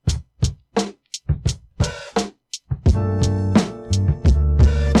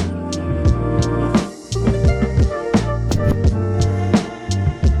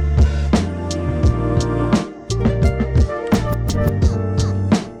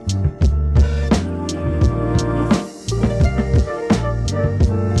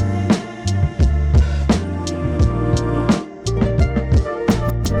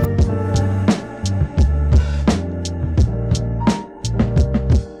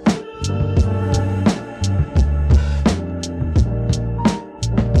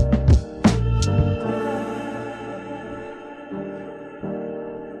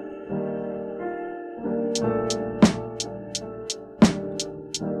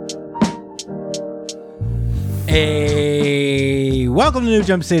Hey, welcome to New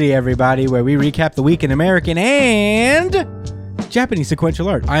Jump City, everybody, where we recap the week in American and Japanese sequential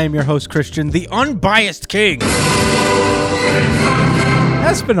art. I am your host, Christian, the unbiased king,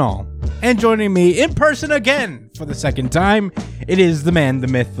 Espinal. And joining me in person again for the second time, it is the man, the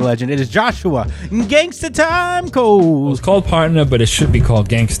myth, the legend. It is Joshua Gangsta Time Cole. It was called Partner, but it should be called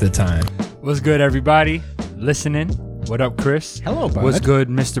Gangsta Time. What's good, everybody? Listening. What up, Chris? Hello, bud. What's good,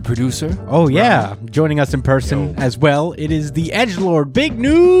 Mr. Producer? Oh, yeah. Joining us in person as well, it is the edgelord, Big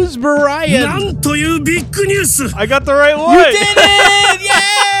News Brian. I got the right one. You did it!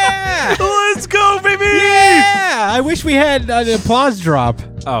 Yeah! Let's go, baby! Yeah! I wish we had an applause drop.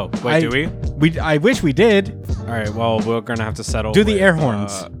 Oh, wait, do we? I wish we did. All right, well, we're going to have to settle. Do the with, air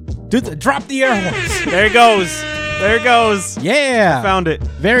horns. Drop the air horns. There it goes. There it goes. Yeah. Found it.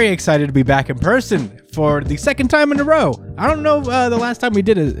 Very excited to be back in person for the second time in a row. I don't know the last time we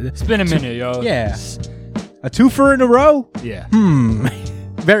did it. It's been a minute, yo. Yeah. A twofer in a row? Yeah.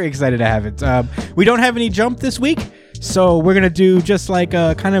 Very excited to have it. We don't have any jump this week, so we're going to do just like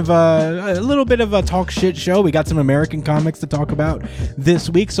a kind of a little bit of a talk shit show. We got some American comics to talk about this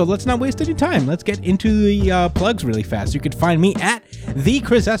week, so let's not waste any time. Let's get into the plugs really fast. You can find me at the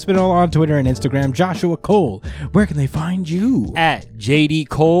Chris Espinal on Twitter and Instagram. Joshua Cole, where can they find you? At JD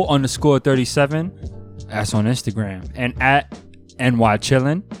Cole _37. That's on Instagram. And at NY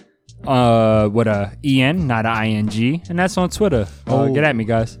Chillin'. With a EN, not a ING, and that's on Twitter. Get at me,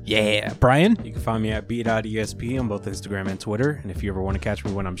 guys. Yeah. Brian? You can find me at b.esp on both Instagram and Twitter. And if you ever want to catch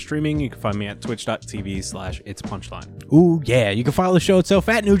me when I'm streaming, you can find me at twitch.tv/itspunchline. Ooh, yeah. You can follow the show itself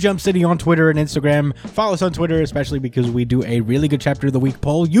at New Jump City on Twitter and Instagram. Follow us on Twitter, especially because we do a really good chapter of the week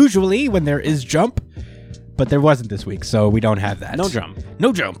poll, usually when there is jump. But there wasn't this week, so we don't have that. No jump.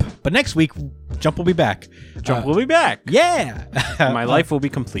 No jump. But next week, jump will be back. Jump will be back. Yeah. My life will be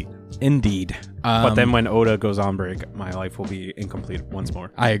complete. Indeed. But then when Oda goes on break, my life will be incomplete once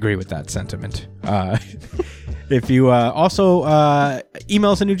more. I agree with that sentiment. If you also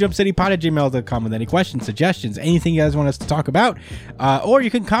email us at newjumpcitypod@gmail.com with any questions, suggestions, anything you guys want us to talk about, or you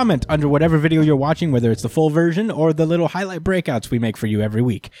can comment under whatever video you're watching, whether it's the full version or the little highlight breakouts we make for you every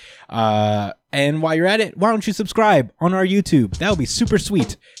week. And while you're at it, why don't you subscribe on our YouTube? That would be super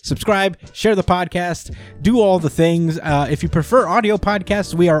sweet. Subscribe, share the podcast, do all the things. If you prefer audio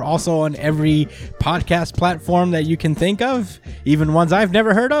podcasts, we are also on every podcast platform that you can think of, even ones I've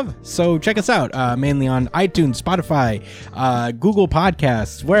never heard of. So check us out, mainly on iTunes, Spotify, Google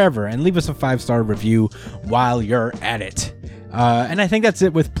Podcasts, wherever, and leave us a 5-star review while you're at it. And I think that's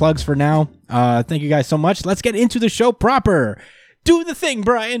it with plugs for now. Thank you guys so much. Let's get into the show proper. Do the thing,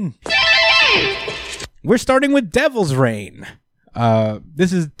 Brian. We're starting with Devil's Reign.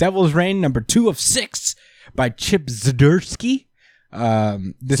 This Devil's Reign number 2 of 6 by Chip Zdarsky.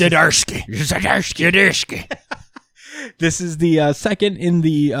 Zdarsky. This is the second in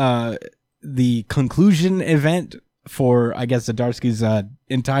the conclusion event for, I guess, Zdarsky's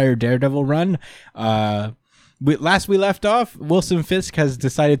entire Daredevil run. Last we left off, Wilson Fisk has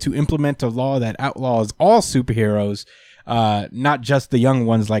decided to implement a law that outlaws all superheroes, not just the young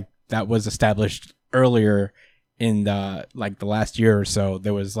ones like that was established earlier in the last year or so.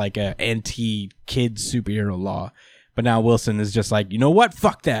 There was like a anti-kid superhero law. But now Wilson is just like, you know what?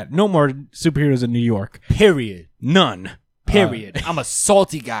 Fuck that. No more superheroes in New York. Period. None. Period. I'm a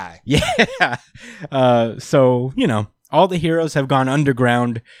salty guy. Yeah. So, you know, all the heroes have gone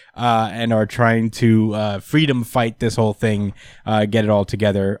underground and are trying to freedom fight this whole thing, get it all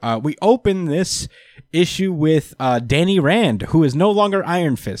together. We open this issue with Danny Rand, who is no longer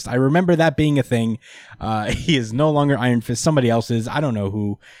Iron Fist. I remember that being a thing. He is no longer Iron Fist. Somebody else is. I don't know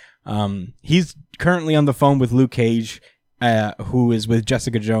who. He's currently on the phone with Luke Cage, who is with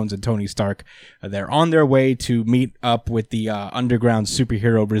Jessica Jones and Tony Stark. They're on their way to meet up with the underground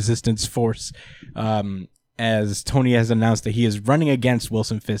superhero resistance force, as Tony has announced that he is running against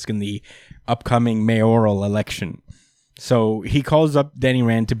Wilson Fisk in the upcoming mayoral election. So he calls up Danny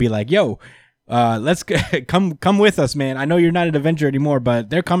Rand to be like, yo, let's come with us, man. I know you're not an Avenger anymore, but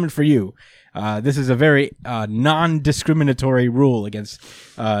they're coming for you. This is a very non-discriminatory rule against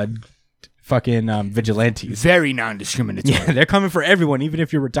fucking vigilantes. Very non-discriminatory. Yeah, they're coming for everyone, even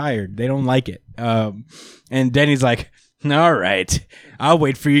if you're retired. They don't like it. And Danny's like, all right, I'll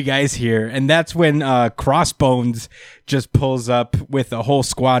wait for you guys here. And that's when Crossbones just pulls up with a whole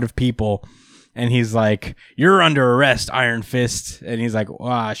squad of people. And he's like, you're under arrest, Iron Fist. And he's like,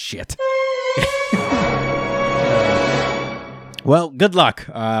 ah, shit. Well, good luck.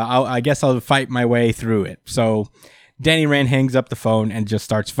 I guess I'll fight my way through it. So Danny Rand hangs up the phone and just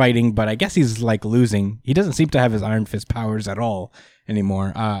starts fighting, but I guess he's like losing. He doesn't seem to have his Iron Fist powers at all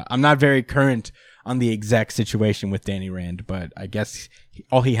anymore. I'm not very current on the exact situation with Danny Rand, but I guess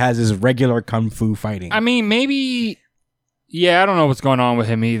all he has is regular kung fu fighting. I mean, maybe. Yeah, I don't know what's going on with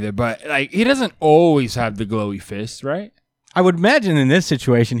him either, but like he doesn't always have the glowy fist, right? I would imagine in this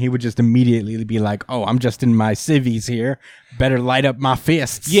situation he would just immediately be like, "Oh, I'm just in my civvies here. Better light up my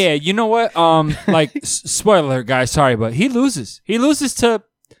fists." Yeah, you know what? Like spoiler alert, guys. Sorry, but he loses. He loses to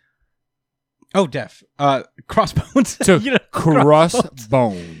Def. Crossbones. to You know,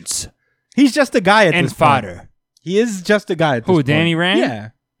 Crossbones He's just a guy at and this point. fodder. He is just a guy at this Who, point. Danny Rand? Yeah.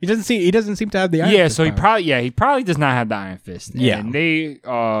 He doesn't seem to have the iron Yeah, fist so he power. probably does not have the Iron Fist. Yeah. And they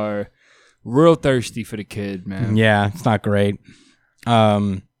are real thirsty for the kid, man. Yeah, it's not great.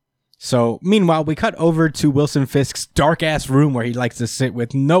 So meanwhile, we cut over to Wilson Fisk's dark ass room where he likes to sit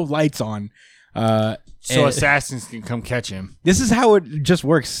with no lights on. So and assassins can come catch him. this is how it just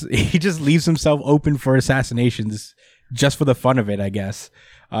works. He just leaves himself open for assassinations just for the fun of it, I guess.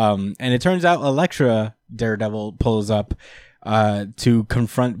 And it turns out Elektra Daredevil pulls up to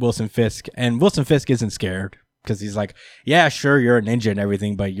confront Wilson Fisk, and Wilson Fisk isn't scared because he's like, yeah, sure, you're a ninja and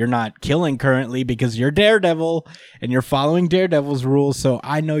everything, but you're not killing currently because you're Daredevil and you're following Daredevil's rules, so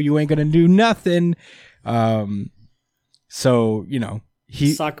I know you ain't gonna do nothing. So, you know,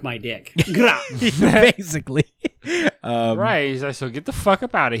 he Suck my dick. basically Right. He's like, so get the fuck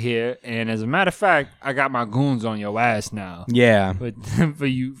up out of here. And as a matter of fact, I got my goons on your ass now. yeah. But for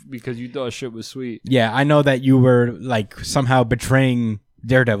you, because you thought shit was sweet. Yeah, I know that you were like somehow betraying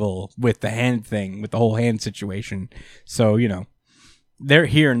Daredevil with the hand thing, with the whole hand situation. So, you know, they're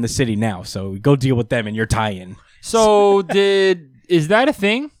here in the city now. So go deal with them and your tie-in. So is that a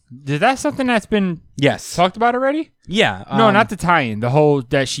thing? Is that something that's been Yes. talked about already? Yeah. No, not the tie-in. The whole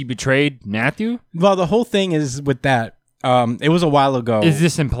that she betrayed Matthew. Well, the whole thing is with that. It was a while ago. Is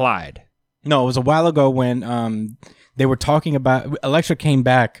this implied? No, it was a while ago when they were talking about. Elektra came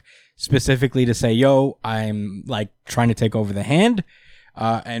back specifically to say, "Yo, I'm like trying to take over the hand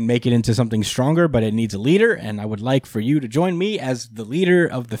and make it into something stronger, but it needs a leader, and I would like for you to join me as the leader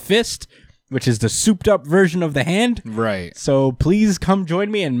of the fist, which is the souped-up version of the hand. Right. So please come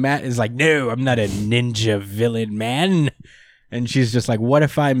join me." And Matt is like, "No, I'm not a ninja villain, man." And she's just like, "What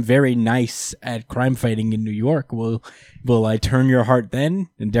if I'm very nice at crime fighting in New York? Will I turn your heart then?"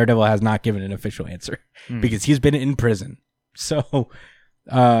 And Daredevil has not given an official answer because he's been in prison. So,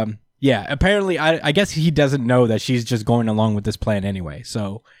 yeah, apparently, I guess he doesn't know that she's just going along with this plan anyway.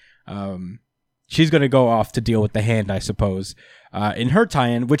 So, she's going to go off to deal with the hand, I suppose, in her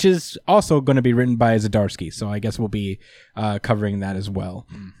tie-in, which is also going to be written by Zdarsky. So I guess we'll be covering that as well.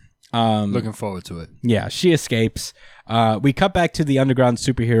 Looking forward to it. Yeah, she escapes. We cut back to the underground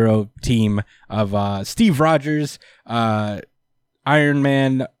superhero team of Steve Rogers, Iron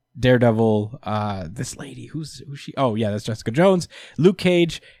Man, Daredevil, this lady, who's she? Oh yeah, that's Jessica Jones, Luke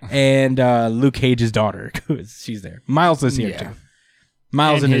Cage, and Luke Cage's daughter. She's there. Miles is here Yeah. too.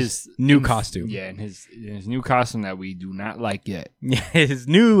 Miles And in his new costume. Yeah, in his new costume that we do not like yet. His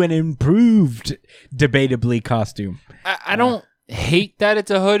new and improved, debatably costume. I don't hate that it's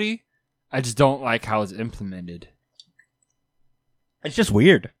a hoodie. I just don't like how it's implemented. It's just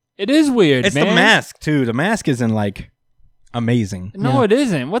weird. It is weird, It's man. the mask too. The mask isn't like amazing. No, it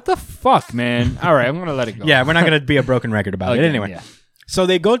isn't. What the fuck, man? All right, I'm going to let it go. Yeah, we're not going to be a broken record about it. Again, Anyway. yeah. So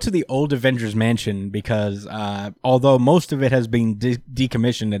they go to the old Avengers mansion because although most of it has been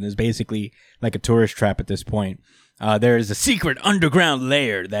decommissioned and is basically like a tourist trap at this point, there is a secret underground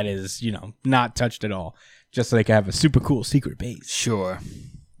lair that is, you know, not touched at all, just so they can have a super cool secret base. Sure.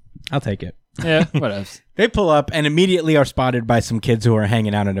 I'll take it. Yeah, what else? They pull up and immediately are spotted by some kids who are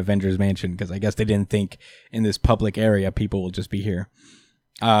hanging out at Avengers Mansion because I guess they didn't think in this public area people will just be here.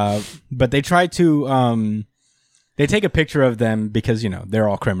 But they try to... They take a picture of them because, you know, they're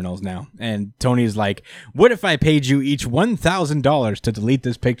all criminals now. And Tony's like, "What if I paid you each $1,000 to delete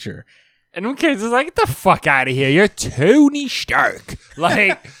this picture?" And them kids is like, get the fuck out of here. You're Tony Stark.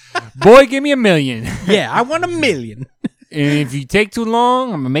 Like, boy, give me $1 million. Yeah, I want $1 million. And if you take too long,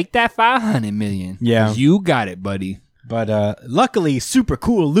 I'm going to make that $500 million. Yeah. 'Cause you got it, buddy. But luckily, super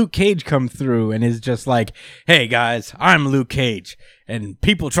cool Luke Cage come through and is just like, "Hey, guys, I'm Luke Cage, and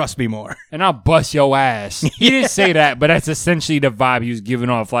people trust me more." And I'll bust your ass. He didn't say that, but that's essentially the vibe he was giving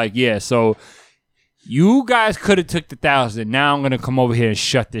off. Like, yeah, so you guys could have took the 1,000. Now I'm going to come over here and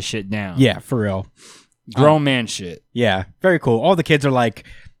shut this shit down. Yeah, for real. Grown man shit. Yeah, very cool. All the kids are like,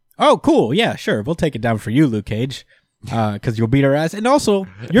 "Oh, cool. Yeah, sure. We'll take it down for you, Luke Cage, because you'll beat our ass. And also,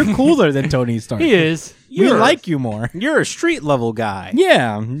 you're cooler than Tony Stark. He is. We like you more." You're a street level guy.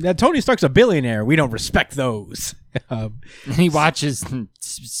 Yeah, Tony Stark's a billionaire. We don't respect those. He watches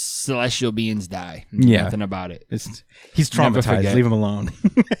celestial beings die. Yeah. Nothing about it. He's Never traumatized. forget. Leave him alone.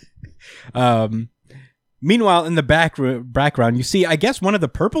 Meanwhile, in the background, you see, I guess one of the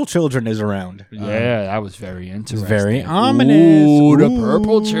purple children is around. Yeah, that was very interesting. It's very ominous. Ooh, the Ooh.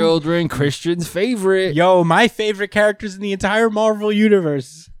 purple children, Christian's favorite. Yo, my favorite characters in the entire Marvel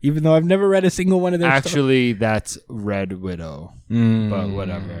universe, even though I've never read a single one of their stories. Actually, that's Red Widow, but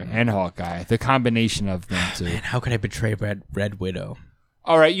whatever. And Hawkeye, the combination of them two. Man, how could I betray Red Widow?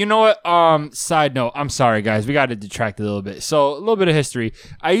 All right, you know what? Side note, I'm sorry, guys. We got to detract a little bit. So, a little bit of history.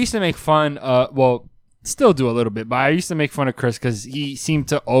 I used to make fun, still do a little bit, but I used to make fun of Chris because he seemed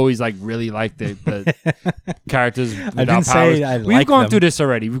to always like really like the characters without I didn't powers. say I We've like gone them. through this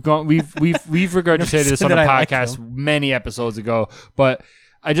already. We've regurgitated this said on the that I like podcast them. many episodes ago. But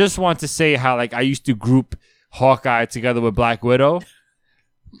I just want to say how like I used to group Hawkeye together with Black Widow.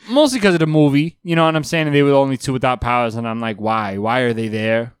 Mostly because of the movie, you know what I'm saying? And they were the only two without powers, and I'm like, why? Why are they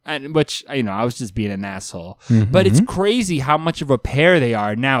there? And which, you know, I was just being an asshole. But it's crazy how much of a pair they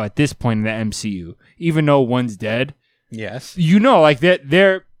are now at this point in the MCU. Even though one's dead, Yes. you know, like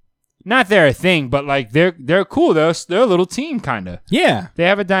they're not they're a thing, but like they're cool. They're a little team, kind of. Yeah. They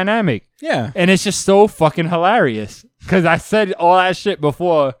have a dynamic, Yeah. and it's just so fucking hilarious. Because I said all that shit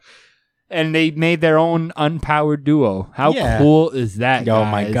before. And they made their own unpowered duo. How Yeah. cool is that, Oh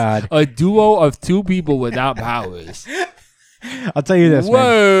guys? my God. A duo of two people without powers. I'll tell you this, man.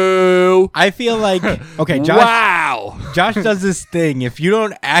 Whoa. I feel like, okay, Josh. Wow. Josh does this thing. If you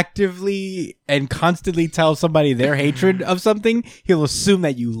don't actively and constantly tell somebody their hatred of something, he'll assume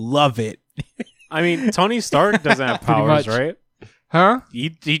that you love it. I mean, Tony Stark doesn't have Pretty powers, much. right? Huh? He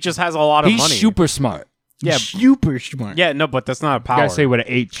just has a lot of He's money. super smart. Yeah, Super smart. yeah, no, but that's not a You power. gotta say with an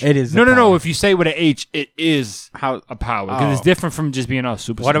H. It is a No. power. If you say with an H, it is How? a power. Because Oh. it's different from just being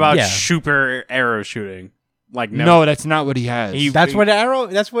super What smart. about Yeah. super arrow shooting? Like No, that's not what he has. That's what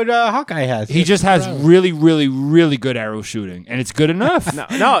Hawkeye has. he just has really, really, really good arrow shooting. And it's good enough.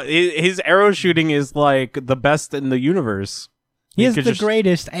 his arrow shooting is like the best in the universe. He is could the just-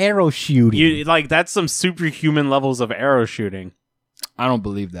 greatest arrow shooting. You like that's some superhuman levels of arrow shooting. I don't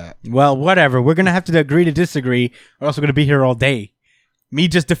believe that. Well, whatever. We're gonna have to agree to disagree. We're also gonna be here all day. Me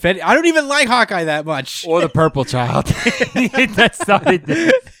just defending. I don't even like Hawkeye that much. Or the purple child. That's not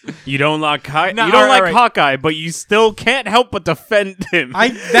it. You don't like No, you don't all like right. Hawkeye, but you still can't help but defend him.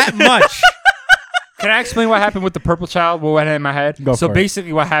 That much. Can I explain what happened with the purple child? What went in my head? Go so for it.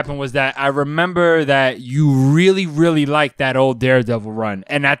 basically what happened was that I remember that you really, really liked that old Daredevil run.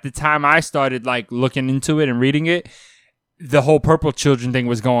 And at the time I started like looking into it and reading it, the whole purple children thing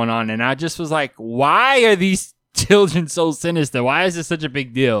was going on. And I just was like, why are these children so sinister? Why is this such a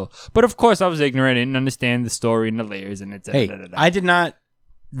big deal? But of course I was ignorant and didn't understand the story and the layers and etc. Hey, I did not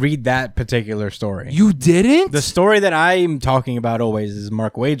read that particular story. You didn't? The story that I'm talking about always is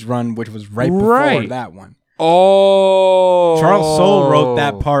Mark Waid's run, which was right before Right. that one. Oh. Charles Soule wrote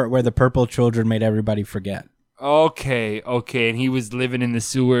that part where the purple children made everybody forget. Okay. And he was living in the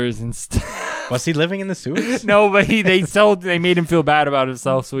sewers and stuff. Was he living in the sewers? No, but they made him feel bad about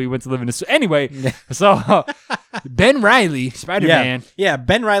himself, so he went to live in the anyway. So Ben Reilly, Spider-Man, Yeah,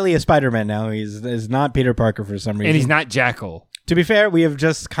 Ben Reilly is Spider-Man now. He's not Peter Parker for some reason. and he's not Jackal. To be fair, we have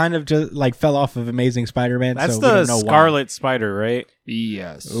just like fell off of Amazing Spider-Man. That's so we the don't know Scarlet Spider, right?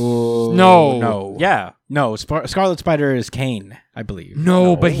 Yes. Why. No. Yeah. No. Scarlet Spider is Kane, I believe.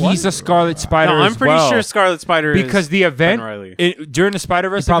 No, but he's a Scarlet Spider. No, I'm as pretty well. sure Scarlet Spider because is the event Ben Reilly. during the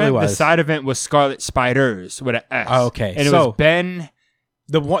Spider-Verse He probably event, the was. side event was Scarlet Spiders with an S. Oh, okay. and it So- was Ben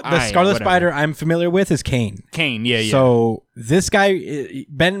The Scarlet whatever. Spider I'm familiar with is Kane. Kane. Yeah. So this guy,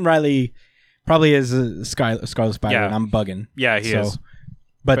 Ben Reilly, probably is a Scarlet Spider, Yeah. and I'm bugging. Yeah, he is.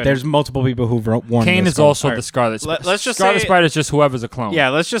 But Ben- there's multiple people who've worn. Kane the is Scarlet also Spider. the Scarlet Spider. Let's just Scarlet say- Spider is just whoever's a clone. Yeah,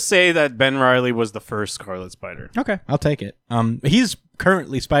 let's just say that Ben Reilly was the first Scarlet Spider. Okay, I'll take it. He's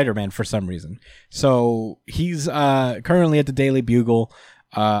currently Spider-Man for some reason. So he's currently at the Daily Bugle.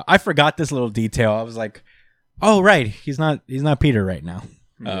 I forgot this little detail. I was like, oh right, he's not Peter right now.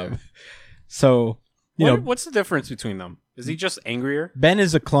 So you know, What's the difference between them? Is he just angrier? Ben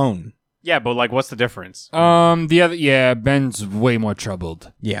is a clone. Yeah, but like, what's the difference? Ben's way more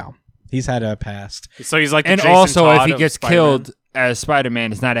troubled. Yeah, he's had a past. So he's like, the And Jason also, if Todd he of gets Spider-Man? killed as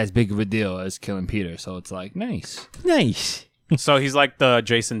Spider-Man, it's not as big of a deal as killing Peter. So it's like, nice. Nice. So he's like the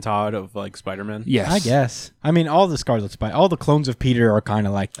Jason Todd of like Spider-Man. Yes. I guess. I mean, all the clones of Peter are kind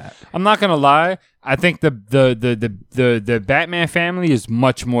of like that. I'm not gonna lie. I think the Batman family is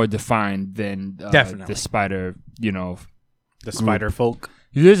much more defined than Definitely. the Spider. The Spider Folk.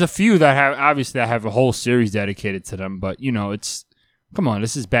 There's a few that have a whole series dedicated to them, but it's come on.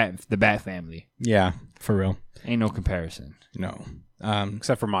 This is the Bat family. Yeah, for real. Ain't no comparison. No.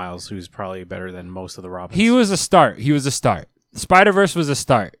 Except for Miles, who's probably better than most of the Robins. He was a start. Spider-Verse was a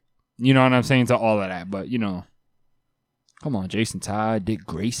start. You know what I'm saying? To all of that. But, you know, come on, Jason Todd, Dick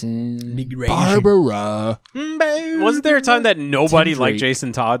Grayson, Barbara. Wasn't there a time that nobody Tim liked Drake.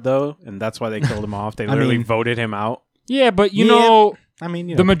 Jason Todd, though? And that's why they killed him off? They literally mean- voted him out. Yeah, but you Yeah. know, I mean,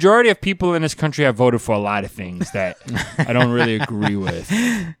 you the know. majority of people in this country have voted for a lot of things that I don't really agree with.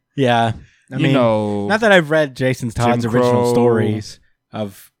 Yeah. I You mean, know, not that I've read Jason Todd's Jim original Crow. stories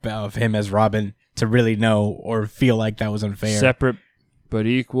of him as Robin to really know or feel like that was unfair. separate but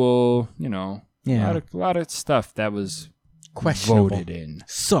equal, you know, Yeah. a lot of stuff that was Questionable. voted in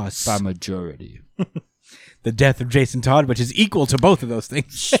Sus. by majority. The death of Jason Todd, which is equal to both of those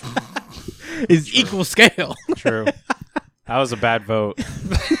things, is equal scale. True. That was a bad vote.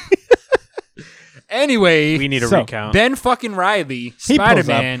 Anyway, We need a So, recount. Ben fucking Riley, He pulls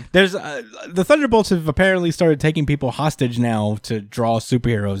Spider-Man. up. There's the Thunderbolts have apparently started taking people hostage now to draw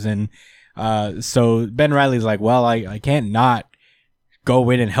superheroes in. So Ben Riley's like, well, I can't not go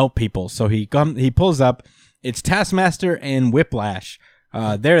in and help people. So he pulls up. It's Taskmaster and Whiplash.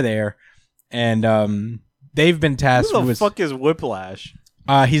 They're there, and they've been tasked Who the with. fuck is Whiplash?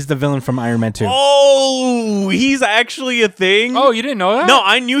 He's the villain from Iron Man 2. Oh, he's actually a thing? Oh, you didn't know that? No,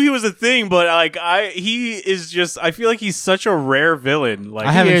 I knew he was a thing, but like he is just I feel like he's such a rare villain. Like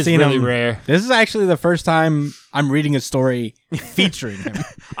I haven't is seen really him. rare. This is actually the first time I'm reading a story featuring him.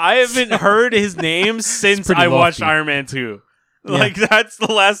 I haven't heard his name since pretty I watched lofty. Iron Man 2. Like that's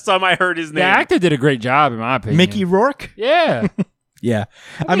the last time I heard his The name. actor did a great job, in my opinion. Mickey Rourke? Yeah. Yeah.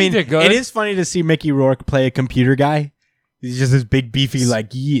 I he mean, did good. it is funny to see Mickey Rourke play a computer guy. He's just this big, beefy, like,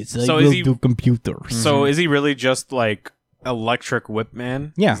 yes, I So will is he- do computers. So is he really just like Electric Whip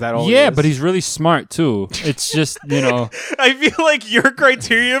Man? Yeah. Is that all? he Yeah, is? but he's really smart too. It's just, you know, I feel like your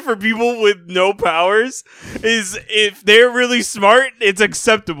criteria for people with no powers is if they're really smart, it's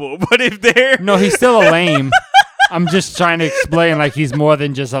acceptable. But if they're no, he's still a lame. I'm just trying to explain like he's more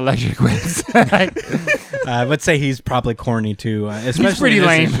than just electric whips. Let's say he's probably corny too. Especially He's pretty in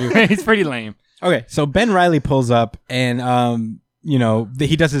this lame. issue. He's pretty lame. Okay, so Ben Riley pulls up and, you know,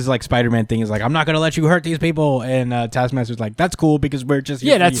 he does his like Spider-Man thing. He's like, I'm not going to let you hurt these people. And Taskmaster's like, that's cool because we're just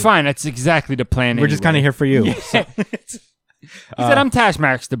here Yeah, for that's you. fine. That's exactly the plan. We're just kind of here for you. So- He said, "I'm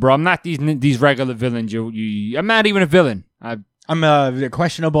Taskmaster, bro. I'm not these regular villains. I'm not even a villain. I'm a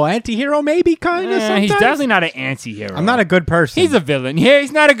questionable anti-hero, maybe, kind of. He's definitely not an anti-hero. I'm not a good person. He's a villain. Yeah,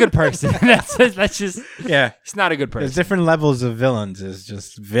 he's not a good person. that's just. yeah. He's not a good There's person. different levels of villains. There's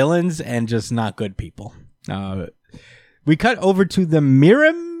just villains and just not good people. We cut over to the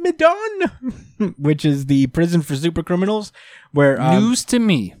Myrmidon, which is the prison for super criminals, where News to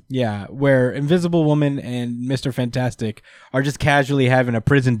me. yeah, where Invisible Woman and Mr. Fantastic are just casually having a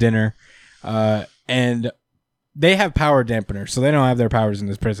prison dinner, and they have power dampeners, so they don't have their powers in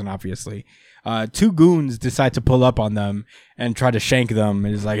this prison, obviously. Two goons decide to pull up on them and try to shank them.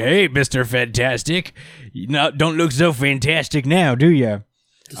 And it's like, hey, Mr. Fantastic, don't look so fantastic now, do you?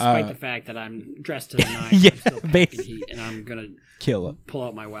 Despite the fact that I'm dressed to the nines, Yeah, I'm still packing basically. heat, and I'm gonna Kill him. pull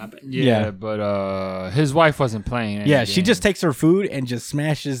out my weapon. Yeah, but his wife wasn't playing. any Yeah, she games. just takes her food and just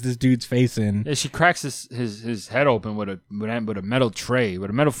smashes this dude's face in. Yeah, she cracks his head open with a metal tray, with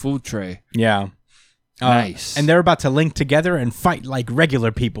a metal food tray. Yeah. Nice. And they're about to link together and fight like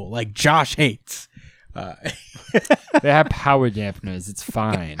regular people, like Josh hates. They have power dampeners. It's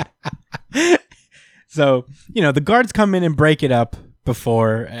fine. So, you know, the guards come in and break it up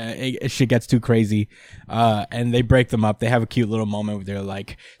before shit gets too crazy. And they break them up. They have a cute little moment where they're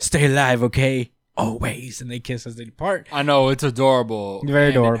like, stay alive, okay? Always. And they kiss as they depart. I know, it's adorable. Very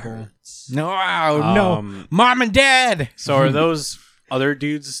And it adorable. hurts. No, no. Um, Mom and Dad. So are those other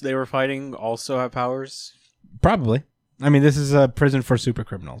dudes they were fighting also have powers? Probably. I mean, this is a prison for super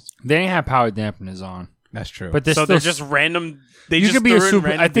criminals. They didn't have power dampeners on. That's true. But So they're just random. They you just could be a threw in super.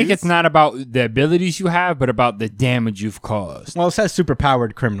 random I think it's dudes? not about the abilities you have, but about the damage you've caused. well, it says super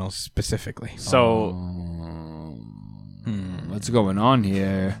powered criminals specifically. So What's going on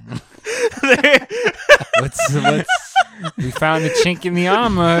here? What's we found a chink in the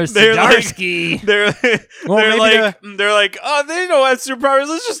armor. They're like- Zdarsky. they're Well, they're maybe like oh, they don't have superpowers.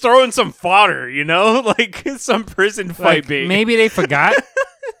 Let's just throw in some fodder, you know, like some prison fight. Like, bait. maybe they forgot.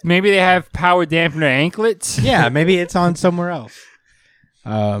 Maybe they have power dampener anklets. Yeah, maybe it's on somewhere else.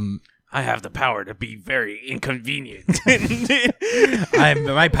 I have the power to be very inconvenient.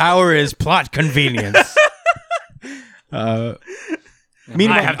 My power is plot convenience.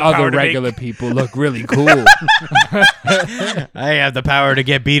 Meanwhile, I have the Other power to make- regular people look really cool. I have the power to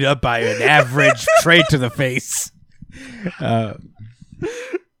get beat up by an average trait to the face.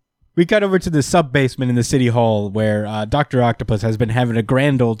 We cut over to the sub basement in the city hall where Dr. Octopus has been having a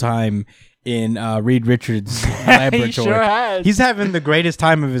grand old time in Reed Richards' laboratory. He sure has. He's having the greatest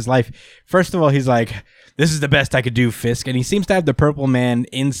time of his life. First of all, he's like, "This is the best I could do, Fisk," and he seems to have the Purple Man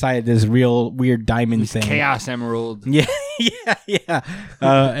inside this real weird diamond thing. Chaos Emerald. Yeah,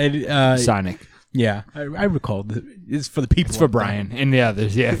 yeah. Sonic. Yeah, I recall. It's for the people. It's for Brian and the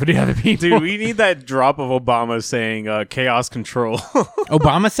others. Yeah, for the other people. Dude, we need that drop of Obama saying chaos control.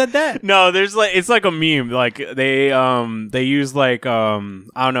 Obama said that? No, there's like it's like a meme. Like they use like I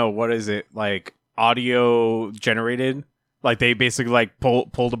don't know, what is it? Like audio generated. Like they basically like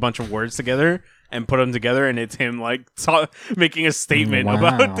pulled a bunch of words together and put them together, and it's him like making a statement Wow.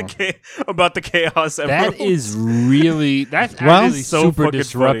 about the chaos emerald. That is really that's Well, actually so super fucking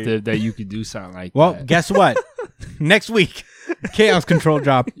disruptive that you could do something like Well, that. guess what? Next week, Chaos Control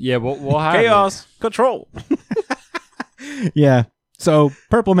drop. Yeah, we'll have chaos control. Yeah. So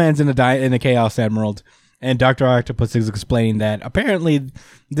Purple Man's in the Chaos Emerald, and Dr. Octopus is explaining that apparently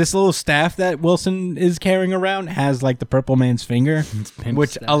this little staff that Wilson is carrying around has like the Purple Man's finger, pimp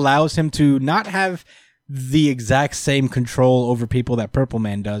which staff. allows him to not have the exact same control over people that Purple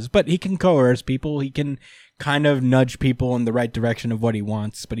Man does, but he can coerce people. He can kind of nudge people in the right direction of what he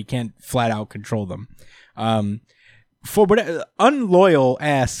wants, but he can't flat out control them. For what unloyal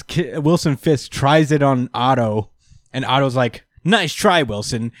ass Wilson Fisk tries it on Otto, and Otto's like, "Nice try,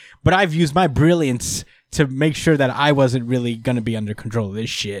 Wilson, but I've used my brilliance to make sure that I wasn't really gonna be under control of this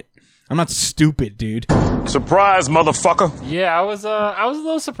shit. I'm not stupid, dude." Surprise, motherfucker. Yeah, I was a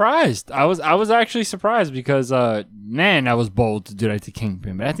little surprised. I was actually surprised because man, I was bold to do that to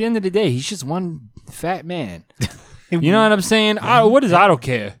Kingpin. But at the end of the day, he's just one fat man. You know what I'm saying? What does Otto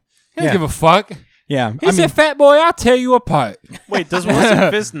care? He doesn't Yeah. give a fuck. Yeah, He said, "Fat boy, I'll tear you apart." Wait, does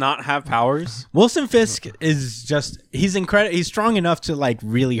Wilson Fisk not have powers? Wilson Fisk is just—he's incredible. He's strong enough to like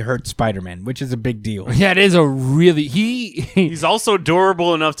really hurt Spider-Man, which is a big deal. Yeah, it is a really He's also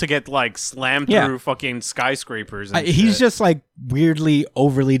durable enough to get like slammed Yeah. through fucking skyscrapers. And He's shit. just like weirdly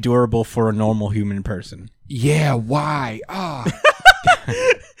overly durable for a normal human person. yeah. Why?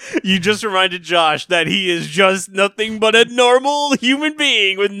 You just reminded Josh that he is just nothing but a normal human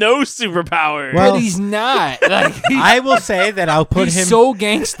being with no superpowers. Well, But he's not. Like I will say that I'll put he's him. so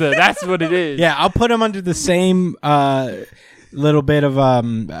gangster. That's what it is. Yeah, I'll put him under the same little bit of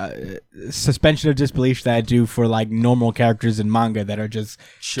suspension of disbelief that I do for like normal characters in manga that are just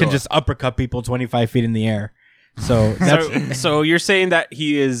Sure. can just uppercut people 25 feet in the air. So that's So you're saying that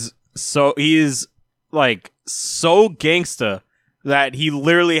he is like so gangsta that he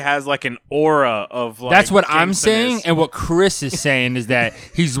literally has like an aura of like. That's what I'm gangstaness. saying, and what Chris is saying is that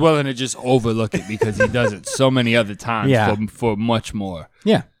he's willing to just overlook it because he does it so many other times Yeah. for much more.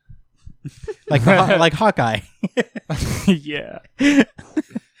 yeah, like like Hawkeye. Yeah.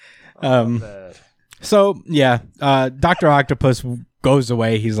 So yeah, Dr. Octopus goes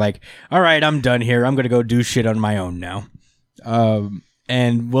away. He's like, "All right, I'm done here. I'm gonna go do shit on my own now."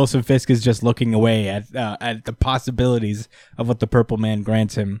 And Wilson Fisk is just looking away at the possibilities of what the Purple Man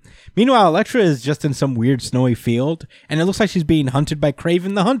grants him. Meanwhile, Elektra is just in some weird snowy field, and it looks like she's being hunted by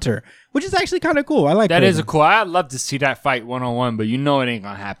Kraven the Hunter, which is actually kind of cool. I like That Kraven. is a cool. I'd love to see that fight 1-on-1, but you know it ain't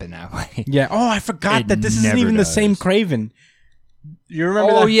gonna happen that way. Yeah. Oh, I forgot It that this isn't never even the does. same Kraven. You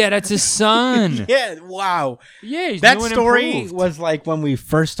remember Oh that? yeah, that's his son. Yeah. Wow. Yeah, he's That new and story improved. was like when we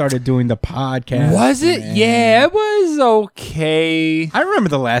first started doing the podcast. Was it? man. Yeah, it was okay. I remember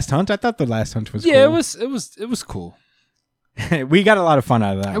the last hunt. I thought the last hunt was Yeah, cool. it was cool. We got a lot of fun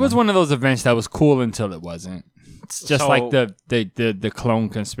out of that. It was one of those events that was cool until it wasn't. It's just So- like the clone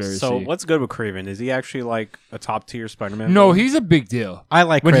conspiracy. So what's good with Kraven? Is he actually like a top tier Spider-Man? No, villain? he's a big deal. I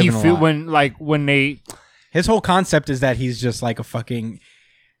like When Kraven he a feel lot. when they His whole concept is that he's just like a fucking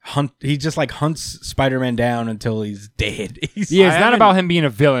hunt. He just like hunts Spider-Man down until he's dead. He's, yeah, it's I not haven't- about him being a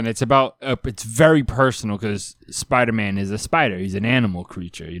villain. It's about it's very personal because Spider-Man is a spider. He's an animal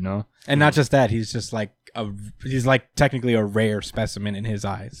creature, you know. And not just that, he's just like he's like technically a rare specimen in his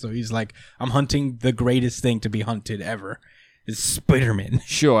eyes. So he's like, I'm hunting the greatest thing to be hunted ever. Is Spider-Man.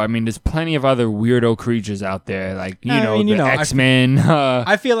 Sure, I mean, there's plenty of other weirdo creatures out there, like I mean, the I- X-Men.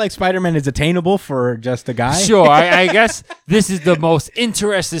 I feel like Spider-Man is attainable for just a guy. Sure, I guess this is the most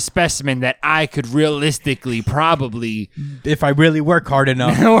interesting specimen that I could realistically probably If I really work hard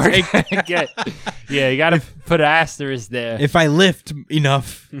enough. get. Yeah, you got to put an asterisk there. If I lift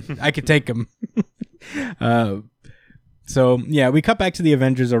enough, I could take him. So yeah, we cut back to the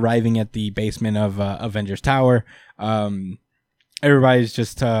Avengers arriving at the basement of Avengers Tower. Everybody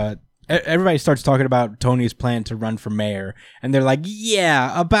starts talking about Tony's plan to run for mayor, and they're like,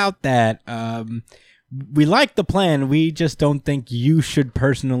 "Yeah, about that. We like the plan. We just don't think you should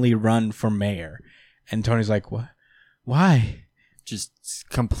personally run for mayor." And Tony's like, "What? Why? just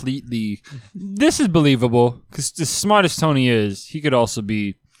completely. This is believable because as smart as Tony is, he could also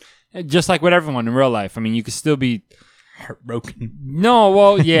be just like with everyone in real life. I mean, you could still be Heartbroken. no,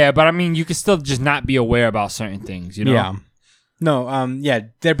 well, yeah, but I mean, you could still just not be aware about certain things. You know? Yeah. No. Yeah.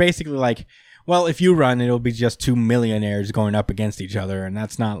 They're basically like, well, if you run, it'll be just two millionaires going up against each other, and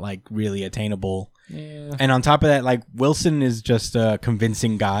that's not like really attainable. Yeah. And on top of that, like Wilson is just a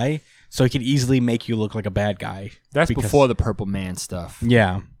convincing guy, so he could easily make you look like a bad guy. That's because- before the Purple Man stuff.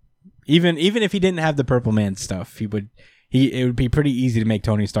 Yeah. Even if he didn't have the Purple Man stuff, it would be pretty easy to make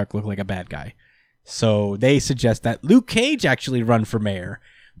Tony Stark look like a bad guy. So they suggest that Luke Cage actually run for mayor,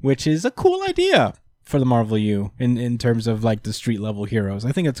 which is a cool idea for the Marvel U in terms of like the street level heroes.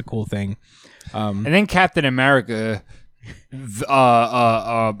 I think it's a cool thing. And then Captain America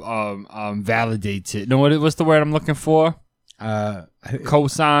validates it. No, what's the word I'm looking for?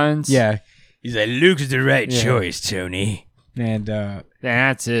 Cosigns. Yeah. He's like, Luke's the right Yeah. choice, Tony. And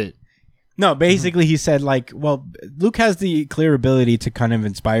That's it. no, basically he said like, well, Luke has the clear ability to kind of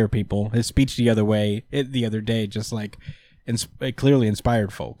inspire people. His speech the other day just like it clearly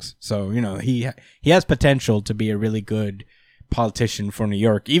inspired folks. So, you know, he has potential to be a really good politician for New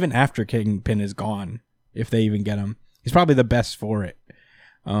York, even after Kingpin is gone, if they even get him. He's probably the best for it.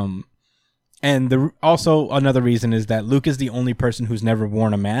 And also another reason is that Luke is the only person who's never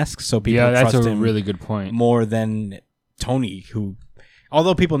worn a mask, so people That's trust a him really good point. more than Tony, who,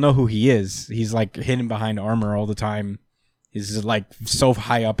 although people know who he is, he's like hidden behind armor all the time. He's just like so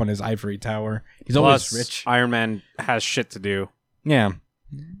high up on his ivory tower. He's always Plus, rich. Iron Man has shit to do. Yeah,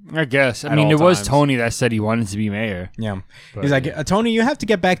 I guess. I At mean, all it was times. Tony that said he wanted to be mayor. yeah. But, He's like, Tony, you have to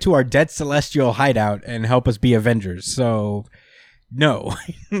get back to our dead celestial hideout and help us be Avengers. So, no,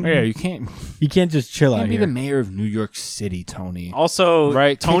 yeah, you can't you can't just chill out be here. the mayor of New York City, Tony. Also,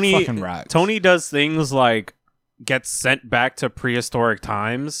 Right, kick Tony fucking rocks. Tony does things like gets sent back to prehistoric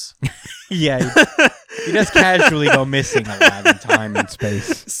times. Yeah, he does casually go missing a lot in time and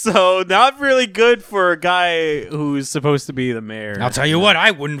space. So not really good for a guy who's supposed to be the mayor. I'll tell you what,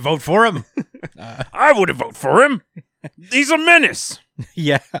 I wouldn't vote for him. I wouldn't vote for him. He's a menace.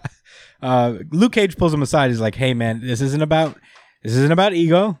 Yeah. Luke Cage pulls him aside. He's like, "Hey, man, this isn't about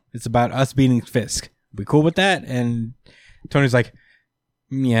ego. It's about us beating Fisk. We cool with that?" And Tony's like,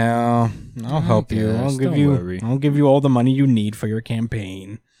 "Yeah, I'll help you. guess. Don't worry." I'll give you all the money you need for your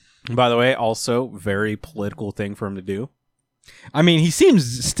campaign." By the way, also very political thing for him to do. I mean, he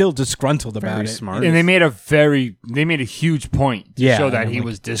seems still disgruntled about Very it. smart. And they made a huge point to Yeah, show that and he I'm like-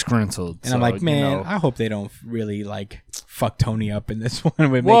 was disgruntled. And I'm So, like, man, you know. I hope they don't really like fuck Tony up in this one. We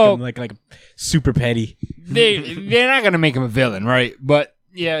make Well- him like super petty. they're not gonna make him a villain, right? But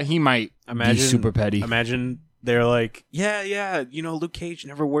yeah, he might Imagine be super petty. Imagine they're like, yeah, you know, Luke Cage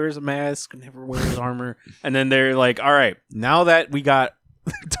never wears a mask, never wears armor, and then they're like, all right, now that we got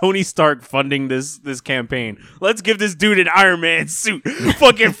Tony Stark funding this campaign, let's give this dude an Iron Man suit,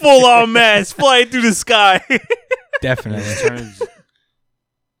 fucking full on mask, flying through the sky. Definitely. Turns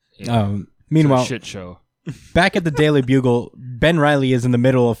Meanwhile, shit show. back at the Daily Bugle, Ben Reilly is in the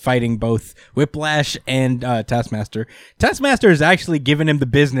middle of fighting both Whiplash and Taskmaster. Taskmaster is actually giving him the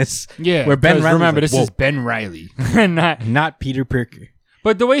business. Yeah, where Ben 'cause Reilly's remember like, this is "Whoa." Ben Reilly, not. Peter Parker.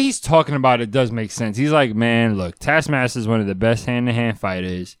 But the way he's talking about it does make sense. He's like, man, look, Taskmaster is one of the best hand-to-hand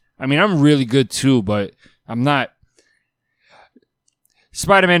fighters. I mean, I'm really good too, but I'm not.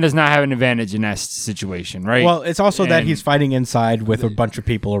 Spider-Man does not have an advantage in that situation, right? Well, it's also that And- he's fighting inside with a bunch of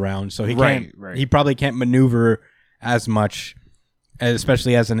people around, so he can't. Right. He probably can't maneuver as much,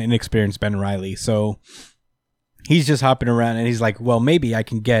 especially as an inexperienced Ben Reilly. So he's just hopping around, and he's like, "Well, maybe I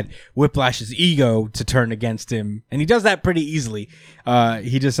can get Whiplash's ego to turn against him," and he does that pretty easily.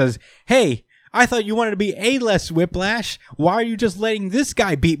 He just says, "Hey, I thought you wanted to be A-less Whiplash. Why are you just letting this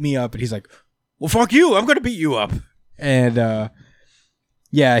guy beat me up?" And he's like, "Well, fuck you. I'm gonna beat you up." And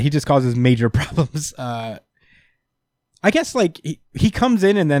yeah, he just causes major problems. I guess like he comes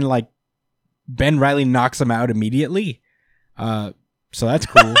in and then like Ben Reilly knocks him out immediately. So that's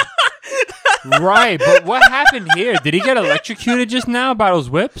cool. right, but what happened here? Did he get electrocuted just now by those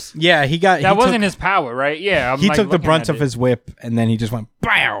whips? Yeah, That wasn't his power, right? Yeah, He took the brunt of his whip and then he just went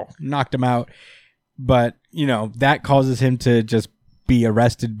bow, knocked him out. But you know that causes him to just be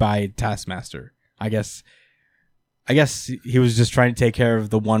arrested by Taskmaster. I guess he was just trying to take care of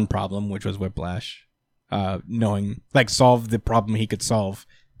the one problem, which was Whiplash. Solve the problem he could solve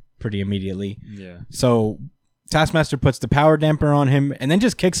pretty immediately. Yeah, So Taskmaster puts the power damper on him and then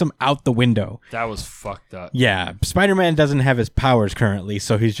just kicks him out the window. that was fucked up. Yeah, Spider-Man doesn't have his powers currently,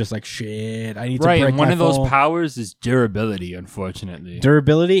 so he's just like, shit, I need to Right, break and one my of those fall. powers is durability, unfortunately.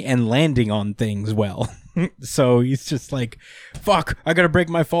 Durability and landing on things well. So he's just like, fuck, I gotta break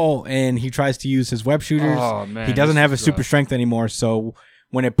my fall. And he tries to use his web shooters. Oh, man, he doesn't this have is his super rough. strength anymore. So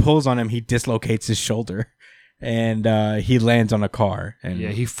when it pulls on him, he dislocates his shoulder. And he lands on a car. And Yeah,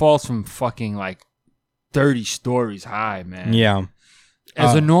 he falls from fucking like 30 stories high, man. yeah.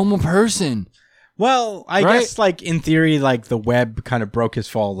 As a normal person. Well, I Right? guess like in theory, like the web kind of broke his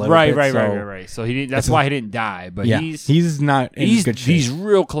fall a little Right, bit. right. So he didn't, that's why he didn't die. But Yeah, he's not in good shape. he's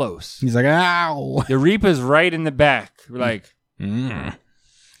real close. He's like, ow. The Reaper's right in the back. We're like,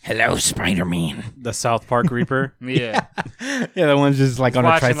 Hello, Spider-Man. The South Park Reaper. yeah. Yeah, the one's just like on a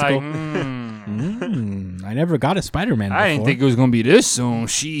Watching tricycle. like, I never got a Spider-Man before. I didn't think it was gonna be this soon.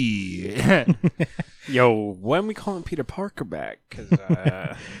 Yo, when we calling Peter Parker back? Because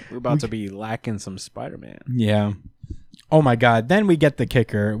we're about to be lacking some Spider-Man. Yeah. Oh my God. Then we get the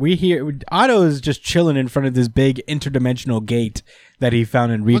kicker. We hear Otto is just chilling in front of this big interdimensional gate that he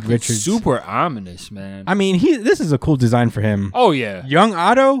found in Reed Looking Richards. super ominous, man. I mean, this is a cool design for him. Oh yeah. Young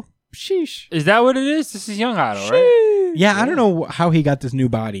Otto? Sheesh. Is that what it is? This is Young Otto, right? Yeah, I don't know how he got this new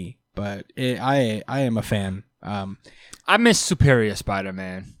body, but I am a fan. I miss Superior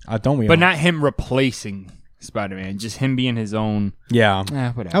Spider-Man, Don't we? but all? not him replacing Spider-Man. Just him being his own. Yeah,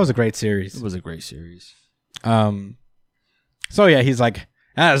 Whatever. that was a great series. It was a great series. So yeah, he's like,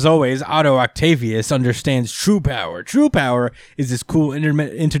 as always, Otto Octavius understands true power. True power is this cool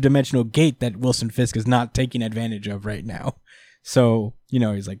interdimensional gate that Wilson Fisk is not taking advantage of right now. So,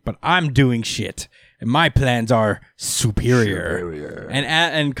 he's like, but I'm doing shit, and my plans are superior.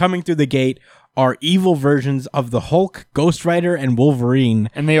 And coming through the gate are evil versions of the Hulk, Ghost Rider, and Wolverine.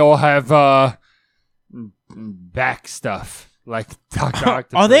 And they all have back stuff like Dr.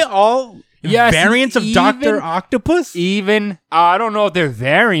 Octopus. Are they all Yes, variants of even- Dr. Octopus? Even I don't know if they're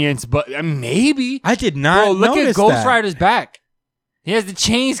variants, but maybe. I did not Bro, look at notice Ghost that. Rider's back. He has the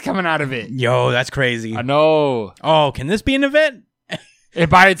chains coming out of it. Yo, that's crazy. I know. Oh, can this be an event? It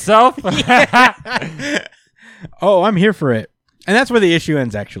by itself? Oh, I'm here for it. And that's where the issue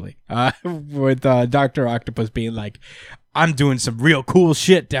ends, actually. With Dr. Octopus being like, I'm doing some real cool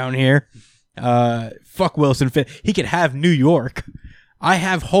shit down here. Fuck Wilson Fisk. He could have New York. I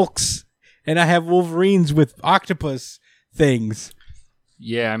have Hulks, and I have Wolverines with octopus things.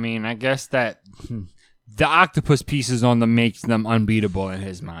 Yeah, I mean, I guess that the octopus pieces on them makes them unbeatable in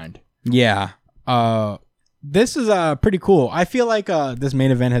his mind. Yeah. This is pretty cool. I feel like this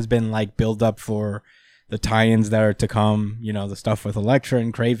main event has been like build up for the tie-ins that are to come. The stuff with Elektra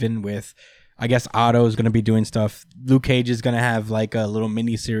and Kraven. With, I guess, Otto is going to be doing stuff. Luke Cage is going to have like a little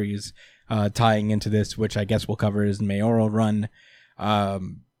mini series tying into this, which I guess will cover his mayoral run.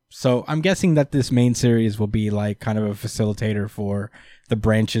 So I'm guessing that this main series will be like kind of a facilitator for the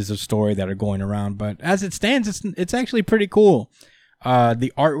branches of story that are going around. But as it stands, it's actually pretty cool.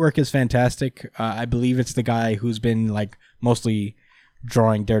 The artwork is fantastic. I believe it's the guy who's been like mostly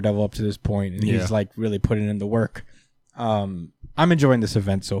drawing Daredevil up to this point, and he's like really putting in the work. I'm enjoying this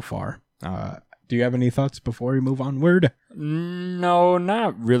event so far. Do you have any thoughts before we move onward? No,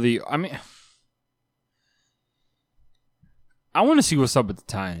 not really. I mean, I want to see what's up with the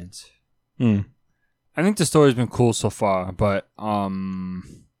tie-ins. I think the story's been cool so far, but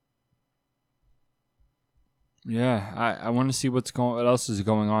yeah, I want to see what else is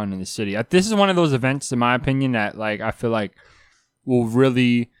going on in the city. This is one of those events, in my opinion, that like I feel like will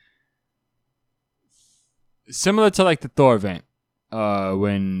really similar to like the Thor event,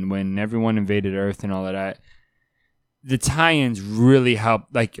 when everyone invaded Earth and all of that. The tie-ins really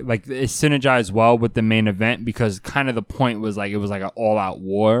helped, like it synergized well with the main event, because kind of the point was like it was like an all-out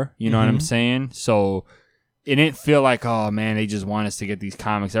war. You know what I'm saying? So it didn't feel like, oh man, they just want us to get these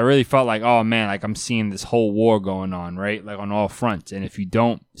comics. I really felt like, oh man, like I'm seeing this whole war going on, right? Like on all fronts. And if you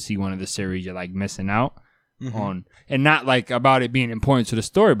don't see one of the series, you're like missing out on, and not like about it being important to the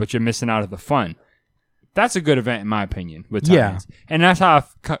story, but you're missing out of the fun. That's a good event in my opinion with tie-ins. And that's how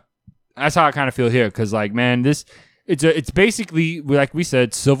I kind of feel here, because like, man, it's basically, like we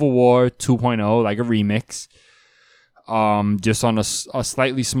said, Civil War 2.0, like a remix, just on a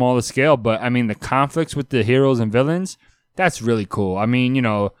slightly smaller scale. But I mean, the conflicts with the heroes and villains, that's really cool. I mean,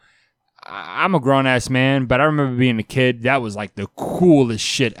 I'm a grown ass man, but I remember being a kid. That was like the coolest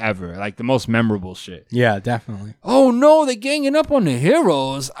shit ever, like the most memorable shit. Yeah, definitely. Oh no, they're ganging up on the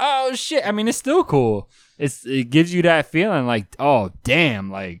heroes. Oh shit. I mean, it's still cool. It gives you that feeling like, oh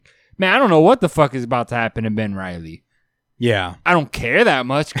damn, like, man, I don't know what the fuck is about to happen to Ben Reilly. Yeah. I don't care that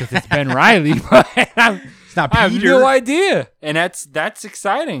much because it's Ben Reilly, but It's not I have Peter. no idea, and that's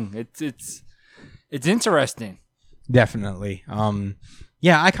exciting. It's interesting. Definitely.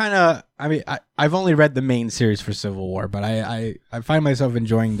 Yeah, I've only read the main series for Civil War, but I find myself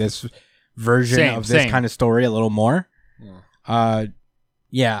enjoying this version of this Same. kind of story a little more.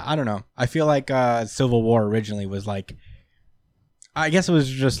 Yeah, I don't know. I feel like Civil War originally was like, I guess it was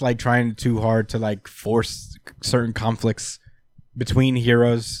just like trying too hard to like force certain conflicts between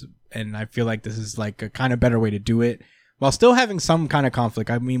heroes, and I feel like this is like a kind of better way to do it while still having some kind of conflict.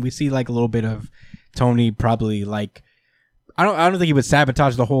 I mean, we see like a little bit of Tony probably like, I don't think he would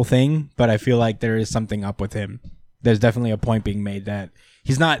sabotage the whole thing, but I feel like there is something up with him. There's definitely a point being made that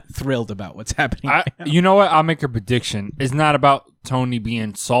he's not thrilled about what's happening. right now. You know what? I'll make a prediction. It's not about Tony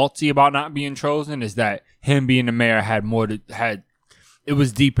being salty about not being chosen. Is that him being the mayor it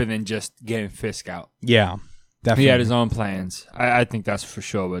was deeper than just getting Fisk out. Yeah, definitely. He had his own plans. I think that's for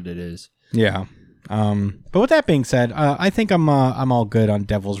sure what it is. Yeah. But with that being said, I think I'm all good on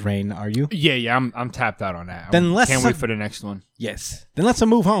Devil's Reign. Are you? Yeah. I'm tapped out on that. Then let's can't wait for the next one. Yes. Then let's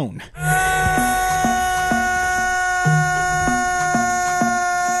move on.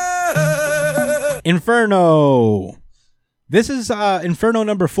 Inferno. This is Inferno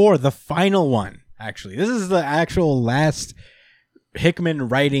number 4, the final one. Actually, this is the actual last Hickman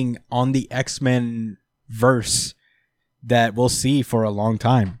writing on the X-Men verse that we'll see for a long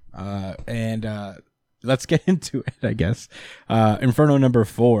time. And let's get into it, I guess. Inferno number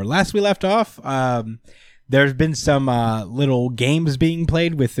 4. Last we left off, there's been some little games being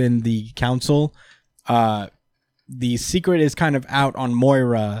played within the council. The secret is kind of out on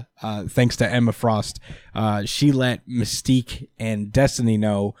Moira, thanks to Emma Frost. She let Mystique and Destiny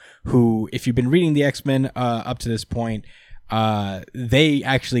know, who, if you've been reading the X-Men up to this point, they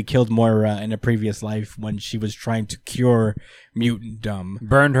actually killed Moira in a previous life when she was trying to cure mutantdom.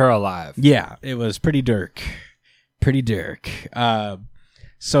 Burned her alive. Yeah, it was pretty dark.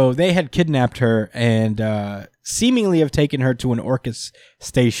 So they had kidnapped her and seemingly have taken her to an Orcus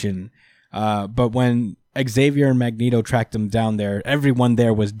station. But when Xavier and Magneto tracked them down there, everyone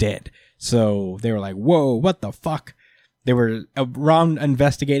there was dead. So they were like, whoa, what the fuck? They were around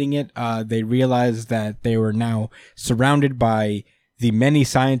investigating it. They realized that they were now surrounded by the many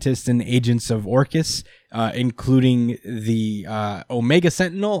scientists and agents of Orcus, including the Omega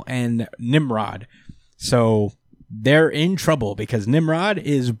Sentinel and Nimrod. So they're in trouble because Nimrod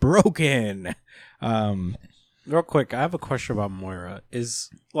is broken. Real quick, I have a question about Moira. Is,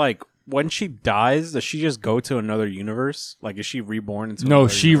 like, when she dies, does she just go to another universe? Like, is she reborn into No,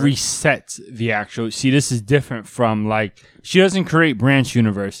 another she universe? resets the actual. See, this is different from, like, she doesn't create branch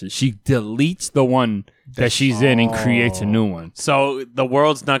universes. She deletes the one that she's in and creates a new one. So the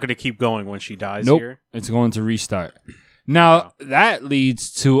world's not going to keep going when she dies Nope, here? it's going to restart. Now, that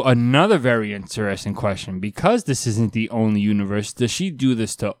leads to another very interesting question. Because this isn't the only universe, does she do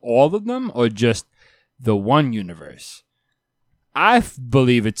this to all of them or just the one universe? I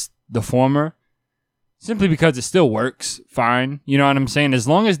believe it's the former, simply because it still works fine. You know what I'm saying? As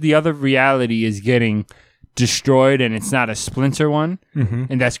long as the other reality is getting destroyed and it's not a splinter one,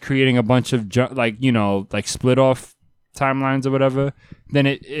 and that's creating a bunch of like split off timelines or whatever, then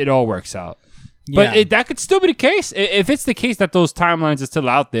it all works out. Yeah. But that could still be the case. If it's the case that those timelines are still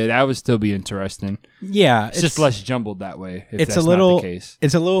out there, that would still be interesting. Yeah, It's just less jumbled that way. If It's that's a little. not the case.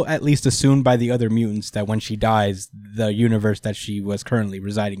 It's a little at least assumed by the other mutants that when she dies, the universe that she was currently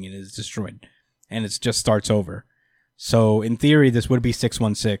residing in is destroyed, and it just starts over. So in theory, this would be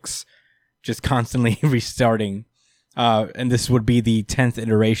 616, just constantly restarting, and this would be the 10th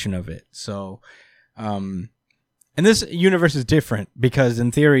iteration of it. So, and this universe is different because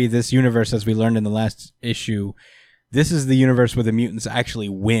in theory, this universe, as we learned in the last issue, this is the universe where the mutants actually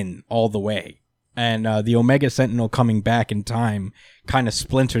win all the way. And the Omega Sentinel coming back in time kind of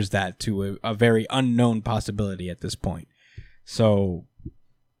splinters that to a very unknown possibility at this point. So,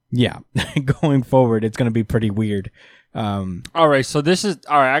 yeah, going forward, it's going to be pretty weird. All right, so this is...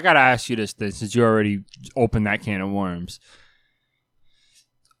 All right, I got to ask you this then, since you already opened that can of worms.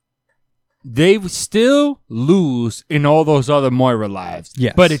 They still lose in all those other Moira lives.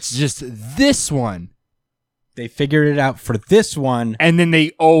 Yes. But it's just this one. They figured it out for this one. And then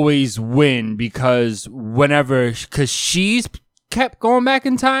they always win because she's kept going back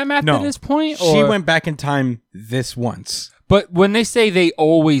in time after this point? She went back in time this once. But when they say they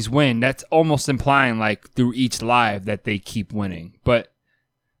always win, that's almost implying like through each live that they keep winning. But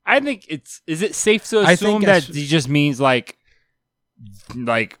I think is it safe to assume that he just means like,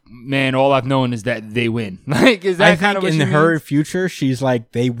 man, all I've known is that they win. Like, is that kind of what in she her means? future, she's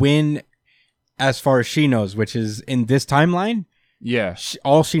like, they win as far as she knows, which is in this timeline. Yeah.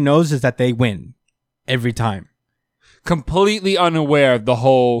 All she knows is that they win every time. Completely unaware of the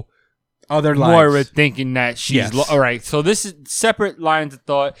whole other lives. Moira thinking that she's... Yes. All right, so this is separate lines of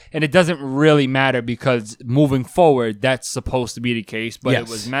thought, and it doesn't really matter because moving forward, that's supposed to be the case, but Yes. it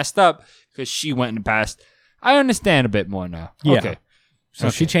was messed up because she went in the past. I understand a bit more now. Yeah. Okay. So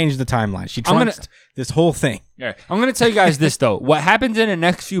she changed the timeline. She I'm gonna- trunced this whole thing. All right. I'm going to tell you guys this, though. What happens in the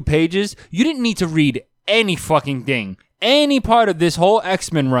next few pages, you didn't need to read any fucking thing, any part of this whole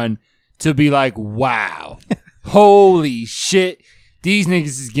X-Men run to be like, wow, holy shit, these niggas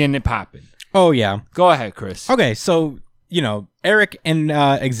is getting it popping. Oh, yeah. Go ahead, Chris. Okay, so, Eric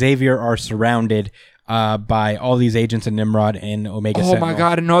and Xavier are surrounded by all these agents of Nimrod and Omega Oh Sentinel. my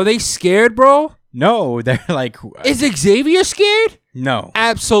God. And are they scared, bro? No, they're like... Is Xavier scared? no.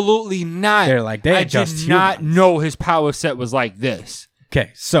 Absolutely not. They're like, they're I just did not humans. know his power set was like this.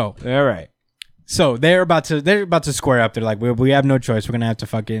 Okay, so... All right. So they're about to square up. They're like, we have no choice. We're going to have to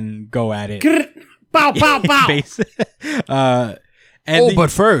fucking go at it. Bow, bow, bow. And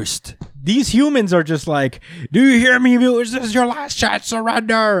But first... these humans are just like, do you hear me, viewers? This is your last chance.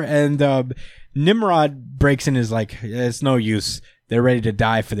 Surrender. And Nimrod breaks in, is like, it's no use. They're ready to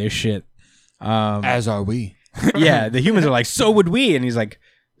die for this shit. As are we. Yeah, the humans are like, so would we. And he's like,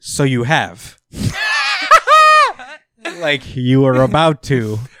 so you have. Like, you were about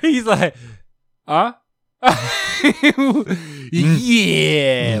to. He's like, huh?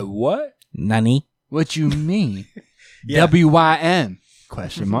 Yeah, what? Nani? What you mean? Yeah. WYM?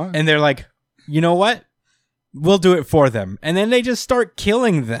 Question mark. And they're like, you know what? We'll do it for them. And then they just start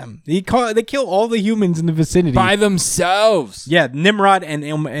killing them. They kill all the humans in the vicinity. By themselves. Yeah, Nimrod and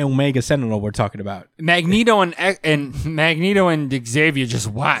Omega Sentinel we're talking about. Magneto and Xavier just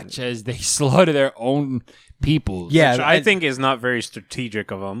watch as they slaughter their own people. Yeah, Which I think is not very strategic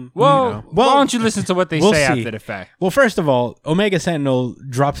of them. Well, Well, why don't you listen to what they we'll say see. after the fact? Well, first of all, Omega Sentinel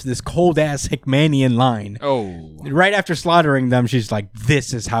drops this cold-ass Hickmanian line. Oh. Right after slaughtering them, she's like,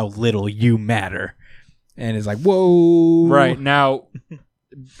 this is how little you matter. And it's like, whoa. Right. Now,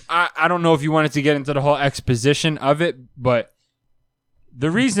 I don't know if you wanted to get into the whole exposition of it, but the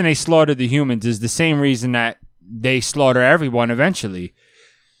reason they slaughter the humans is the same reason that they slaughter everyone eventually.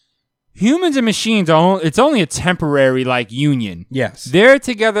 Humans and machines it's only a temporary union. Yes. They're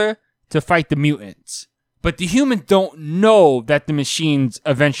together to fight the mutants. But the humans don't know that the machines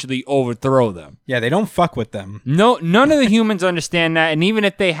eventually overthrow them. Yeah, they don't fuck with them. No, none of the humans understand that, and even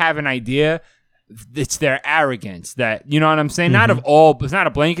if they have an idea, it's their arrogance that, you know what I'm saying? It's not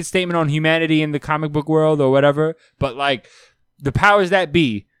a blanket statement on humanity in the comic book world or whatever, but the powers that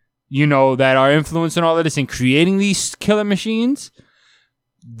be, that are influencing all of this and creating these killer machines,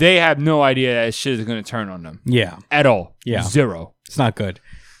 they have no idea that shit is going to turn on them. Yeah. At all. Yeah. Zero. It's not good.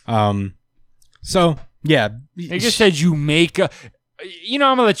 So, yeah. They just said you make a... I'm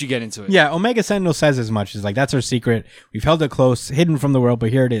going to let you get into it. Yeah, Omega Sentinel says as much. It's like, that's our secret. We've held it close, hidden from the world,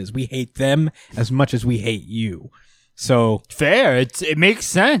 but here it is. We hate them as much as we hate you. So... Fair. It makes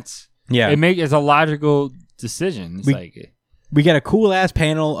sense. Yeah. It's a logical decision. It's we get a cool-ass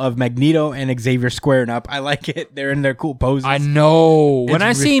panel of Magneto and Xavier squaring up. I like it. They're in their cool poses. I know. When It's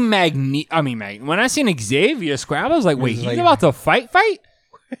I seen when I seen Xavier square, I was like, wait, It's he's like- about to fight?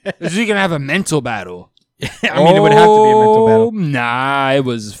 Is he going to have a mental battle? I mean, it would have to be a mental battle. Nah, it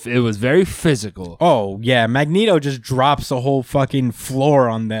was very physical. Oh, yeah. Magneto just drops the whole fucking floor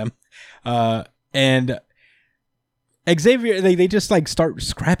on them. And Xavier, they just start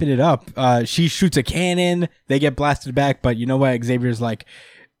scrapping it up. She shoots a cannon. They get blasted back. But you know what? Xavier's like,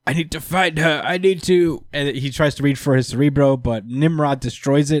 I need to find her. I need to. And he tries to reach for his Cerebro, but Nimrod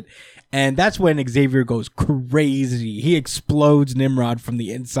destroys it. And that's when Xavier goes crazy. He explodes Nimrod from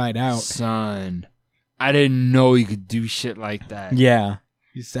the inside out. Son, I didn't know you could do shit like that. Yeah.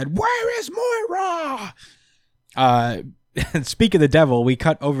 He said, where is Moira? Speak of the devil, we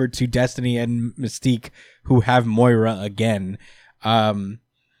cut over to Destiny and Mystique, who have Moira again.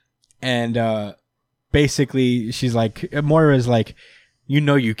 Basically, she's like, Moira's like,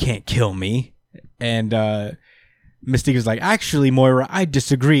 you can't kill me. And Mystique is like, actually, Moira, I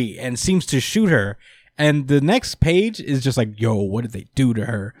disagree, and seems to shoot her. And the next page is just like, yo, what did they do to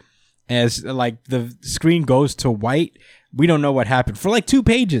her? As the screen goes to white, we don't know what happened for 2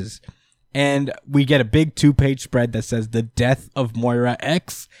 pages. And we get a big 2-page spread that says the death of Moira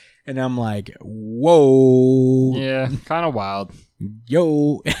X. And I'm like, whoa. Yeah, kind of wild.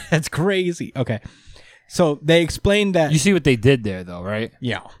 Yo, that's crazy. Okay. So they explained that. You see what they did there, though, right?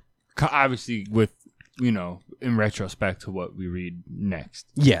 Yeah. Obviously, with, in retrospect to what we read next.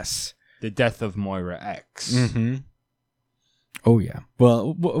 Yes. The death of Moira X. Mm-hmm. Oh, yeah.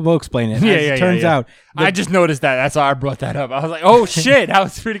 Well, we'll explain it. Yeah, As yeah, it turns yeah. out. I just noticed that. That's why I brought that up. I was like, oh, shit. That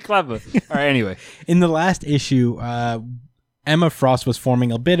was pretty clever. All right, anyway. In the last issue, Emma Frost was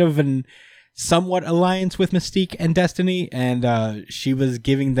forming a bit of an somewhat alliance with Mystique and Destiny, and she was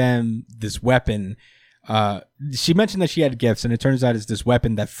giving them this weapon She mentioned that she had gifts, and it turns out it's this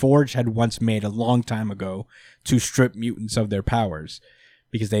weapon that Forge had once made a long time ago to strip mutants of their powers.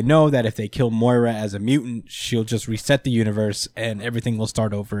 Because they know that if they kill Moira as a mutant, she'll just reset the universe and everything will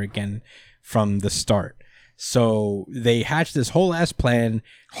start over again from the start. So they hatched this whole ass plan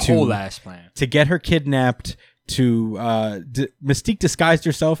to get her kidnapped. Mystique disguised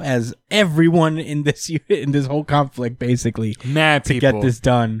herself as everyone in this whole conflict, basically, Mad to people. get this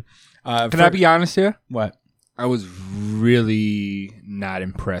done. Can I be honest here? What? I was really not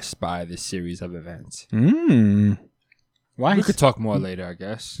impressed by this series of events. Why? We could talk more later, I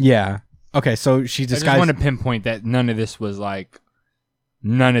guess. Yeah. Okay, so she I disguised... just want to pinpoint that none of this was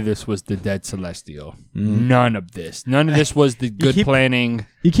the dead Celestial. None of this. None of this was the good planning.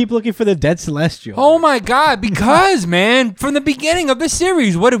 You keep looking for the dead Celestial. Oh my God, because, man, from the beginning of the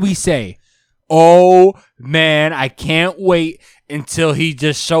series, what did we say? Oh, man, I can't wait until he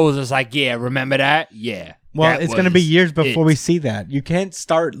just shows us, like, yeah, remember that? Yeah. Well, that it's going to be years before it. we see that. You can't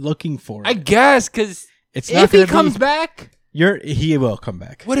start looking for it. I guess, because It's not if he gonna be- comes back, He will come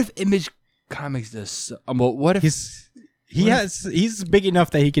back. what if Image Comics does? Well, what if He's big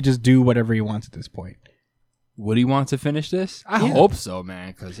enough that he could just do whatever he wants at this point. would he want to finish this? I Yeah. hope so,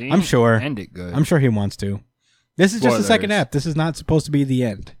 man. Because I'm sure. end it good. I'm sure he wants to. This is just the second Spoilers. app. This is not supposed to be the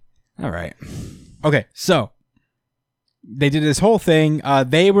end. All right. Okay, so they did this whole thing.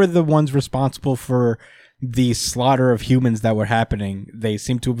 They were the ones responsible for the slaughter of humans that were happening. They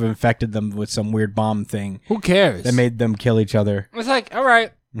seem to have infected them with some weird bomb thing Who cares? that made them kill each other. It's like, all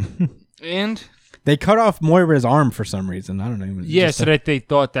right, and They cut off Moira's arm for some reason. I don't know. yeah, Just so that they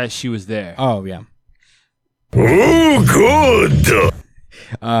thought that she was there. Oh, yeah. Oh, good.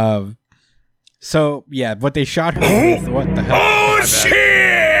 So, yeah, what they shot her with, what the hell? Oh,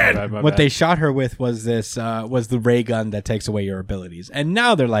 shit! What they shot her with was this, was the ray gun that takes away your abilities. And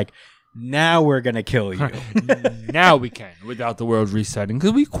now they're like, now we're going to kill you. Now we can without the world resetting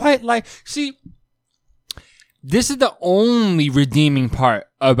because we quite like. See, this is the only redeeming part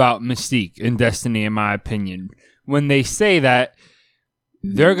about Mystique in Destiny, in my opinion. When they say that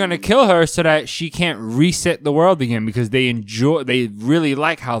they're gonna kill her so that she can't reset the world again because they really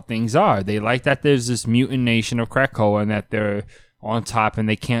like how things are. They like that there's this mutant nation of Krakoa and that they're on top and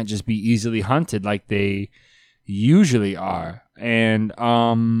they can't just be easily hunted like they usually are. And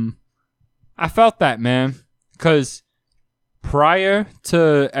I felt that, man, because prior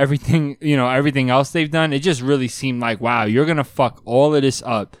to everything, everything else they've done, it just really seemed like, wow, you're going to fuck all of this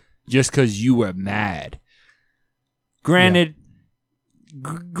up just because you were mad. Granted,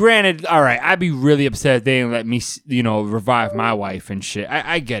 all right, I'd be really upset if they didn't let me, revive my wife and shit.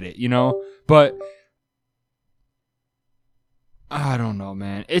 I get it, but I don't know,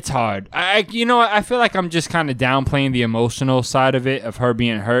 man. It's hard. I feel like I'm just kind of downplaying the emotional side of it, of her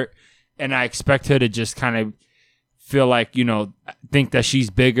being hurt. And I expect her to just kind of feel like, think that she's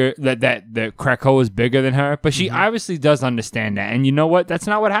bigger, that the Krakoa is bigger than her. But she obviously does understand that. And you know what? That's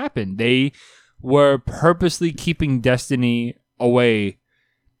not what happened. They were purposely keeping Destiny away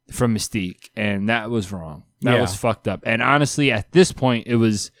from Mystique. And that was wrong. That was fucked up. And honestly, at this point, it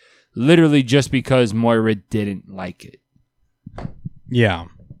was literally just because Moira didn't like it. Yeah.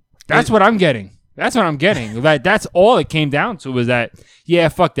 That's what I'm getting. That's Like, that's all it came down to was that, yeah,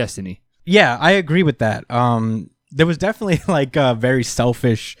 fuck Destiny. Yeah, I agree with that. There was definitely like very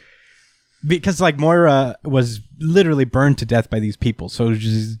selfish, because like Moira was literally burned to death by these people, so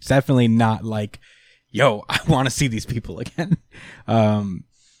she's definitely not like, yo, I want to see these people again.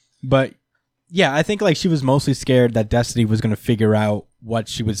 But yeah, I think like she was mostly scared that Destiny was going to figure out what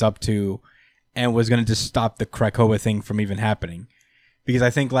she was up to and was going to just stop the Krakoa thing from even happening, because I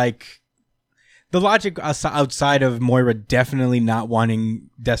think like the logic outside of Moira definitely not wanting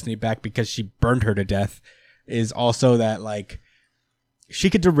Destiny back because she burned her to death is also that like she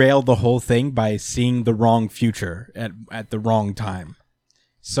could derail the whole thing by seeing the wrong future at the wrong time.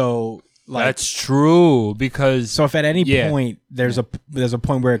 So like That's true, because so if at any point there's a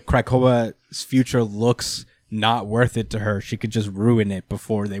point where Krakoa's future looks not worth it to her, she could just ruin it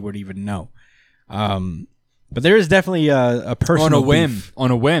before they would even know. But there is definitely a personal beef.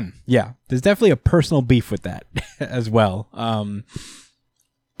 On a whim. Yeah, there's definitely a personal beef with that as well.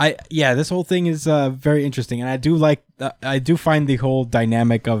 This whole thing is very interesting, and I do find the whole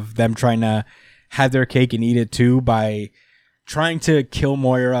dynamic of them trying to have their cake and eat it too by trying to kill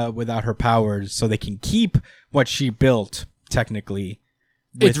Moira without her powers so they can keep what she built technically.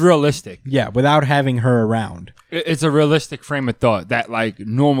 It's realistic. Yeah, without having her around. It's a realistic frame of thought that like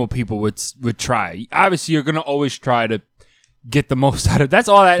normal people would try. Obviously, you're gonna always try to get the most out of. That's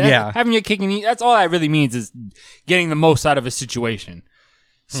all that. Yeah. Having your cake and eat. That's all that really means is getting the most out of a situation.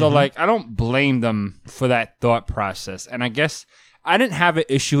 So, like, I don't blame them for that thought process. And I guess I didn't have an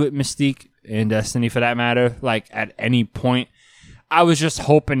issue with Mystique and Destiny for that matter, like, at any point. I was just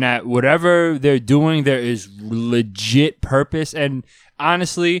hoping that whatever they're doing, there is legit purpose. And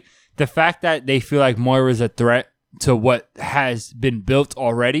honestly, the fact that they feel like Moira's a threat to what has been built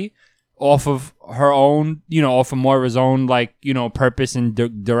already off of her own, off of Moira's own, like, purpose and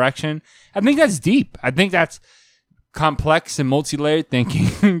direction, I think that's deep. I think that's complex and multi-layered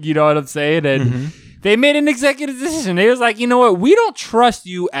thinking. You know what I'm saying? And they made an executive decision. They was like, you know what? We don't trust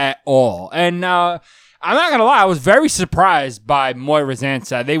you at all. And I'm not going to lie. I was very surprised by Moira's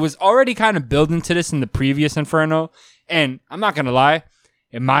answer. They was already kind of building to this in the previous Inferno. And I'm not going to lie.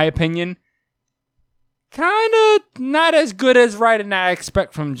 In my opinion, kind of not as good as writing I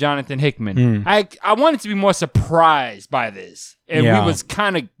expect from Jonathan Hickman. I wanted to be more surprised by this. And we was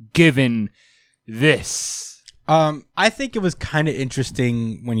kind of given this. I think it was kind of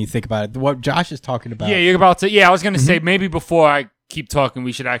interesting when you think about it. What Josh is talking about. Yeah, you're about to. Yeah, I was going to say maybe before I keep talking,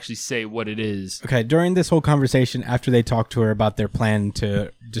 we should actually say what it is. Okay, during this whole conversation, after they talked to her about their plan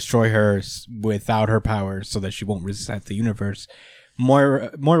to destroy her without her powers so that she won't reset the universe,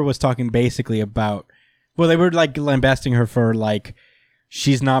 Moira was talking basically about, well, they were like lambasting her for like,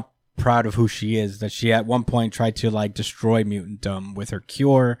 she's not proud of who she is, that she at one point tried to like destroy mutantdom with her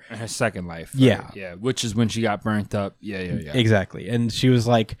cure. In her second life. Right? Yeah. Yeah, which is when she got burnt up. Yeah. Exactly. And she was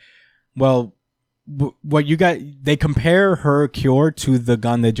like, well, what you got, they compare her cure to the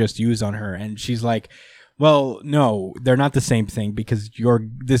gun they just used on her. And she's like, well, no, they're not the same thing because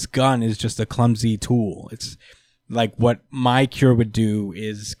this gun is just a clumsy tool. It's like what my cure would do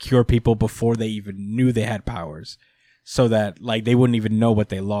is cure people before they even knew they had powers, so that like they wouldn't even know what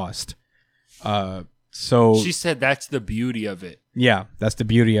they lost. So she said that's the beauty of it. Yeah, that's the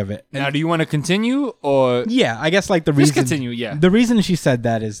beauty of it. Now, do you want to continue or? Yeah, I guess like the reason. Just continue. Yeah. The reason she said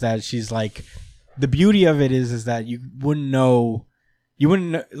that is that she's like, the beauty of it is that you wouldn't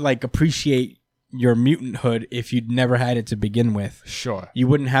like appreciate your mutanthood if you'd never had it to begin with. Sure. You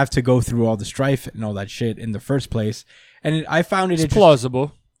wouldn't have to go through all the strife and all that shit in the first place. And I found it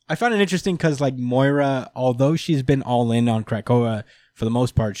plausible. I found it interesting because like Moira, although she's been all in on Krakoa for the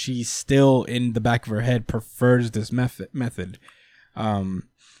most part, she still in the back of her head prefers this method. That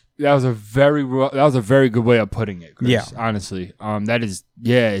was a very good way of putting it, Chris, yeah. Honestly. That is,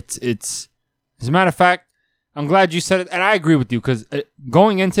 yeah, it's as a matter of fact, I'm glad you said it, and I agree with you, because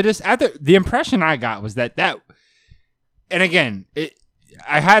going into this, the impression I got was that, and again,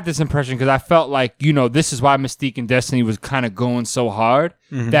 I had this impression because I felt like, this is why Mystique and Destiny was kind of going so hard,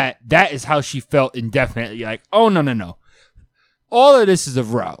 that is how she felt indefinitely, like, oh, no. All of this is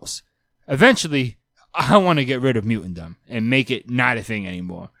of Rouse. Eventually, I want to get rid of mutantdom and make it not a thing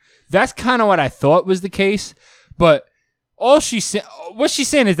anymore. That's kind of what I thought was the case, but what she's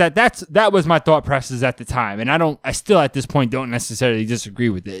saying is that was my thought process at the time, and I still at this point don't necessarily disagree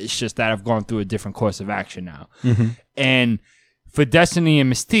with it. It's just that I've gone through a different course of action now. And for Destiny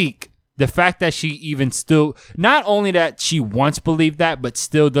and Mystique, the fact that she even still, not only that she once believed that, but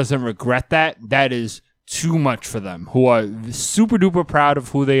still doesn't regret that is too much for them, who are super duper proud of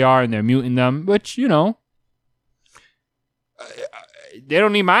who they are and their mutantdom, which, they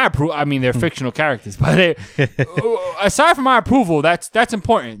don't need my approval. I mean, they're fictional characters, but aside from my approval, that's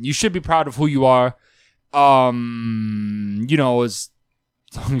important. You should be proud of who you are. As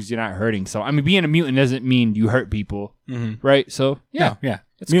long as you're not hurting. So, I mean, being a mutant doesn't mean you hurt people, right? So, yeah.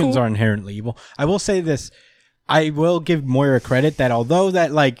 Mutants are inherently evil. I will say this. I will give Moira credit that although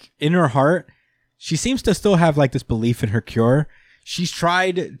that, like, in her heart, she seems to still have, like, this belief in her cure. She's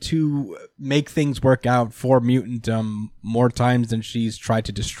tried to make things work out for mutantdom more times than she's tried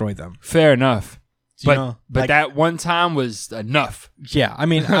to destroy them. Fair enough. But That one time was enough. Yeah, I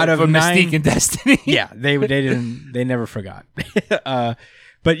mean, out of for 9, Mystique and Destiny. Yeah, they never forgot.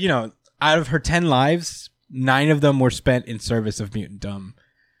 But out of her 10 lives, 9 of them were spent in service of mutantdom.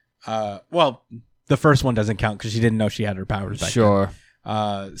 Well, the first one doesn't count because she didn't know she had her powers back Sure.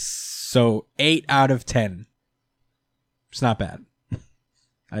 then. So 8 out of 10. It's not bad,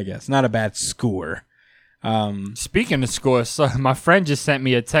 I guess. Not a bad score. Speaking of scores, so my friend just sent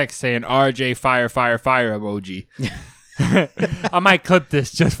me a text saying RJ fire emoji. I might clip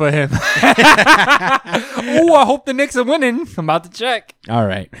this just for him. Oh, I hope the Knicks are winning. I'm about to check. All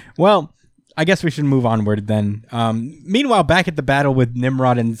right. Well, I guess we should move onward then. Meanwhile, back at the battle with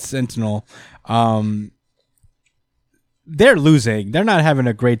Nimrod and Sentinel, they're losing. They're not having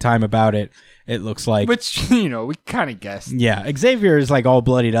a great time about it. It looks like. Which, we kind of guessed. Yeah, Xavier is like all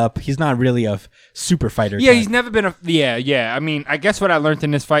bloodied up. He's not really a super fighter. Yeah, type. he's never been a. Yeah. I mean, I guess what I learned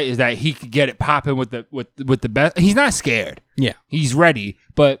in this fight is that he could get it popping with the best. He's not scared. Yeah. He's ready,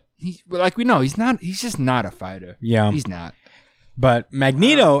 but like we know, he's not. He's just not a fighter. Yeah. He's not. But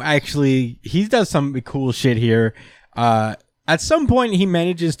Magneto actually, he does some cool shit here. At some point, he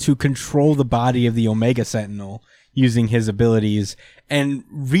manages to control the body of the Omega Sentinel using his abilities and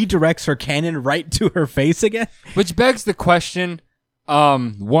redirects her cannon right to her face again. Which begs the question,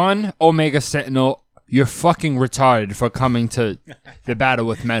 one, Omega Sentinel, you're fucking retarded for coming to the battle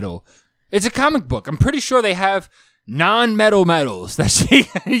with metal. It's a comic book. I'm pretty sure they have non-metal metals. That's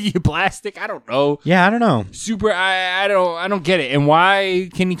you plastic. I don't know. Yeah, I don't know. Super. I don't get it. And why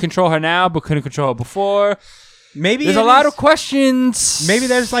can he control her now but couldn't control her before? Maybe There's a lot of questions. Maybe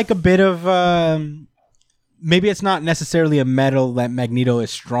there's like a bit of maybe it's not necessarily a metal that Magneto is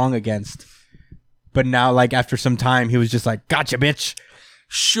strong against, but now like after some time he was just like, gotcha, bitch.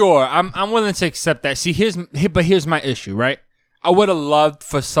 Sure, I'm willing to accept that. See, here's my issue, right? I would have loved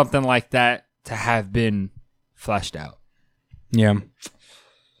for something like that to have been fleshed out. Yeah.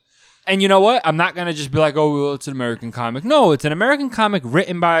 And you know what? I'm not gonna just be like, oh, well, it's an American comic. No, it's an American comic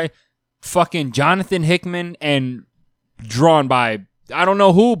written by fucking Jonathan Hickman and drawn by I don't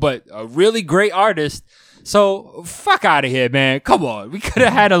know who, but a really great artist. So fuck out of here, man. Come on, we could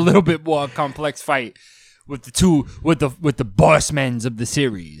have had a little bit more complex fight with the boss men's of the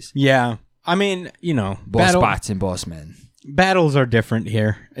series. Yeah, I mean, Boss spots and boss men. Battles are different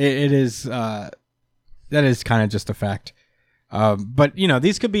here. It is that is kind of just a fact. But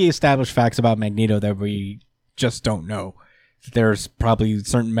these could be established facts about Magneto that we just don't know. There's probably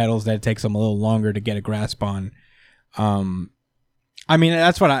certain metals that it takes them a little longer to get a grasp on. I mean,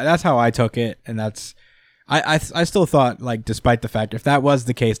 that's how I took it, and that's. I still thought, like, despite the fact, if that was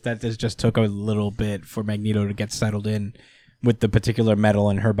the case, that this just took a little bit for Magneto to get settled in with the particular metal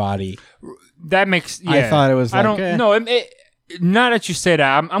in her body. That makes, yeah. I thought it was like, I don't, no, now that you say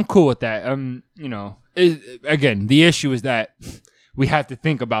that, I'm cool with that. Again, the issue is that we have to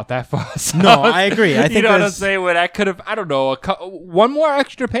think about that for ourselves. No, I agree. I think you know what I'm saying? Where that could have, I don't know, one more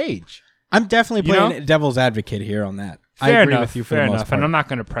extra page. I'm definitely playing devil's advocate here on that. Fair I agree enough, with you for fair the most enough, part. and I'm not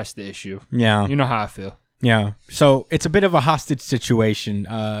going to press the issue. Yeah. You know how I feel. Yeah. So it's a bit of a hostage situation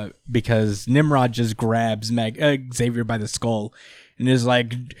because Nimrod just grabs Xavier by the skull and is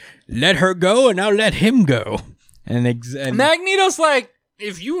like, let her go and I'll let him go. And Magneto's like,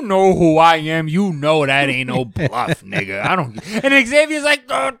 if you know who I am, you know that ain't no bluff, nigga. I don't. And Xavier's like,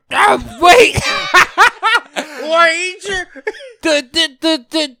 wait.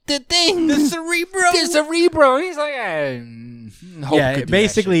 The thing. The cerebro. He's like,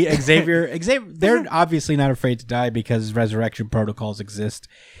 basically Xavier, they're obviously not afraid to die because resurrection protocols exist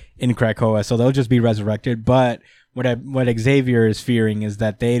in Krakoa, so they'll just be resurrected. But what Xavier is fearing is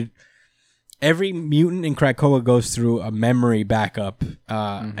that every mutant in Krakoa goes through a memory backup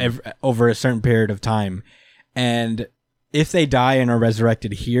over a certain period of time, and if they die and are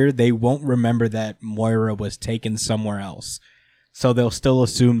resurrected here, they won't remember that Moira was taken somewhere else. So they'll still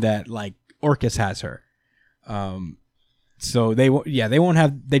assume that like Orchis has her. So they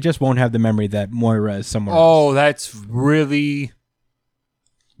just won't have the memory that Moira is somewhere else. Oh, that's really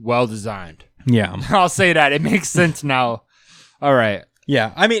well designed. Yeah. I'll say that. It makes sense now. All right.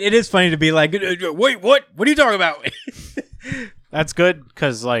 Yeah. I mean, it is funny to be like, wait, what? What are you talking about? That's good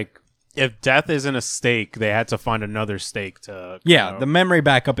because, like, if death isn't a stake, they had to find another stake to. Yeah, the memory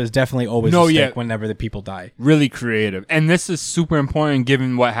backup is definitely always a stake whenever the people die. Really creative. And this is super important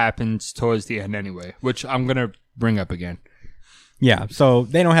given what happens towards the end anyway, which I'm going to bring up again. Yeah, so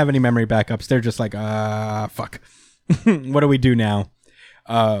they don't have any memory backups. They're just like, fuck. What do we do now?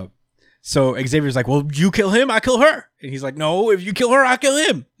 So Xavier's like, well, you kill him, I kill her. And he's like, no, if you kill her, I kill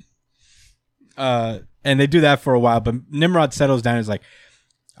him. And they do that for a while, but Nimrod settles down and is like,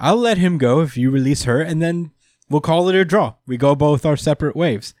 I'll let him go if you release her, and then we'll call it a draw. We go both our separate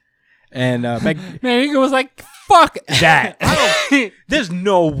waves. And man, he was like, fuck that. There's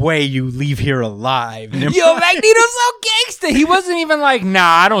no way you leave here alive. Nimrod. Yo, Magneto's so gangster. He wasn't even like,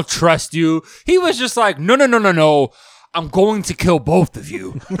 nah, I don't trust you. He was just like, no. I'm going to kill both of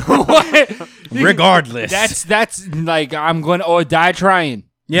you. Regardless. That's like, I'm going to or die trying.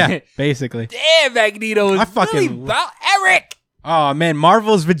 Yeah, basically. Damn, Magneto is really about Eric. Oh, man,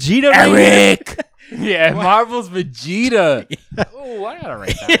 Marvel's Vegeta. Eric! Yeah, Marvel's Vegeta. Oh, I gotta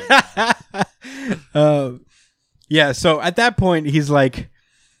write that. Yeah, so at that point, he's like,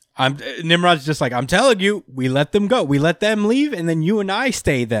 Nimrod's just like, I'm telling you, we let them go. We let them leave, and then you and I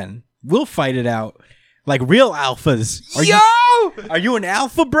stay then. We'll fight it out. like real alphas. Are you an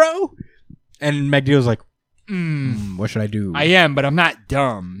alpha, bro? And Magneto's like, what should I do? I am, but I'm not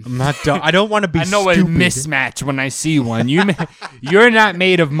dumb. I'm not dumb. I don't want to be I know stupid. a mismatch when I see one. You're not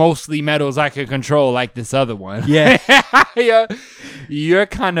made of mostly metals I can control like this other one. Yeah. You're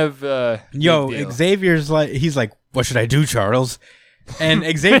kind of Yo, big deal. Xavier's like, he's like, what should I do, Charles? And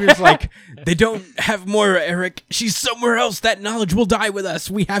Xavier's like, they don't have Moira, Eric. She's somewhere else. That knowledge will die with us.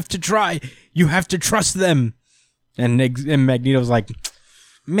 We have to try. You have to trust them. And Magneto's like,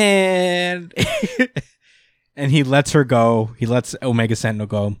 man. And he lets her go. He lets Omega Sentinel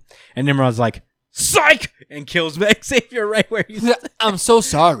go. And Nimrod's like, psych! And kills Xavier right where he's I'm so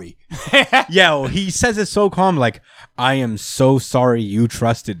sorry. Yeah, he says it so calm, like, I am so sorry you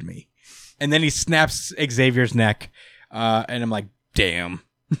trusted me. And then he snaps Xavier's neck. And I'm like, damn.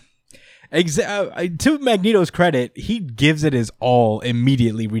 To Magneto's credit, he gives it his all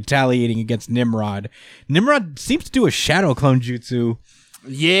immediately, retaliating against Nimrod. Nimrod seems to do a shadow clone jutsu.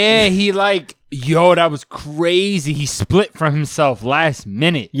 Yeah, he that was crazy. He split from himself last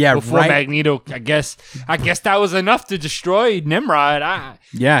minute. Yeah, before right. Magneto. I guess that was enough to destroy Nimrod.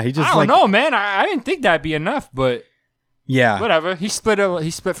 Yeah, he just I don't know, man. I didn't think that'd be enough, but yeah, whatever. He split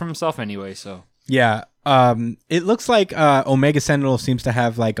from himself anyway. So yeah. It looks like Omega Sentinel seems to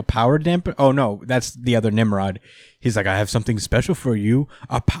have like a power dampener. Oh no, that's the other Nimrod. He's like, I have something special for you,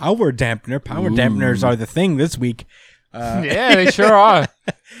 a power dampener. Power dampeners are the thing this week. yeah, they sure are.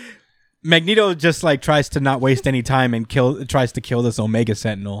 Magneto just like tries to not waste any time and tries to kill this Omega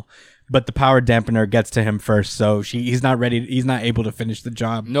Sentinel, but the power dampener gets to him first, so he's not ready. He's not able to finish the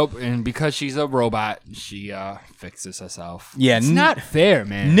job. Nope, and because she's a robot, she fixes herself. Yeah, it's not fair,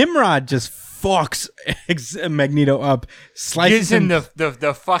 man. Nimrod just fucks Magneto up, slices Gives him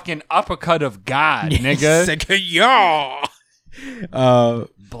the fucking uppercut of God, nigga. Like, yeah.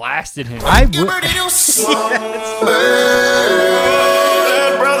 Blasted him.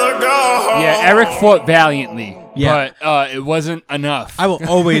 Yeah, Eric fought valiantly, Yeah. but it wasn't enough. I will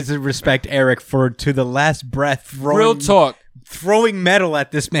always respect Eric to the last breath Real talk. throwing metal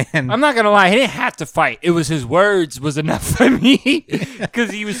at this man. I'm not gonna lie, he didn't have to fight. It was his words was enough for me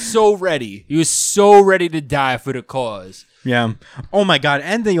because he was so ready. He was so ready to die for the cause. Yeah. Oh my god.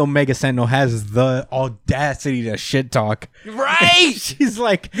 And the Omega Sentinel has the audacity to shit talk. Right? She's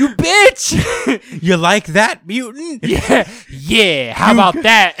like, You bitch! you like that, mutant? Yeah. How about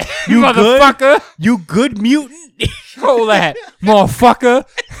that, You good? motherfucker? You good, mutant? Hold that, motherfucker.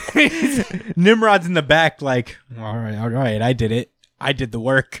 Nimrod's in the back like, all right, I did it. I did the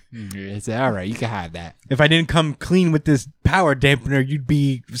work. It's all right. You can have that. If I didn't come clean with this power dampener, you'd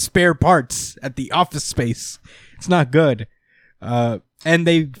be spare parts at the office space. It's not good. And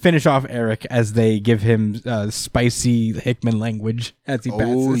they finish off Eric as they give him spicy Hickman language as he passes.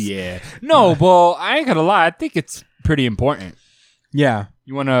 Oh yeah. No, well, I ain't gonna lie. I think it's pretty important. Yeah.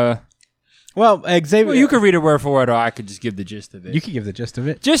 You wanna? Well, Xavier, Well, you could read it word for word, or I could just give the gist of it. you can give the gist of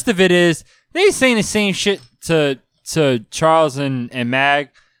it. Gist of it is they saying the same shit to Charles and Mag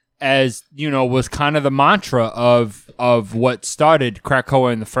as was kind of the mantra of what started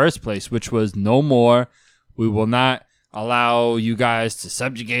Krakoa in the first place, which was no more. We will not allow you guys to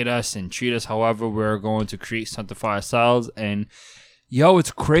subjugate us and treat us however. We're going to create something for ourselves. And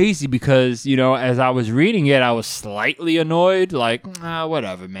it's crazy because as I was reading it, I was slightly annoyed, like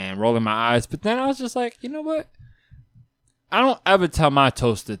whatever, man, rolling my eyes. But then I was just like, you know what? I don't ever tell my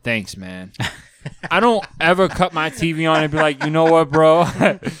toaster thanks, man. I don't ever cut my TV on and be like, you know what, bro?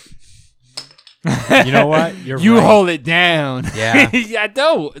 You know what? You're You right. hold it down. Yeah. I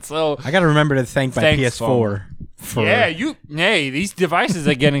don't. So I got to remember to thank my Thanks, PS4. For hey, these devices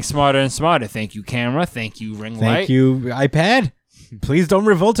are getting smarter and smarter. Thank you, camera. Thank you, ring light. Thank you, iPad. Please don't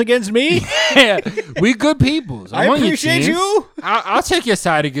revolt against me. We good people. I on your appreciate team. you. I'll take your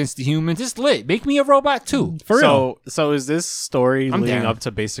side against the humans. It's lit. Make me a robot too. For real. So is this story I'm leading down. up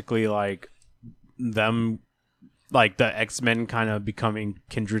to basically like them, like the X-Men kind of becoming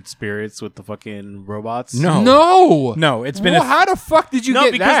kindred spirits with the fucking robots? No, it's been Well, how the fuck did you No,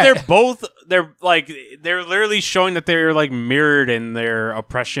 get because that? they're literally showing that they're like mirrored in their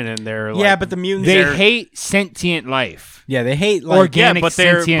oppression and their yeah, like, but the mutants. They they're- hate sentient life. yeah, they hate like Organic but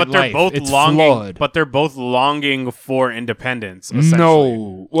they're sentient life. both It's longing, flawed. but they're both longing for independence. Essentially.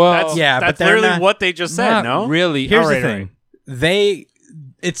 No. Well, that's Yeah, but that's they're literally not- what they just said. not No, really. Here's All right, the all thing. right.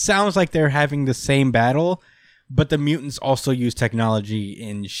 It sounds like they're having the same battle, but the mutants also use technology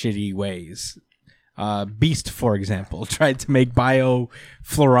in shitty ways. Beast, for example, tried to make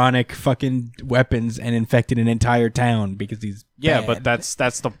biofloronic fucking weapons and infected an entire town because he's yeah, bad. but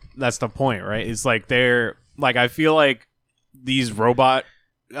that's the point, right? It's like they're like I feel like these robot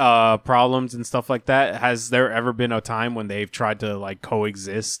problems and stuff like that, has there ever been a time when they've tried to like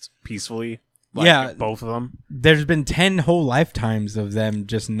coexist peacefully? Like, Yeah. both of them. There's been 10 whole lifetimes of them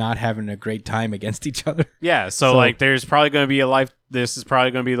just not having a great time against each other. Yeah, so like there's probably going to be a life. This is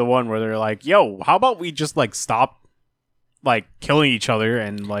probably going to be the one where they're like, "Yo, how about we just like stop like killing each other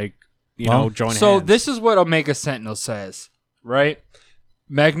and like join So hands." this is what Omega Sentinel says, right?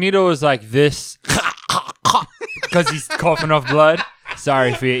 Magneto is like this because he's coughing off blood.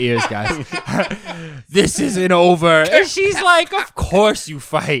 Sorry for your ears, guys. This isn't over. And she's like, of course you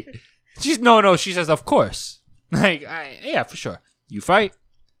fight. She's no. She says, of course. Like, yeah, for sure. You fight.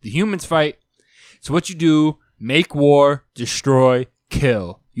 The humans fight. So what you do, make war, destroy,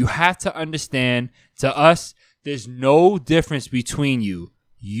 kill. You have to understand, to us, there's no difference between you.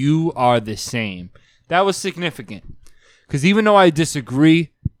 You are the same. That was significant. Because even though I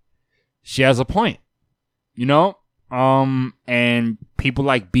disagree, she has a point. You know? And people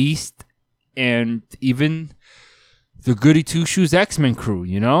like Beast and even the Goody Two Shoes X-Men crew,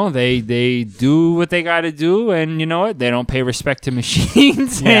 you know, they do what they got to do, and you know what? They don't pay respect to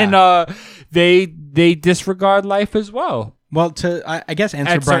machines, and they disregard life as well. Well, I guess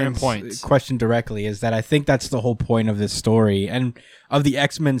answer At certain Brian's points. question directly is that I think that's the whole point of this story and of the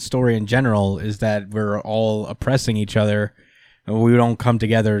X-Men story in general is that we're all oppressing each other and we don't come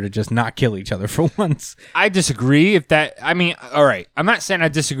together to just not kill each other for once. I disagree if that. I mean, all right. I'm not saying I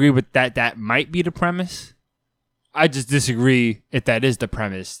disagree with that. That might be the premise. I just disagree if that is the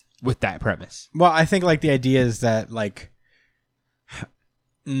premise with that premise. Well, I think like the idea is that like,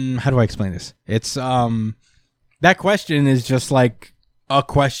 how do I explain this? It's that question is just like a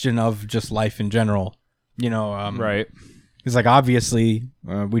question of just life in general, you know. Right. It's like obviously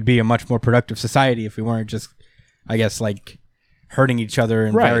we'd be a much more productive society if we weren't just, I guess, like hurting each other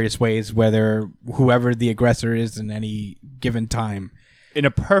in various ways, whether whoever the aggressor is in any given time. In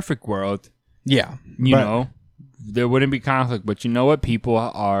a perfect world, Yeah, you know, there wouldn't be conflict, but you know what? People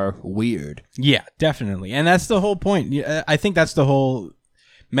are weird. Yeah, definitely. And that's the whole point. I think that's the whole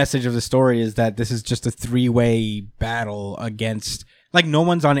message of the story is that this is just a three-way battle against, like, no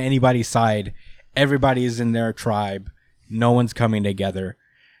one's on anybody's side. Everybody is in their tribe. No one's coming together.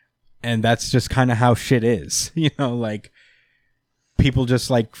 And that's just kind of how shit is. You know, like, people just,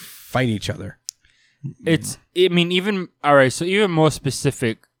 like, fight each other. I mean, even, all right, so even more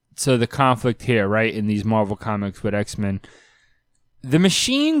specific to the conflict here, right, in these Marvel comics with X-Men, the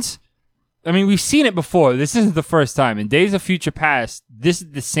machines, I mean, we've seen it before. This isn't the first time. In Days of Future Past, this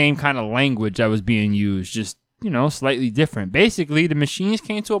is the same kind of language that was being used, just, you know, slightly different. Basically, the machines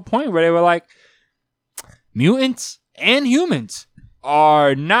came to a point where they were like, mutants and humans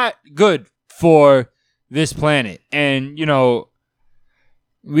are not good for this planet. And, you know,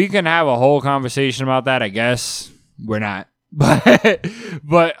 we can have a whole conversation about that, I guess. We're not. But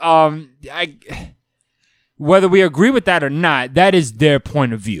whether we agree with that or not, that is their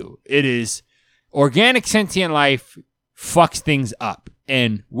point of view. It is organic sentient life fucks things up,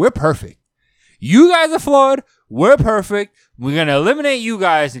 and we're perfect. You guys are flawed. We're perfect. We're gonna eliminate you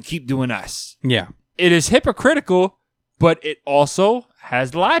guys and keep doing us. Yeah. It is hypocritical, but it also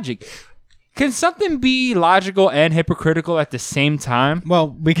has logic. Can something be logical and hypocritical at the same time? Well,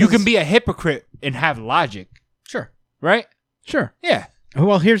 because You can be a hypocrite and have logic, Sure. right? Sure. Yeah.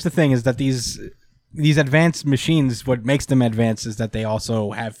 Well, here's the thing is that these advanced machines, what makes them advanced is that they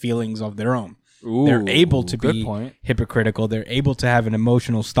also have feelings of their own. They're able to good be point. hypocritical. They're able to have an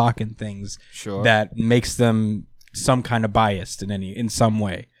emotional stock in things Sure. that makes them some kind of biased in some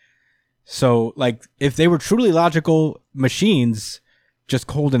way. So, like, if they were truly logical machines, just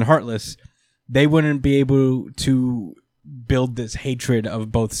cold and heartless, they wouldn't be able to build this hatred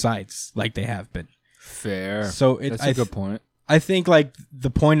of both sides like they have been. Fair. So That's a good point. I think like the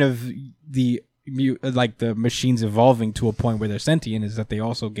point of the machines evolving to a point where they're sentient is that they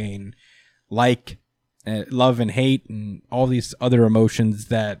also gain love and hate and all these other emotions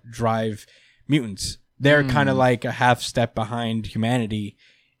that drive mutants. They're kind of like a half step behind humanity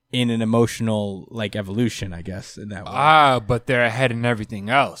in an emotional like evolution, I guess, in that way. But they're ahead in everything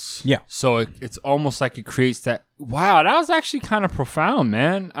else. Yeah. So it's almost like it creates that. Wow, that was actually kind of profound,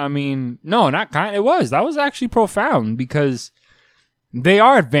 man. I mean, no, not kind. It was. That was actually profound because they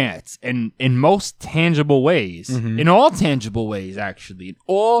are advanced in most tangible ways, in all tangible ways, actually, in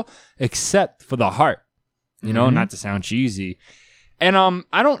all except for the heart. You know, not to sound cheesy. And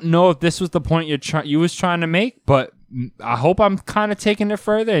I don't know if this was the point you was trying to make, but I hope I'm kind of taking it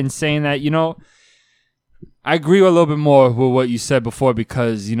further and saying that, you know, I agree a little bit more with what you said before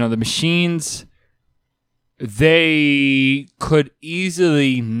because, you know, the machines, they could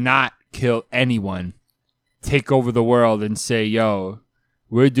easily not kill anyone, take over the world and say, yo,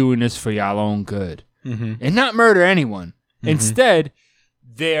 we're doing this for y'all own good Mm-hmm. and not murder anyone. Instead,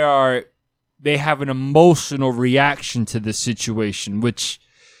 they have an emotional reaction to the situation, which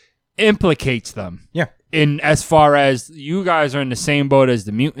implicates them. Yeah. In as far as you guys are in the same boat as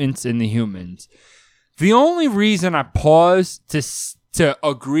the mutants and the humans. The only reason I pause to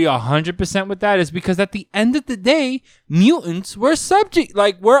agree 100% with that is because at the end of the day, mutants were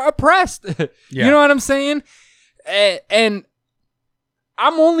we're oppressed. You know what I'm saying? And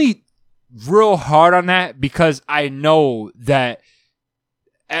I'm only real hard on that because I know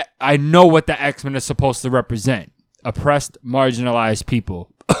what the X-Men is supposed to represent. Oppressed, marginalized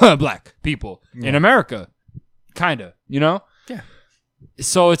people. Black people in America. Kinda, you know? Yeah.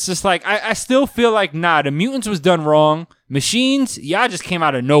 So it's just like, I still feel like, the mutants was done wrong. Machines, y'all just came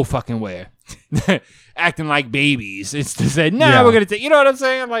out of no fucking where. Acting like babies. It's to say, we're gonna take, you know what I'm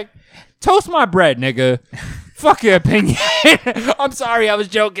saying? Like, toast my bread, nigga. Fuck your opinion. I'm sorry, I was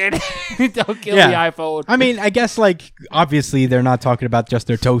joking. Don't kill the iPhone. I mean, I guess, like, obviously they're not talking about just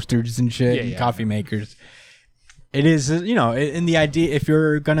their toasters and shit and coffee makers. It is, in the idea, if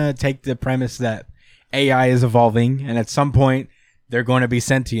you're going to take the premise that AI is evolving and at some point they're going to be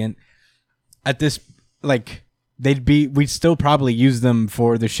sentient, at this, like, we'd still probably use them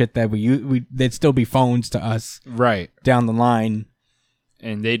for the shit that we use. They'd still be phones to us. Right. Down the line.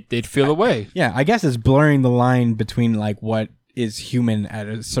 And they'd feel away. Yeah, I guess it's blurring the line between, like, what is human at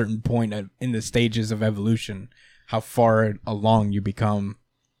a certain point in the stages of evolution, how far along you become.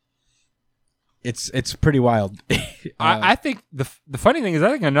 It's pretty wild. I think the funny thing is,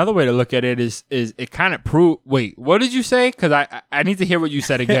 I think another way to look at it is it kind of wait, what did you say? Because I need to hear what you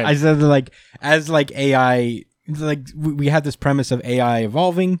said again. I said, like, as, like, AI, like, we have this premise of AI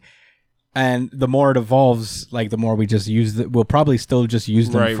evolving, and the more it evolves, like, the more we just use it. We'll probably still just use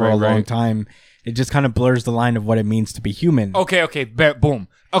them for a long time. It just kind of blurs the line of what it means to be human. Okay, boom.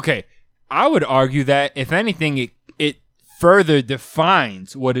 Okay, I would argue that, if anything, it further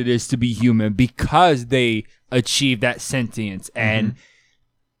defines what it is to be human because they achieve that sentience and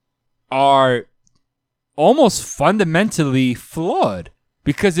are almost fundamentally flawed.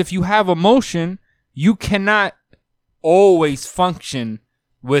 Because if you have emotion, you cannot always function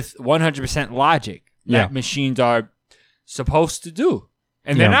with 100% logic that machines are supposed to do.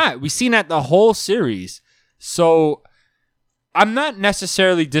 And they're not. We've seen that the whole series. So I'm not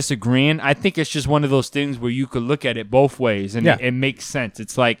necessarily disagreeing. I think it's just one of those things where you could look at it both ways and it makes sense.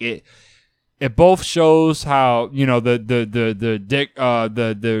 It's like it both shows how, the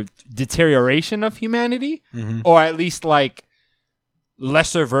deterioration of humanity, or at least, like,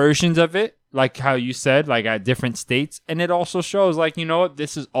 lesser versions of it, like how you said, like, at different states. And it also shows, like, you know what,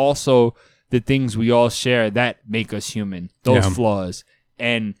 this is also the things we all share that make us human, those flaws.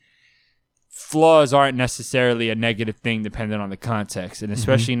 And flaws aren't necessarily a negative thing depending on the context, and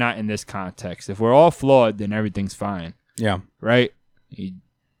especially not in this context. If we're all flawed, then everything's fine. Yeah. Right?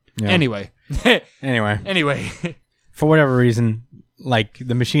 Anyway. Anyway. For whatever reason, like,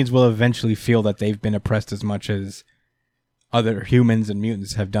 the machines will eventually feel that they've been oppressed as much as other humans and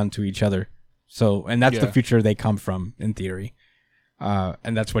mutants have done to each other. So, and that's the future they come from, in theory.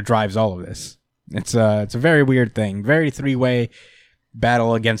 And that's what drives all of this. It's a very weird thing. Very three-way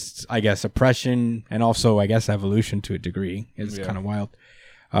battle against, I guess, oppression and also, I guess, evolution to a degree. It's kind of wild.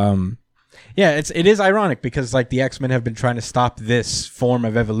 It is ironic because, like, the X-Men have been trying to stop this form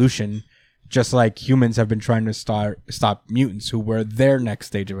of evolution, just like humans have been trying to stop mutants who were their next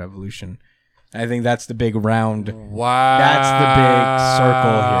stage of evolution. I think that's the big round. Wow. That's the big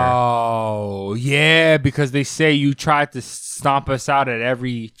circle here. Oh, yeah, because they say you tried to stomp us out at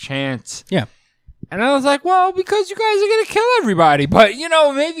every chance. Yeah. And I was like, well, because you guys are going to kill everybody. But,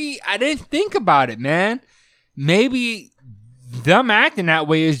 maybe I didn't think about it, man. Maybe them acting that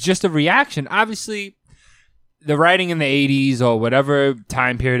way is just a reaction. Obviously, the writing in the 80s or whatever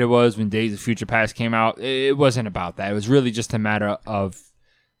time period it was when Days of Future Past came out, it wasn't about that. It was really just a matter of,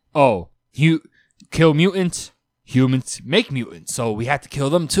 you kill mutants, humans make mutants, so we had to kill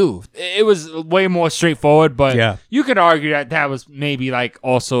them too. It was way more straightforward, but you could argue that was maybe, like,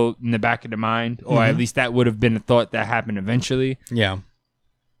 also in the back of the mind, or at least that would have been a thought that happened eventually. Yeah.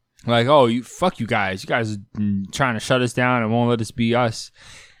 Like, fuck you guys. You guys are trying to shut us down and won't let us be us.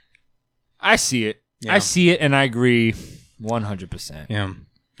 I see it. Yeah. I see it, and I agree 100%. Yeah.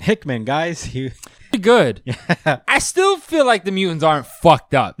 Hickman, guys. Good. I still feel like the mutants aren't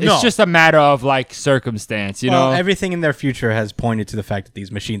fucked up. It's just a matter of, like, circumstance, you know? Everything in their future has pointed to the fact that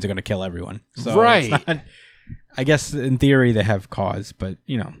these machines are going to kill everyone. So right. I guess in theory they have cause, but,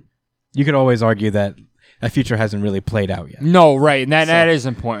 you could always argue that that future hasn't really played out yet. No, right, and that is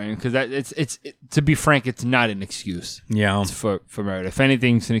important because it's to be frank, it's not an excuse. Yeah. For murder. If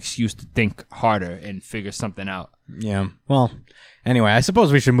anything, it's an excuse to think harder and figure something out. Yeah. Well, anyway, I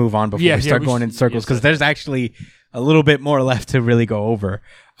suppose we should move on before we start going in circles because there's actually a little bit more left to really go over.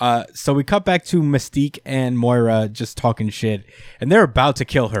 So we cut back to Mystique and Moira just talking shit, and they're about to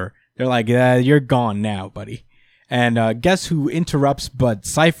kill her. They're like, "You're gone now, buddy." And guess who interrupts but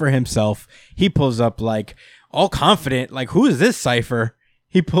Cypher himself? He pulls up like all confident, like, "Who is this Cypher?"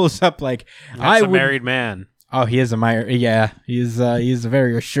 He pulls up like, That's a married man. Oh, he is a married. Yeah, he's a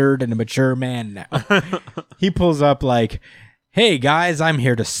very assured and a mature man now. He pulls up like, "Hey guys, I'm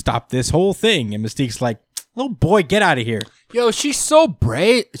here to stop this whole thing." And Mystique's like, "Little boy, get out of here." Yo, she's so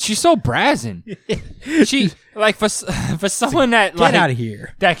brave. She's so brazen. She like for someone that Get like out of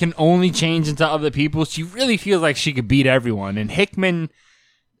here. that can only change into other people. She really feels like she could beat everyone, and Hickman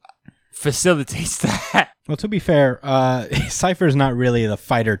facilitates that. Well, to be fair, Cypher's not really the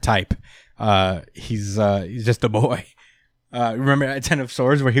fighter type. He's just a boy. Remember at Ten of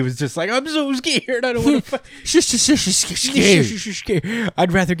Swords where he was just like, "I'm so scared. I don't want to fight." She's scared.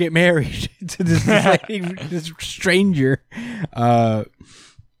 I'd rather get married to this stranger.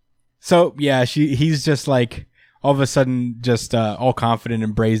 So yeah, he's just like all of a sudden just all confident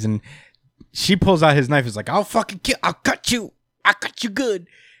and brazen. She pulls out his knife. Is like, "I'll fucking kill. I'll cut you. I'll cut you good."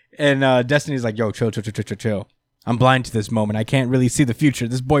 And Destiny's like, "Yo, chill. I'm blind to this moment. I can't really see the future.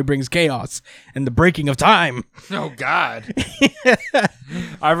 This boy brings chaos and the breaking of time." Oh God!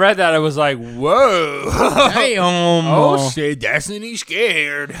 I read that. I was like, "Whoa!" Damn. Oh shit! Destiny's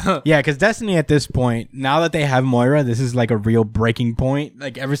scared. Yeah, because Destiny at this point, now that they have Moira, this is like a real breaking point.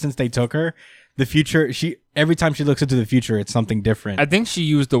 Like ever since they took her, the future. Every time she looks into the future, it's something different. I think she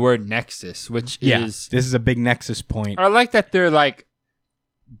used the word nexus, which is this is a big nexus point. I like that they're like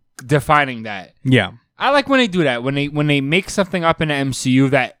defining that. Yeah. I like when they do that, when they make something up in the MCU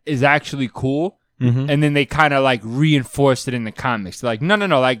that is actually cool, and then they kind of like reinforce it in the comics. They're like, no,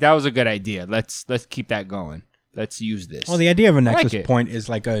 like that was a good idea. Let's keep that going. Let's use this. Well, the idea of a nexus it. point is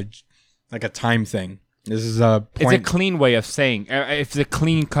like a time thing. This is a point. It's a clean way of saying. It's a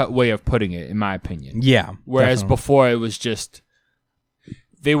clean cut way of putting it, in my opinion. Yeah. Whereas definitely. before it was just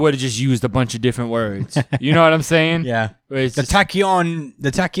they would have just used a bunch of different words. You know what I'm saying? Yeah. It's The just-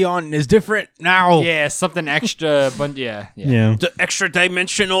 tachyon is different now. yeah, something extra. But yeah. Yeah. The extra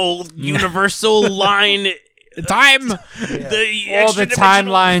dimensional universal line time. All the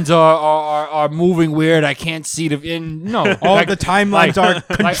timelines are moving weird. I can't see the in. No, All the timelines are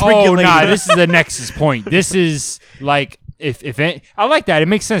like. Oh contributed. nah, this is a nexus point. This is like I like that. It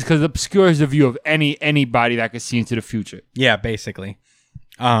makes sense because it obscures the view of anybody that could see into the future. Yeah, basically.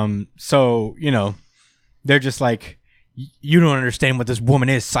 So, they're just like, "You don't understand what this woman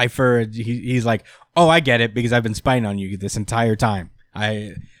is, Cypher." He's like, "Oh, I get it because I've been spying on you this entire time.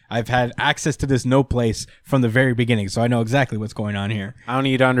 I've had access to this no place from the very beginning, so I know exactly what's going on here." I don't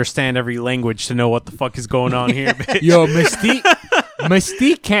need to understand every language to know what the fuck is going on here, bitch. Yo,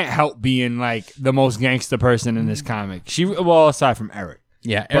 Mystique can't help being like the most gangster person in this comic. Well, aside from Eric.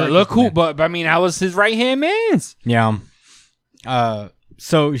 Yeah. But Eric look is who. the man. But I mean, I was his right hand man's. Yeah.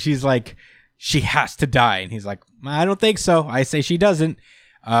 So she's like, "She has to die," and he's like, "I don't think so. I say she doesn't."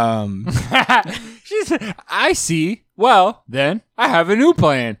 I see. Well, then I have a new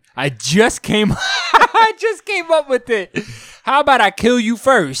plan. I just came up with it. How about I kill you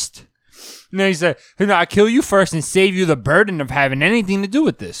first? And then he said, "No, I kill you first and save you the burden of having anything to do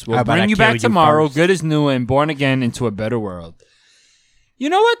with this. We'll How about bring I you kill back you tomorrow, first?" good as new and born again into a better world." You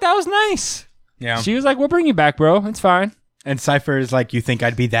know what? That was nice. Yeah. She was like, "We'll bring you back, bro. It's fine." And Cypher is like, "You think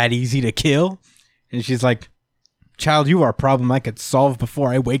I'd be that easy to kill?" And she's like, "Child, you are a problem I could solve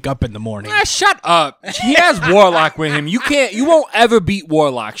before I wake up in the morning." Ah, shut up. He has Warlock with him. You won't ever beat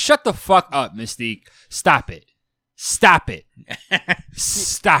Warlock. Shut the fuck up, Mystique. Stop it. Stop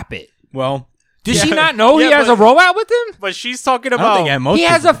it. Well, Did yeah, she not know he yeah, has a but- robot with him? But she's talking I don't think about. most He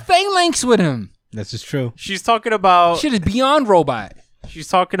has people- a phalanx with him. That's just true. She's talking about. Shit is beyond robot. She's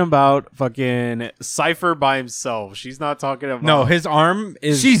talking about fucking Cypher by himself. She's not talking about. No, his arm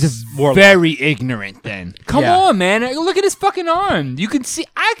is She's Warlock. very ignorant then. Come Yeah. on, man. Look at his fucking arm. You can see.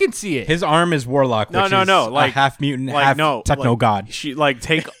 I can see it. His arm is Warlock. No, which no, is no, a like- half mutant, like half no techno like, god. She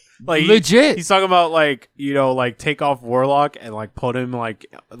take like Legit. He's talking about like take off Warlock and like put him like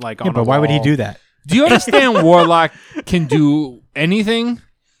on. Yeah, but why would he do that? Do you understand Warlock can do anything?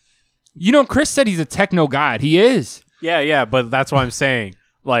 Chris said he's a techno god. He is. Yeah, but that's what I'm saying.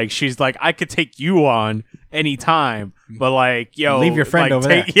 Like she's like, I could take you on anytime, but like, yo, Leave your friend like, over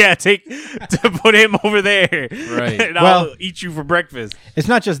take, there. Yeah, take to put him over there, Right. and Well- I'll eat you for breakfast. It's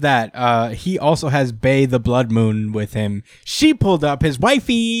not just that. He also has Bay the Blood Moon with him. She pulled up his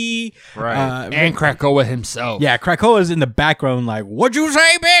wifey. Right. And Krakoa himself. Yeah, Krakoa's in the background like, what'd you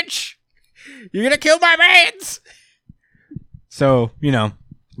say, bitch? You're gonna kill my mans? So, you know,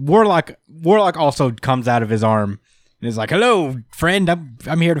 Warlock also comes out of his arm and is like, hello, friend,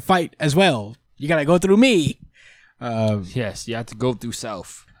 I'm here to fight as well. You gotta go through me. Yes, you have to go through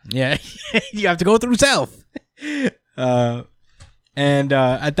self. Yeah, you have to go through self. And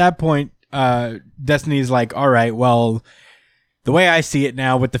at that point, Destiny's like, all right, well, the way I see it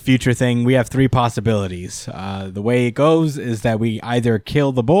now with the future thing, we have three possibilities. The way it goes is that we either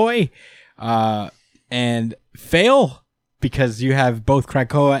kill the boy and fail because you have both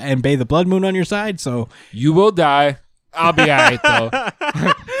Krakoa and Bay the Blood Moon on your side. So You will die. I'll be alright though.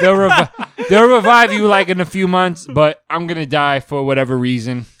 They'll revive you like in a few months, but I'm gonna die for whatever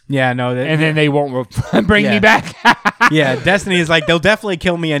reason, yeah, no, and then they won't bring Yeah. me back. yeah, Destiny is like, they'll definitely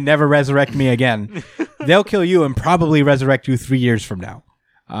kill me and never resurrect me again. They'll kill you and probably resurrect you 3 years from now.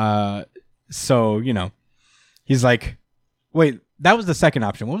 So, you know, he's like, wait, that was the second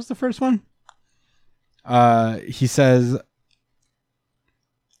option. What was the first one? He says,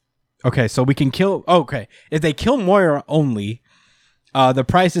 okay, so we can kill, okay, if they kill Moira only, the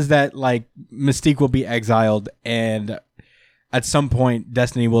price is that, like, Mystique will be exiled and at some point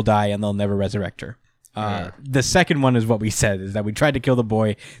Destiny will die and they'll never resurrect her. The second one is what we said, is that we tried to kill the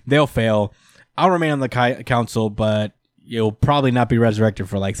boy. They'll fail. I'll remain on the council, but you'll probably not be resurrected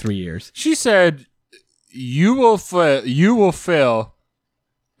for like 3 years. She said, "You will fail."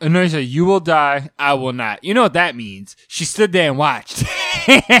 And then she said, "You will die. I will not." You know what that means? She stood there and watched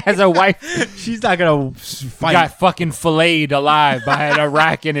as a wife She's not gonna fight. got fucking filleted alive by an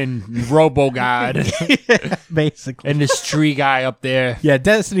Arakan and Robo God Basically. and this tree guy up there. Yeah,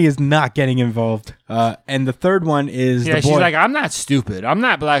 Destiny is not getting involved. And the third one is Yeah, the she's boy. like, "I'm not stupid. I'm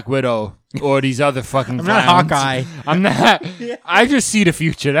not Black Widow or these other fucking I'm not clowns. Hawkeye. I'm not. I just see the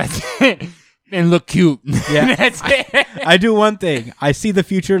future. That's it. And look cute. Yeah. That's it. I do one thing. I see the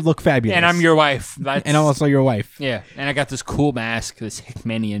future, look fabulous. And I'm your wife. That's, and I'm also your wife. yeah. And I got this cool mask, this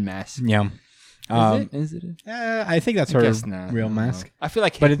Hickmanian mask. Yeah. Is it? I think that's I her guess not. real I don't mask. know. I feel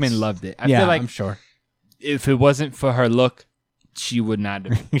like But Hickman it's- loved it. I Yeah, feel like I'm sure. if it wasn't for her look, she would not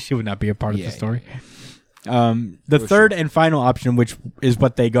have. She would not be a part of Yeah, the story. The third and final option, which is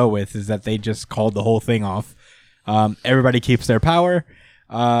what they go with, is that they just called the whole thing off. Everybody keeps their power.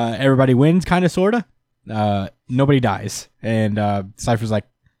 Everybody wins, kind of, sort of. Nobody dies. And Cypher's like,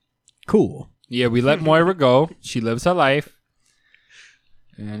 cool. Yeah, we let Moira go. She lives her life.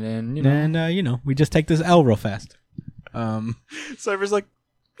 And then, you know. And, we just take this L real fast. Cypher's like,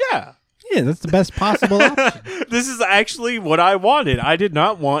 yeah, Yeah, that's the best possible option. this is actually what I wanted. I did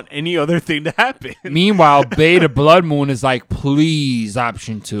not want any other thing to happen. Meanwhile, Beta Blood Moon is like, please,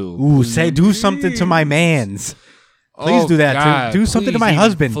 option 2. Ooh, do something to my mans. Please do that. God, Do something to please my even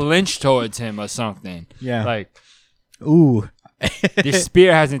husband. Flinch towards him or something. Yeah. Like, Ooh. this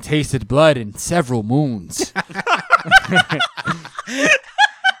spear hasn't tasted blood in several moons.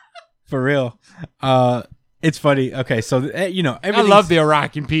 For real. It's funny. Okay, so I everything's- love the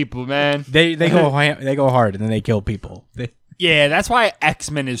Iraqi people, man. They go they go hard and then they kill people. Yeah, that's why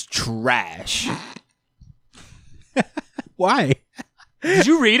X-Men is trash. Why? Did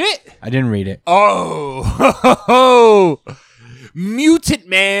you read it? I didn't read it. Oh, Mutant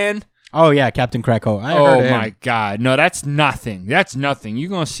Man. Oh yeah, Captain Krakow. I Oh heard of him. my God. No, that's nothing. That's nothing. You're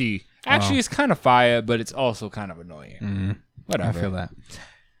going to see. Actually, it's kind of fire, but it's also kind of annoying. Whatever. I feel that.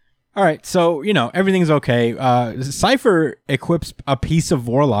 All right, so everything's okay. Cypher equips a piece of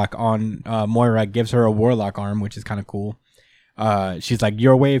Warlock on Moira, gives her a Warlock arm, which is kind of cool. She's like,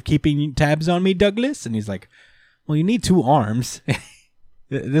 "Your way of keeping tabs on me, Douglas," and he's like, "Well, you need 2 arms.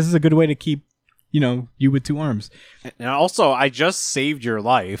 This is a good way to keep, you with 2 arms." And also, I just saved your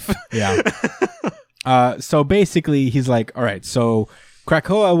life. Yeah. So basically, he's like, "All right, so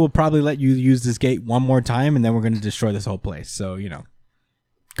Krakoa will probably let you use this gate one more time, and then we're going to destroy this whole place. So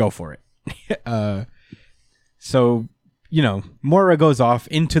go for it." So Moira goes off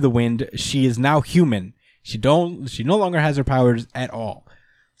into the wind. She is now human. She no longer has her powers at all.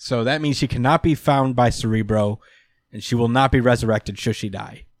 So that means she cannot be found by Cerebro, and she will not be resurrected should she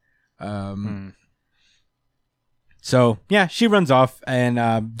die. So yeah, she runs off,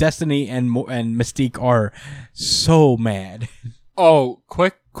 and Destiny and Mystique are so mad. Oh,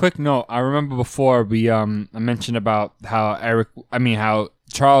 quick note. I remember before I mentioned about how how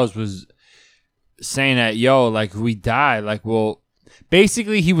Charles was saying that, like, if we die, like,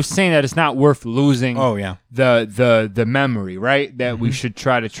 basically he was saying that it's not worth losing Oh yeah. the memory, right? That we should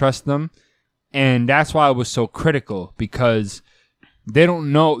try to trust them. And that's why it was so critical, because they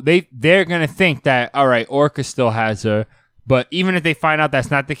don't know. They're going to think that, all right, Orca still has her. But even if they find out that's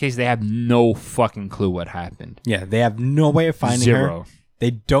not the case, they have no fucking clue what happened. Yeah, they have no way of finding Zero. her.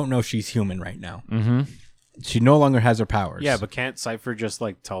 They don't know she's human right now. Mm-hmm. She no longer has her powers. Yeah, but can't Cypher just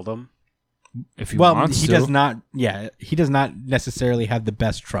like tell them? If he well, wants he to. does not. Yeah, he does not necessarily have the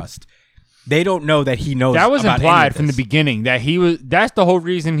best trust. They don't know that he knows. That was about any implied of from the this. beginning that he was. That's the whole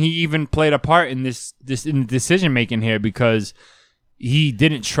reason he even played a part in this in decision making here, because he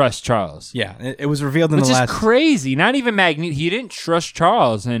didn't trust Charles. Yeah, it was revealed in Which the is last. crazy. Not even Magneto. He didn't trust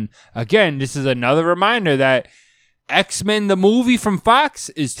Charles. And again, this is another reminder that X-Men, the movie from Fox,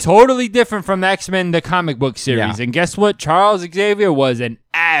 is totally different from the X-Men, the comic book series. Yeah. And guess what? Charles Xavier was an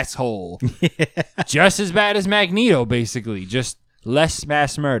asshole. Just as bad as Magneto, basically. Just less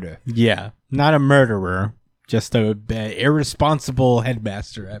mass murder. Yeah, not a murderer, just a irresponsible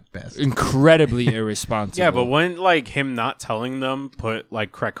headmaster at best. Incredibly irresponsible. Yeah, but wouldn't like him not telling them put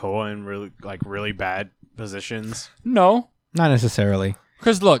like Krakoa in really bad positions? No. Not necessarily.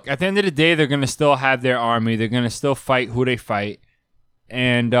 Because look, at the end of the day, they're going to still have their army. They're going to still fight who they fight.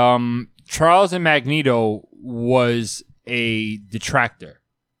 And Charles and Magneto was a detractor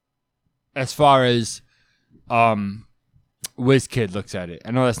as far as WizKid looks at it.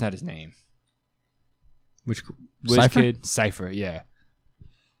 I know that's not his name. Which Cypher? WizKid? Cypher, yeah.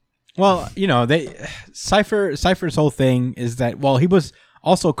 Well, Cypher's whole thing is that, well, he was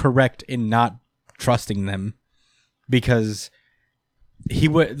also correct in not trusting them, because he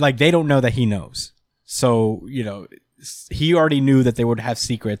would, like, they don't know that he knows. So, he already knew that they would have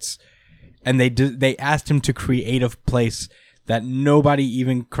secrets, and they asked him to create a place that nobody,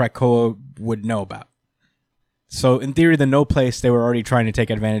 even Krakoa, would know about. So, in theory, the no place, they were already trying to take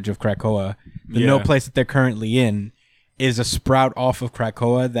advantage of Krakoa. The no place that they're currently in is a sprout off of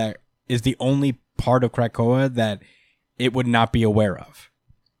Krakoa that is the only part of Krakoa that it would not be aware of.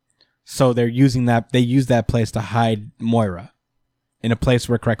 So they use that place to hide Moira in a place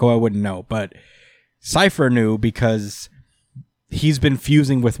where Krakoa wouldn't know. But Cypher knew because he's been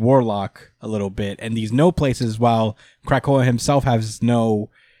fusing with Warlock a little bit, and these no places, while Krakoa himself has no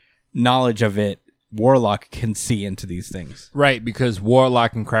knowledge of it, Warlock can see into these things. Right, because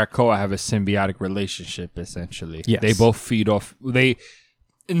Warlock and Krakoa have a symbiotic relationship, essentially. Yes. They both feed off...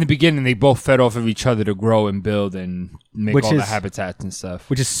 In the beginning, they both fed off of each other to grow and build and make all the habitats and stuff.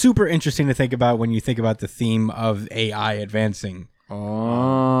 Which is super interesting to think about when you think about the theme of AI advancing.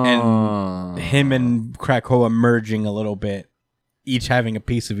 Oh. And him and Krakoa merging a little bit, each having a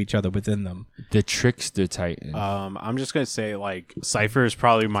piece of each other within them. The Trickster Titan. I'm just gonna say like Cypher is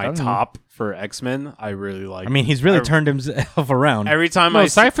probably my top for X-Men. I really like. I mean, he's really turned himself around. every time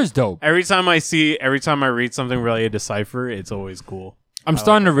Cypher's dope. Every time I read something related to Cypher, it's always cool. I'm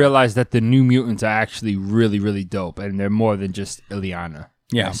starting to realize that the New Mutants are actually really, really dope, and they're more than just Ileana.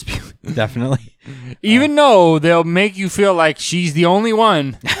 Yeah, definitely. Even though they'll make you feel like she's the only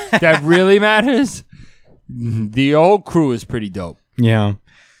one that really matters, the whole crew is pretty dope. Yeah.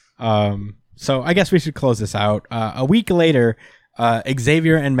 So I guess we should close this out. A week later,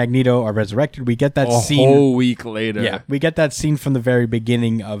 Xavier and Magneto are resurrected. We get that scene. A whole week later. Yeah, we get that scene from the very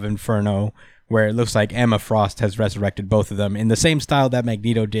beginning of Inferno, where it looks like Emma Frost has resurrected both of them in the same style that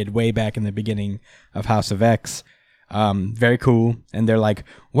Magneto did way back in the beginning of House of X. Very cool. And they're like,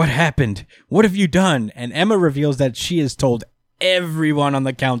 what happened? What have you done? And Emma reveals that she has told everyone on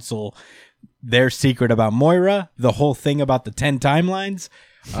the council their secret about Moira, the whole thing about the 10 timelines.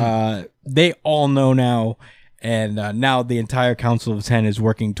 They all know now. And now the entire Council of 10 is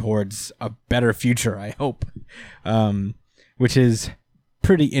working towards a better future, I hope. Which is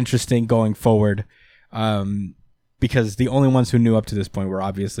pretty interesting going forward, because the only ones who knew up to this point were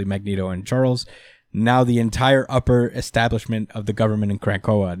obviously Magneto and Charles. Now the entire upper establishment of the government in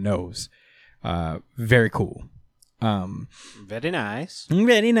Krakoa knows. Very cool. Very nice.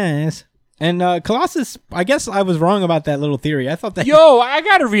 Very nice. And Colossus, I guess I was wrong about that little theory. I thought that... Yo, I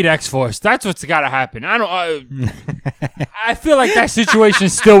gotta read X-Force. That's what's gotta happen. I feel like that situation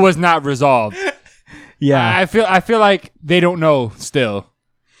still was not resolved. Yeah. I feel like they don't know still.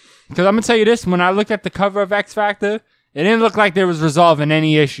 Because I'm gonna tell you this: when I looked at the cover of X Factor, it didn't look like there was resolving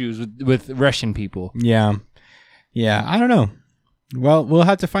any issues with Russian people. Yeah. I don't know. Well, we'll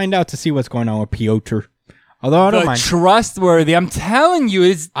have to find out to see what's going on with Piotr. Although I don't mind. Trustworthy. I'm telling you,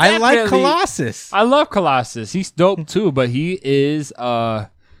 it's. I like Colossus. I love Colossus. He's dope too, but he is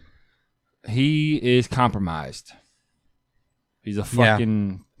compromised. He's a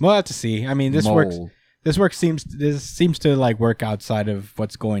fucking. We'll have to see. I mean, this mole. this seems to like work outside of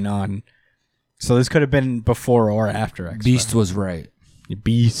what's going on. So this could have been before or after X-Men. Beast was right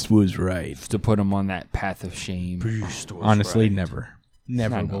Beast was right. to put him on that path of shame. Honestly, never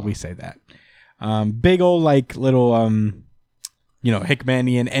will we say that. Big old like little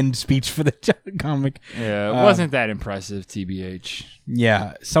Hickmanian end speech for the comic. Yeah, it wasn't that impressive, TBH.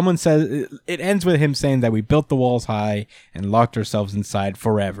 Yeah, someone says it ends with him saying that we built the walls high and locked ourselves inside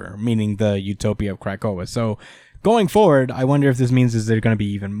forever, meaning the utopia of Krakoa. So going forward, I wonder if this means is they're going to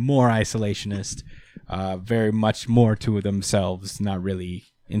be even more isolationist, very much more to themselves, not really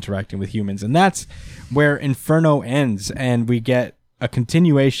interacting with humans. And that's where Inferno ends, and we get a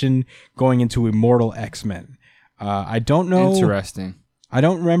continuation going into Immortal X-Men. I don't know. Interesting. I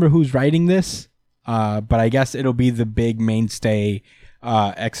don't remember who's writing this, but I guess it'll be the big mainstay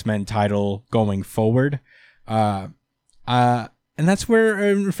X-Men title going forward. And that's where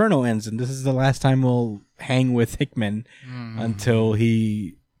Inferno ends, and this is the last time we'll hang with Hickman until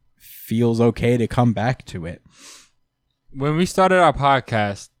he feels okay to come back to it. When we started our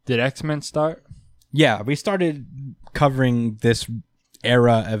podcast, did X-Men start? Yeah, we started covering this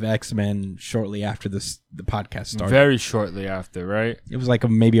era of X-Men shortly after the podcast started. Very shortly after, right? It was like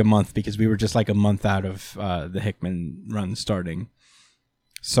maybe a month because we were just like a month out of the Hickman run starting.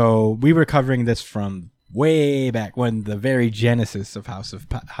 So we were covering this from way back when, the very genesis of House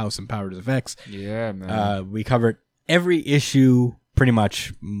and Powers of X. Yeah, man. We covered every issue pretty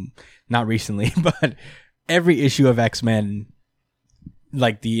much, not recently, but every issue of X-Men,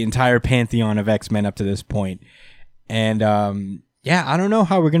 like the entire pantheon of X-Men up to this point. And yeah, I don't know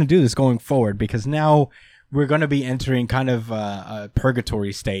how we're going to do this going forward, because now we're going to be entering kind of a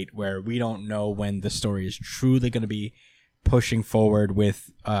purgatory state where we don't know when the story is truly going to be pushing forward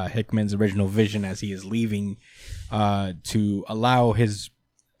with Hickman's original vision as he is leaving to allow his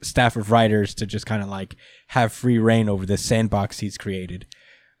staff of writers to just kind of like have free reign over the sandbox he's created.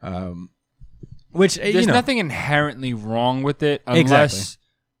 Which There's nothing inherently wrong with it unless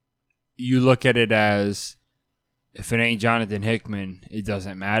you look at it as, if it ain't Jonathan Hickman, it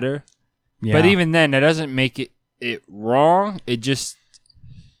doesn't matter. Yeah. But even then, that doesn't make it wrong. It just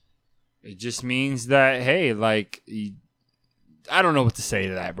means that, hey, like, I don't know what to say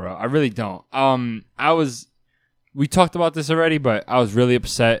to that, bro. I really don't. We talked about this already, but I was really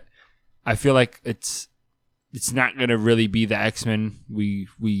upset. I feel like it's not gonna really be the X-Men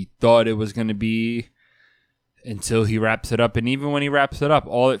we thought it was gonna be until he wraps it up. And even when he wraps it up,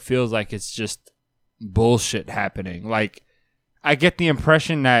 all it feels like it's just bullshit happening. Like, I get the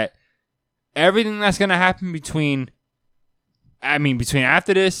impression that everything that's gonna happen between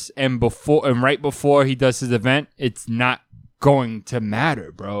after this and before and right before he does his event, it's not going to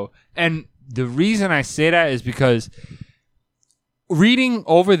matter, bro. And the reason I say that is because reading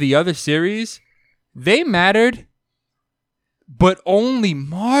over the other series, they mattered, but only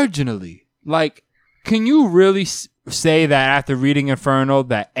marginally. Like, can you really say that after reading Inferno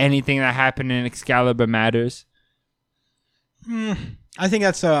that anything that happened in Excalibur matters? I think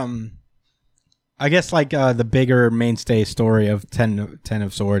that's I guess like the bigger mainstay story of Ten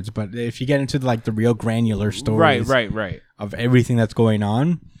of Swords, but if you get into like the real granular stories Right. of everything that's going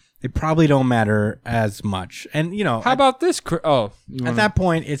on, they probably don't matter as much. And How about this? At that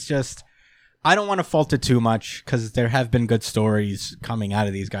point, it's just, I don't want to fault it too much because there have been good stories coming out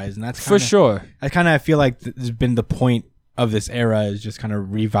of these guys, and that's for sure. I feel like there's been the point of this era is just kind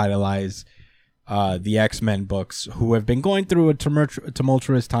of revitalize the X-Men books, who have been going through a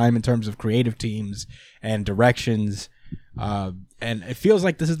tumultuous time in terms of creative teams and directions. And it feels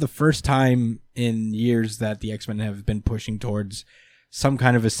like this is the first time in years that the X-Men have been pushing towards some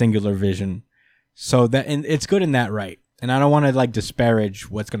kind of a singular vision. So that, and it's good in that, right? And I don't want to like disparage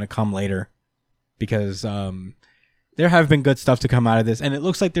what's going to come later, because there have been good stuff to come out of this, and it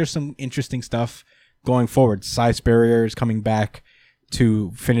looks like there's some interesting stuff going forward. Cy Spurrier is coming back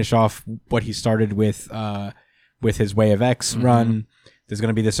to finish off what he started with his Way of X run. There's going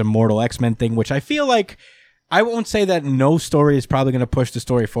to be this Immortal X-Men thing, which I feel like, I won't say that no story is probably going to push the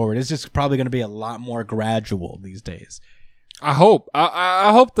story forward. It's just probably going to be a lot more gradual these days. I hope.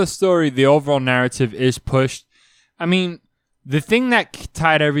 I hope the overall narrative is pushed. I mean, the thing that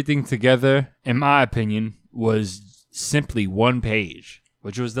tied everything together, in my opinion, was simply one page,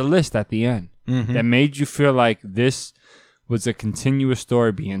 which was the list at the end. That made you feel like this was a continuous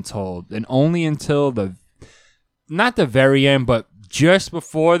story being told. And only until not the very end, but just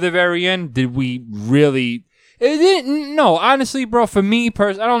before the very end, did we really... It didn't... No, honestly, bro, for me,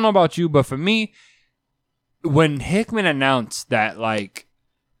 I don't know about you, but for me, when Hickman announced that, like,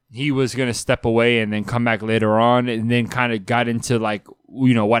 he was gonna step away and then come back later on, and then kind of got into like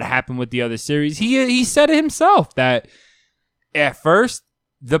what happened with the other series. He said it himself that at first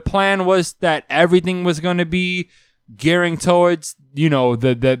the plan was that everything was gonna be gearing towards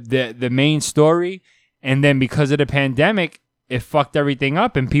the main story, and then because of the pandemic, it fucked everything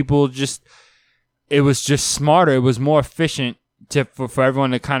up, and it was just smarter. It was more efficient for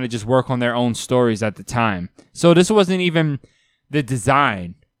everyone to kind of just work on their own stories at the time. So this wasn't even the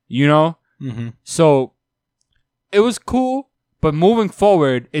design, Mm-hmm. So it was cool, but moving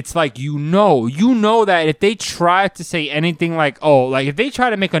forward, it's like you know that if they try to say anything like if they try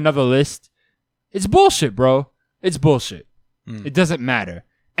to make another list, it's bullshit, bro. It's bullshit. It doesn't matter.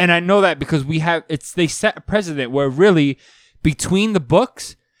 And I know that because they set a precedent where really between the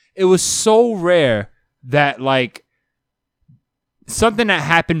books, it was so rare that like something that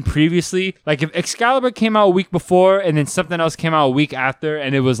happened previously, like if Excalibur came out a week before and then something else came out a week after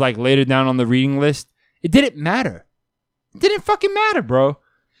and it was like later down on the reading list, it didn't matter. It didn't fucking matter, bro.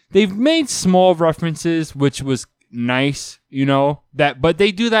 They've made small references, which was nice, but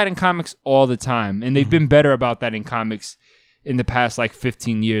they do that in comics all the time, and they've been better about that in comics in the past like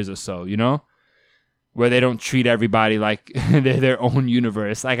 15 years or so, where they don't treat everybody like they're their own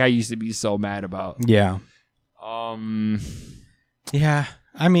universe, like I used to be so mad about. Yeah. Yeah.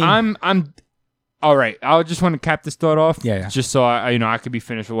 I mean, I'm all right. I just want to cap this thought off. Yeah. Just so I could be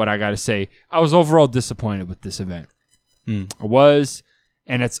finished with what I got to say. I was overall disappointed with this event. I was,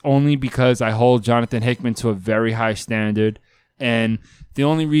 and it's only because I hold Jonathan Hickman to a very high standard. And the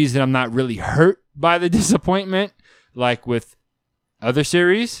only reason I'm not really hurt by the disappointment, like with other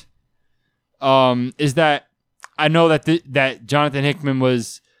series, is that I know that that Jonathan Hickman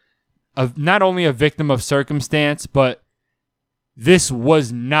was not only a victim of circumstance, but this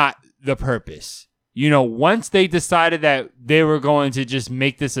was not the purpose. Once they decided that they were going to just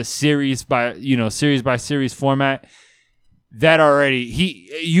make this a series by series format, that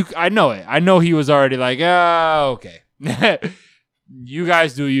already I know it. I know he was already like, okay. You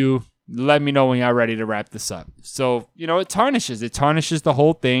guys do you. Let me know when y'all ready to wrap this up. So, it tarnishes the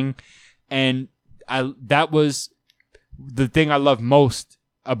whole thing. And that was the thing I love most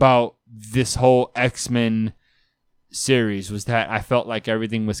about this whole X-Men series, was that I felt like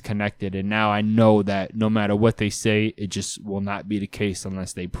everything was connected. And now I know that no matter what they say, it just will not be the case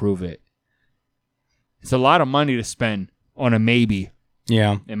unless they prove it. It's a lot of money to spend on a maybe.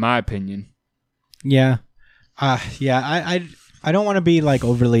 Yeah. In my opinion. Yeah. I don't want to be like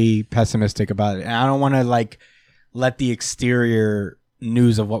overly pessimistic about it. And I don't want to like let the exterior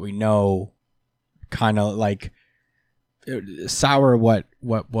news of what we know kind of like sour what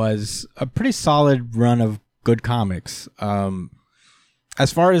was a pretty solid run of good comics.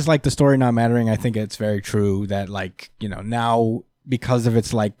 As far as like the story not mattering, I think it's very true that like, now because of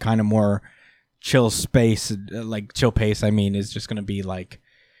its like kind of more chill pace, is just going to be like,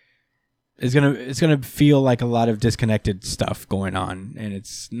 it's gonna feel like a lot of disconnected stuff going on, and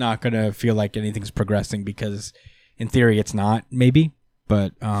it's not gonna feel like anything's progressing because, in theory, it's not. Maybe,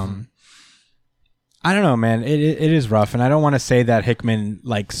 but I don't know, man. It is rough, and I don't want to say that Hickman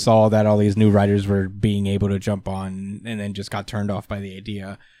like saw that all these new writers were being able to jump on and then just got turned off by the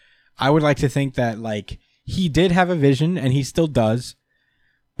idea. I would like to think that like he did have a vision, and he still does,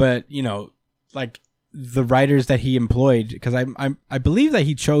 but like the writers that he employed, because I believe that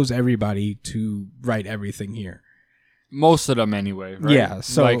he chose everybody to write everything here. Most of them anyway, right? Yeah,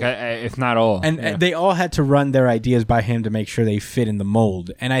 so like if not all. And they all had to run their ideas by him to make sure they fit in the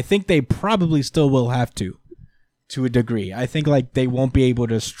mold. And I think they probably still will have to a degree. I think like they won't be able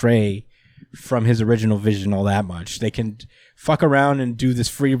to stray from his original vision all that much. They can fuck around and do this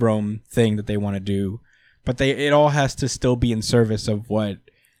free roam thing that they want to do, but it all has to still be in service of what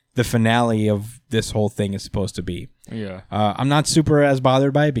the finale of this whole thing is supposed to be. Yeah. I'm not super as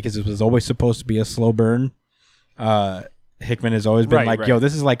bothered by it because it was always supposed to be a slow burn. Hickman has always been yo,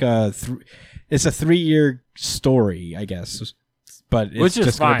 this is like it's a 3-year story, I guess, but it's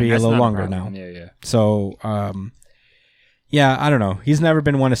just going to be a little longer now. Yeah. So, yeah, I don't know. He's never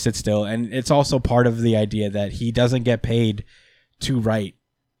been one to sit still, and it's also part of the idea that he doesn't get paid to write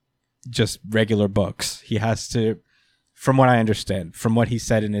just regular books. He has to, from what I understand, from what he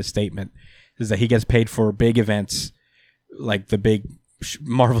said in his statement, is that he gets paid for big events, like the big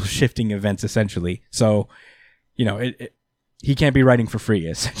Marvel shifting events, essentially. So, he can't be writing for free,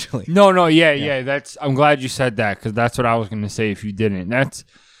 essentially. No, yeah. I'm glad you said that, because that's what I was going to say if you didn't. That's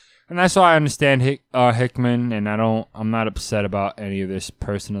why I understand Hickman, and I'm not upset about any of this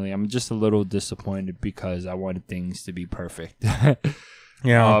personally. I'm just a little disappointed because I wanted things to be perfect.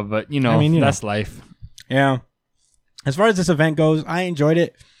 Yeah, but that's life. Yeah. As far as this event goes, I enjoyed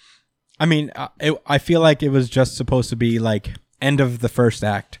it. I mean, I feel like it was just supposed to be like end of the first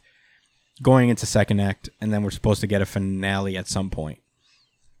act, going into second act, and then we're supposed to get a finale at some point.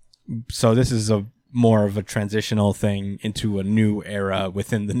 So this is a more of a transitional thing into a new era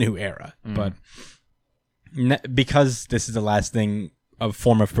within the new era. But because this is the last thing of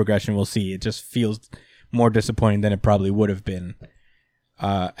form of progression we'll see, it just feels more disappointing than it probably would have been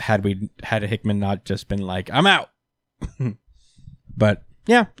had Hickman not just been like, I'm out. But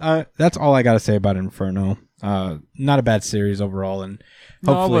yeah, that's all I got to say about Inferno. Not a bad series overall, and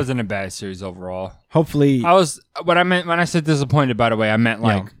No, it wasn't a bad series overall. hopefully, What I meant when I said disappointed, by the way, I meant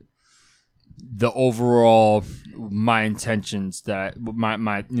like the overall my intentions that my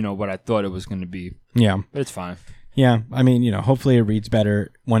what I thought it was going to be. yeah. But it's fine. Yeah, I mean, hopefully it reads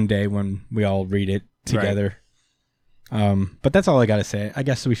better one day when we all read it together. But that's all I got to say. I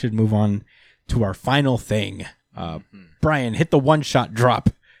guess we should move on to our final thing. Brian, hit the one-shot drop.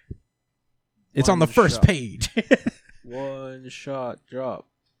 It's on the first page. One shot drop.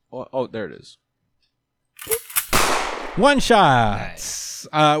 Oh, there it is. One shot.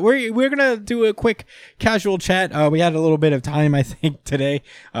 We're gonna do a quick casual chat. We had a little bit of time, I think, today.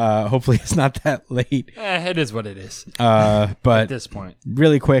 Hopefully it's not that late. It is what it is. But At this point,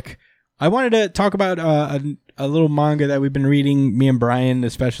 really quick, I wanted to talk about a little manga that we've been reading. Me and Brian,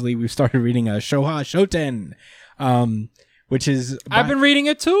 especially, we've started reading Shoha Shoten, which is I've been reading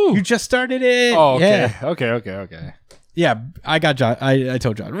it too. You just started it. Oh, okay, Yeah. okay. Yeah, I got John. I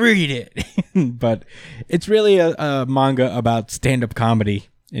told John, read it. But it's really a manga about stand-up comedy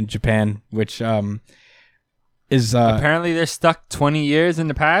in Japan, which is Apparently, they're stuck 20 years in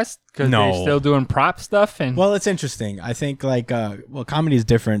the past because No. they're still doing prop stuff. And well, it's interesting. I think comedy is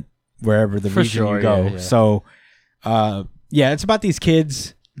different wherever the For region sure, you go. yeah. So, it's about these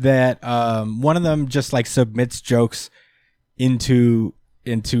kids that one of them just like submits jokes into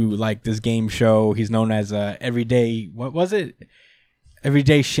like this game show. He's known as Everyday, what was it?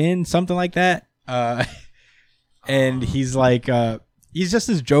 Everyday Shin, something like that. And he's like he's just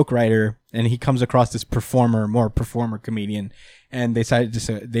this joke writer, and he comes across this performer comedian, and they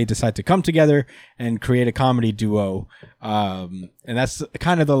decide to come together and create a comedy duo. And that's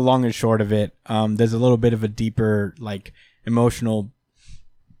kind of the long and short of it. There's a little bit of a deeper like emotional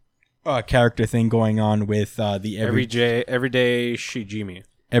character thing going on with the Everyday Shijimi.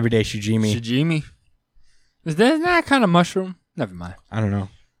 Everyday Shijimi. Shijimi. Isn't that kind of mushroom? Never mind. I don't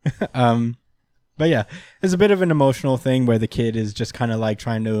know. But yeah, there's a bit of an emotional thing where the kid is just kind of like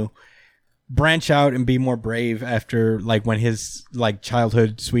trying to branch out and be more brave after like when his like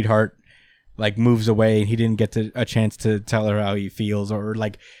childhood sweetheart like moves away and he didn't get a chance to tell her how he feels or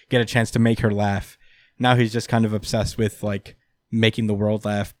like get a chance to make her laugh. Now he's just kind of obsessed with like making the world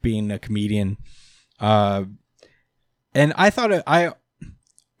laugh, being a comedian. And I thought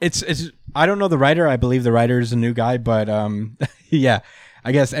it's I don't know the writer. I believe the writer is a new guy, but yeah,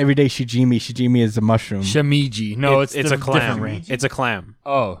 I guess Everyday Shijimi is a mushroom. Shamiji. No, it's a different clam. range. It's a clam.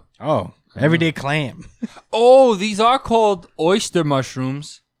 Oh. Everyday clam. Oh, these are called oyster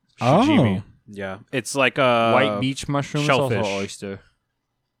mushrooms. Shijimi. Yeah, it's like a White beach mushroom. shellfish. It's also oyster.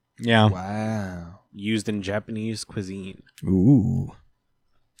 Yeah. Wow. used in Japanese cuisine. Ooh.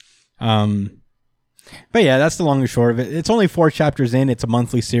 But yeah, that's the long and short of it. It's only 4 chapters in. It's a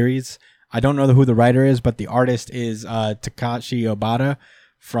monthly series. I don't know who the writer is, but the artist is Takashi Obata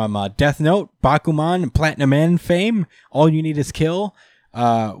from Death Note, Bakuman, and Platinum Man fame. All You Need Is Kill.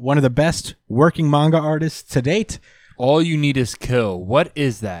 One of the best working manga artists to date. All You Need Is Kill. What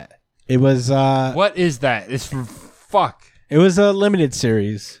is that? It was What is that? It's fuck. It was a limited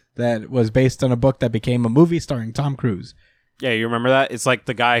series that was based on a book that became a movie starring Tom Cruise. Yeah, you remember that? It's like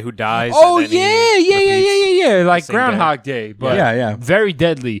the guy who dies. Oh and then he yeah. Like same Groundhog Day, but Yeah. very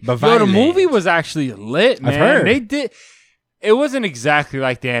deadly. But Yo, the violent. movie was actually lit, man. heard. They did. It wasn't exactly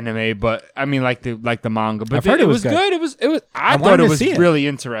like the anime, but I mean, like the manga. But I've heard it it was was good. It was. I wanted thought it to was see it. really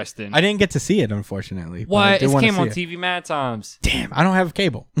interesting. I didn't get to see it, unfortunately. but I What? did It wanna came see on it. TV mad times. Damn, I don't have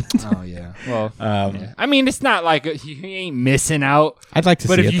cable. Oh yeah. Well, Um, I mean, it's not like you ain't missing out. I'd like to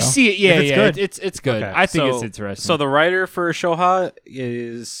But see it, if you though. see it, yeah, If it's yeah, good. it's good. Okay, I think so- it's interesting. So the writer for Shoha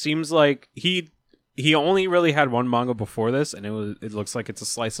seems like he only really had one manga before this, and it looks like it's a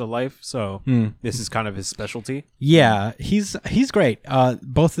slice of life. So this is kind of his specialty. Yeah, he's great.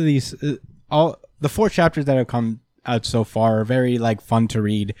 Both of these, all the 4 chapters that have come out so far are very like fun to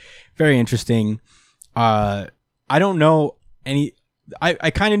read, very interesting. I don't know any. I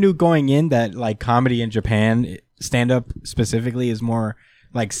kind of knew going in that like comedy in Japan, stand up specifically, is more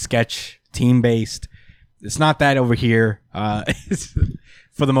like sketch team based. It's not that over here.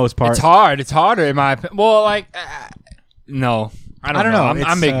 For the most part, it's hard. It's harder in my opinion. Well, like no, I don't know.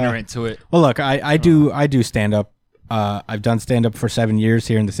 I'm ignorant to it. Well, look, I do stand up. I've done stand up for 7 years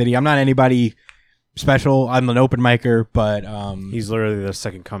here in the city. I'm not anybody special. I'm an open micer, but He's literally the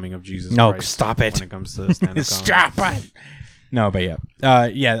second coming of Jesus. No, Christ stop it. When it comes to stand up. stop it. No, but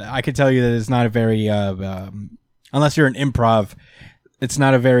yeah, I can tell you that it's not a very unless you're an improv, it's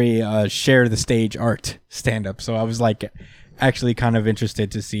not a very share the stage art stand up. So I was like actually kind of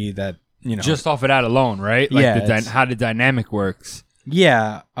interested to see that, you know, Just off of that alone, right? Like Yeah, how the dynamic works.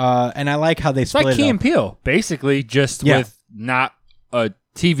 yeah, and I like how they It's split like Key it and up. Peele, basically, just Yeah. with not a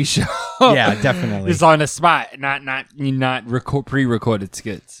TV show. Yeah, definitely. Just on the spot, not pre-recorded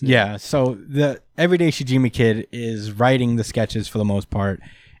skits. Yeah, so the everyday Shijimi kid is writing the sketches for the most part,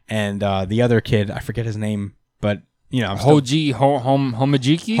 and the other kid, I forget his name, but you know, I'm still- Homojiki?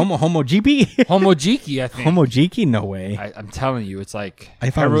 Homojiki? Homojiki, I think. Homojiki? No way. I'm telling you, it's like I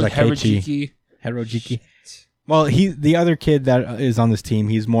thought it was like Herojiki. Herojiki. Well, the other kid that is on this team,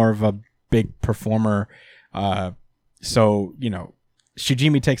 he's more of a big performer. So, you know,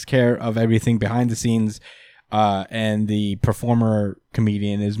 Shijimi takes care of everything behind the scenes, and the performer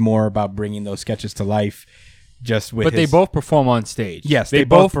comedian is more about bringing those sketches to life. Just with But they both perform on stage. yes, they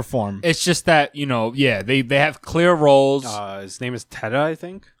both perform. It's just that, you know, they have clear roles. His name is Teta, I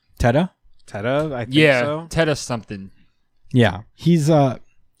think. Teta? Teta, I think yeah, so. Ted something. Yeah, he's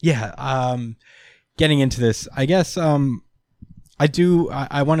getting into this, I guess. I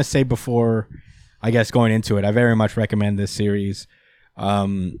want to say before, I guess, going into it, I very much recommend this series.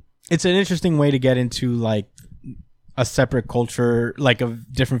 It's an interesting way to get into like a separate culture, like a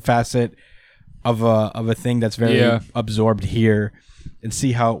different facet of a thing that's very absorbed here, and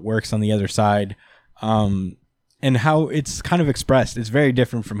see how it works on the other side. And how it's kind of expressed. It's very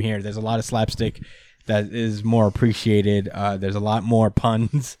different from here. There's a lot of slapstick that is more appreciated. There's a lot more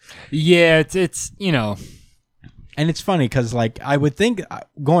puns. Yeah, it's you know. And it's funny because, like, I would think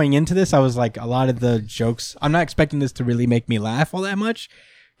going into this, I was like, a lot of the jokes, I'm not expecting this to really make me laugh all that much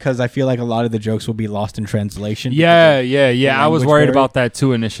because I feel like a lot of the jokes will be lost in translation. Yeah. I was language worried barrier. about that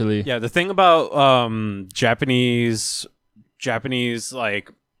too initially. Yeah, the thing about Japanese like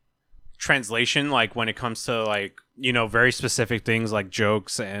translation, like when it comes to like, you know, very specific things like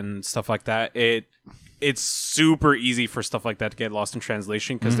jokes and stuff like that, it's super easy for stuff like that to get lost in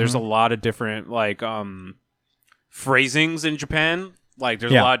translation because there's a lot of different like phrasings in Japan. Like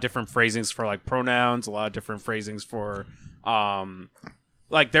there's a lot of different phrasings for like pronouns, a lot of different phrasings for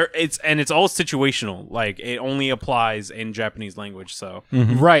like it's all situational. Like it only applies in Japanese language. So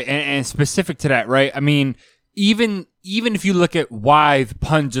Right, and specific to that, right? I mean, even if you look at why the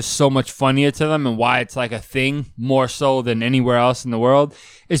puns are so much funnier to them and why it's like a thing more so than anywhere else in the world,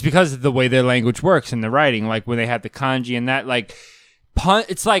 is because of the way their language works and the writing. Like when they have the kanji and that, like pun,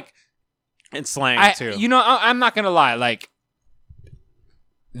 it's like and slang too. You know, I'm not gonna lie, like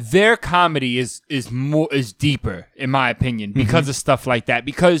their comedy is deeper in my opinion because of stuff like that,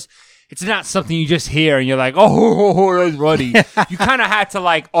 because it's not something you just hear and you're like, oh that's funny. You kind of had to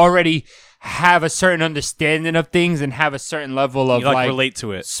like already have a certain understanding of things and have a certain level of you like relate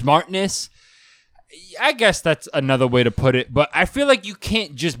to it. smartness. I guess that's another way to put it, but I feel like you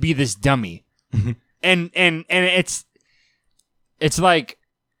can't just be this dummy. and it's like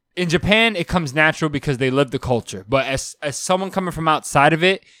in Japan, it comes natural because they live the culture. But as someone coming from outside of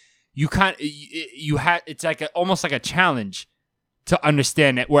it, it's like almost like a challenge to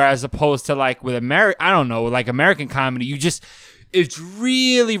understand it. Whereas opposed to like with American comedy, it's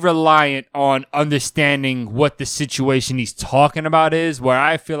really reliant on understanding what the situation he's talking about is. Where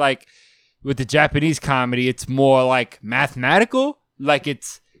I feel like with the Japanese comedy, it's more like mathematical, like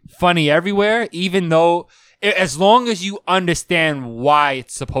it's funny everywhere, even though. As long as you understand why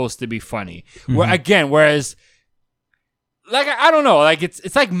it's supposed to be funny. Whereas, like I don't know, like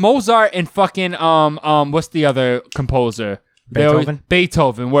it's like Mozart and fucking what's the other composer?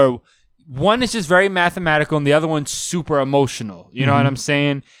 Beethoven, where one is just very mathematical and the other one's super emotional. You know what I'm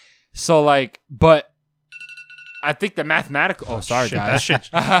saying? So like, but I think the mathematical. Oh, sorry, Shit,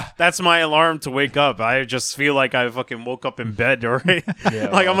 guys. that's my alarm to wake up. I just feel like I fucking woke up in bed, right?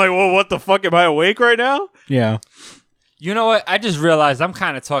 Like I'm like, well, what the fuck? Am I awake right now? Yeah. You know what? I just realized I'm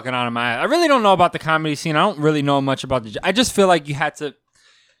kind of talking out of my. I really don't know about the comedy scene. I don't really know much about I just feel like you had to.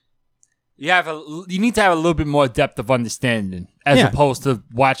 You need to have a little bit more depth of understanding as opposed to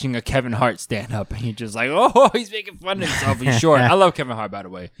watching a Kevin Hart stand up and you're just like, oh, he's making fun of himself. He's short. I love Kevin Hart, by the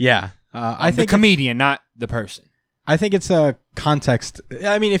way. Yeah. I think the comedian, not the person. I think it's a context.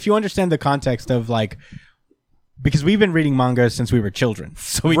 I mean, if you understand the context of like, because we've been reading manga since we were children,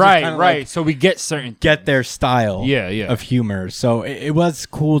 so we just kinda, like, so we get certain get their style, Yeah. of humor. So it was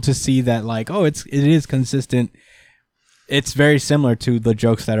cool to see that, like, oh, it is consistent. it's very similar to the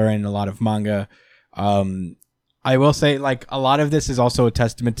jokes that are in a lot of manga. I will say, like, a lot of this is also a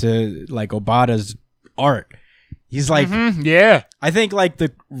testament to like Obata's art. He's like, Yeah. I think like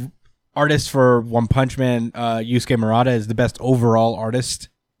the artist for One Punch Man, Yusuke Murata, is the best overall artist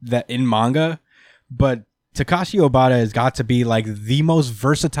that in manga, but Takashi Obata has got to be like the most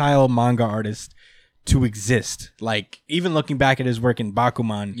versatile manga artist to exist. Like, even looking back at his work in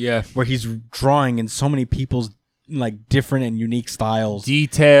Bakuman, Yeah. where he's drawing in so many people's like different and unique styles,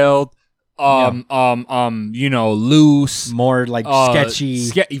 Detailed. Loose. more like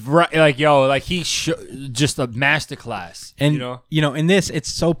sketchy. Right, like, yo, like just a masterclass. And you know? in this,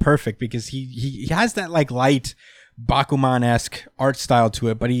 it's so perfect because he has that like light Bakuman-esque art style to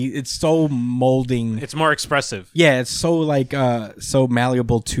it, but it's so molding. It's more expressive. Yeah, it's so like so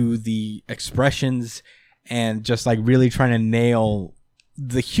malleable to the expressions and just like really trying to nail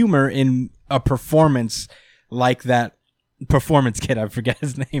the humor in a performance like that performance kid. I forget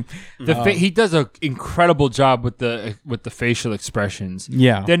his name. He does an incredible job with the facial expressions.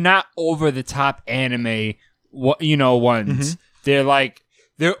 Yeah. They're not over the top anime ones.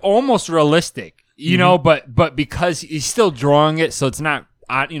 They're almost realistic. But because he's still drawing it, so it's not,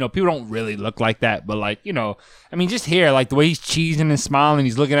 people don't really look like that. But like, just here, like the way he's cheesing and smiling,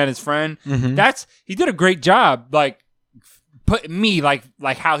 he's looking at his friend. He did a great job. Like, put me like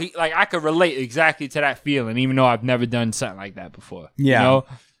how he, like, I could relate exactly to that feeling, even though I've never done something like that before. Yeah.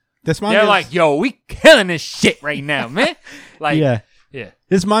 This manga they're like, yo, we killing this shit right now, man. Like, yeah. Yeah.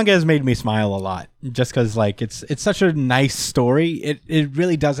 This manga has made me smile a lot just because like it's such a nice story. It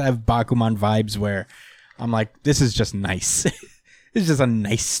really does have Bakuman vibes where I'm like, this is just nice. It's just a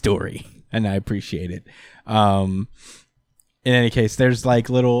nice story and I appreciate it. In any case, there's like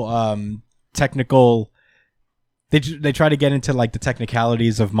little technical, they try to get into like the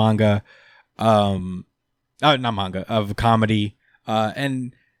technicalities of manga, not manga, of comedy,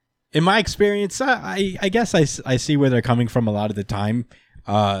 and in my experience, I guess I see where they're coming from a lot of the time.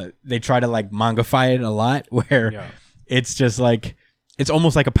 They try to like mangafy it a lot, where it's just like, it's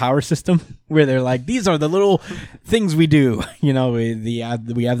almost like a power system where they're like, these are the little things we do. We have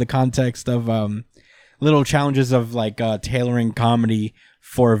the context of little challenges of like tailoring comedy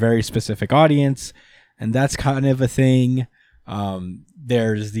for a very specific audience, and that's kind of a thing.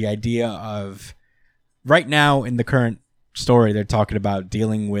 There's the idea of right now in the current story, they're talking about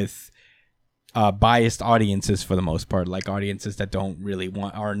dealing with biased audiences for the most part, like audiences that don't really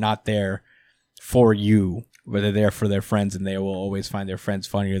are not there for you, but they're there for their friends, and they will always find their friends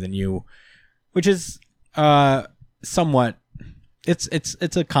funnier than you, which is somewhat,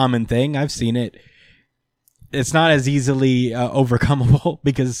 it's a common thing. I've seen it. It's not as easily overcomable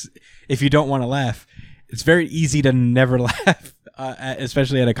because if you don't want to laugh, it's very easy to never laugh,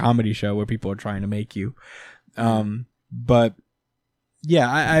 especially at a comedy show where people are trying to make you. But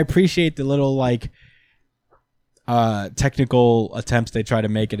yeah, I appreciate the little like technical attempts they try to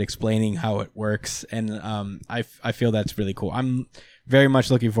make at explaining how it works, and I feel that's really cool. I'm very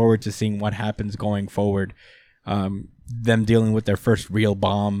much looking forward to seeing what happens going forward. Them dealing with their first real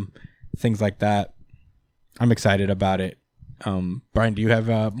bomb, things like that. I'm excited about it. Brian, do you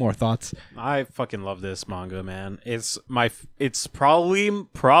have more thoughts? I fucking love this manga, man. It's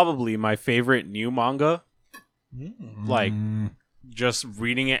probably my favorite new manga. Like, just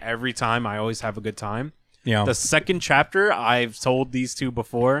reading it every time, I always have a good time. Yeah. The second chapter, I've told these two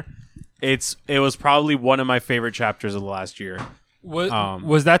before, it was probably one of my favorite chapters of the last year.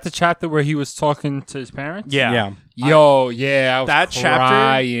 Was that the chapter where he was talking to his parents? Yeah. I was that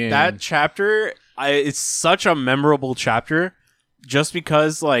crying. chapter, it's such a memorable chapter, just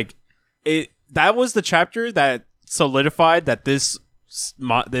because like that was the chapter that solidified that this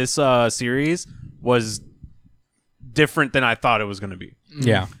series was different than I thought it was going to be.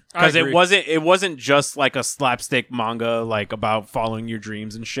 Yeah. Because it wasn't just like a slapstick manga like about following your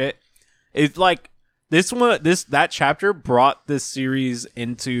dreams and shit. It's like that chapter brought this series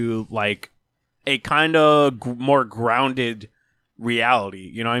into like a kind of more grounded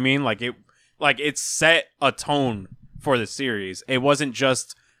reality. You know what I mean? Like it set a tone for the series. It wasn't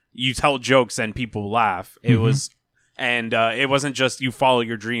just you tell jokes and people laugh. It was, and it wasn't just you follow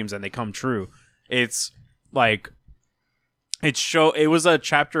your dreams and they come true. It's like it was a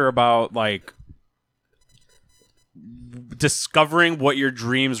chapter about like discovering what your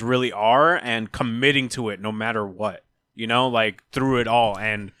dreams really are and committing to it no matter what, like through it all,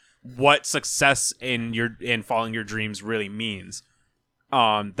 and what success in following your dreams really means.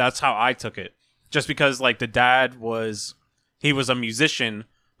 That's how I took it. Just because like the dad he was a musician,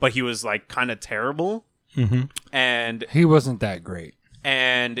 but he was like kind of terrible. And he wasn't that great.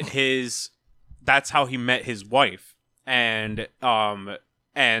 And that's how he met his wife. and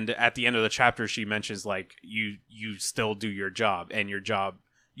at the end of the chapter she mentions like you still do your job, and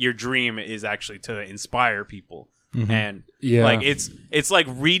your dream is actually to inspire people. And like it's like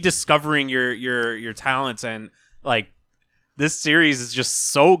rediscovering your talents, and like this series is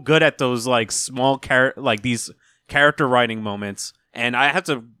just so good at those like small these character writing moments. And I have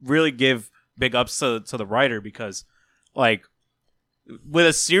to really give big ups to the writer, because like with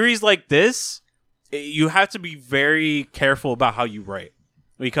a series like this, you have to be very careful about how you write,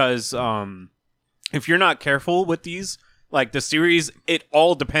 because if you're not careful with these, like the series, it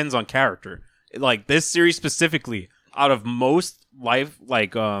all depends on character. Like this series specifically, out of most life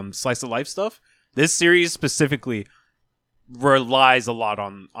like slice of life stuff, this series specifically relies a lot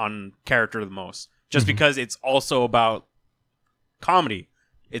on character the most, just because it's also about comedy.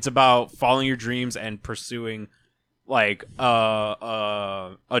 It's about following your dreams and pursuing like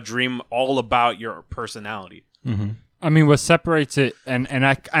a dream all about your personality. I mean, what separates it, and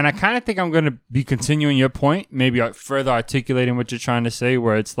I kind of think I'm going to be continuing your point, maybe further articulating what you're trying to say,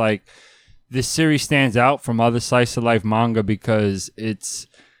 where it's like this series stands out from other slice of life manga because it's,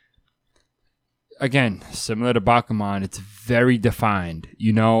 again, similar to Bakuman, it's very defined.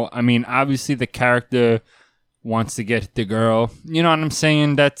 You know, I mean, obviously the character wants to get the girl. You know what I'm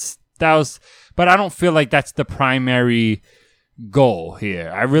saying? That was, but I don't feel like that's the primary goal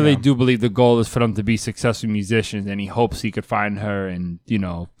here. I really do believe the goal is for them to be successful musicians, and he hopes he could find her and, you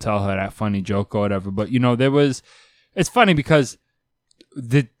know, tell her that funny joke or whatever. But, you know, it's funny because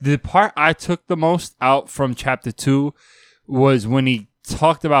the part I took the most out from chapter 2 was when he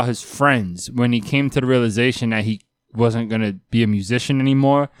talked about his friends, when he came to the realization that he wasn't going to be a musician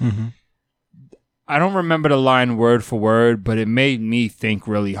anymore. I don't remember the line word for word, but it made me think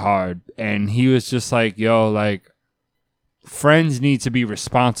really hard. And he was just like, yo, like, friends need to be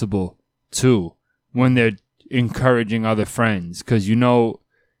responsible too when they're encouraging other friends. Because, you know,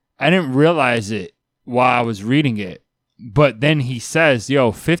 I didn't realize it while I was reading it. But then he says,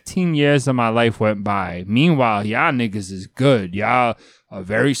 yo, 15 years of my life went by. Meanwhile, y'all niggas is good. Y'all are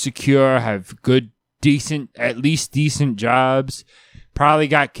very secure, have good, decent, at least decent jobs. Probably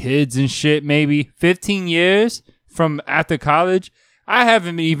got kids and shit, maybe. 15 years from after college. I'm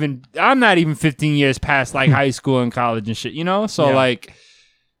not even 15 years past like high school and college and shit, you know? So like,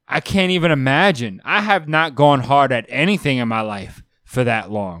 I can't even imagine. I have not gone hard at anything in my life for that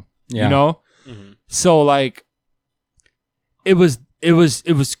long, you know? So like, it was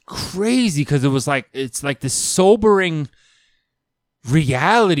crazy because it was like, it's like this sobering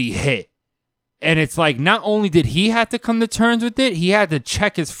reality hit. And it's like, not only did he have to come to terms with it, he had to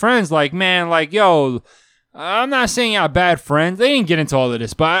check his friends like, man, like, yo, I'm not saying y'all bad friends. They didn't get into all of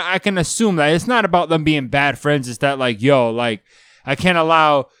this, but I can assume that it's not about them being bad friends. It's that like, yo, like, I can't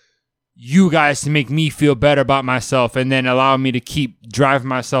allow you guys to make me feel better about myself and then allow me to keep driving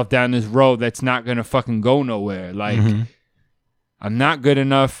myself down this road that's not going to fucking go nowhere. Like, I'm not good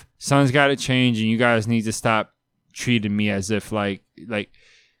enough. Something's got to change, and you guys need to stop treating me as if like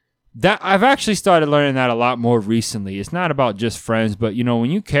that. I've actually started learning that a lot more recently. It's not about just friends, but you know,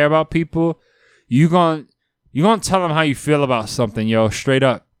 when you care about people, you gonna tell them how you feel about something, yo, straight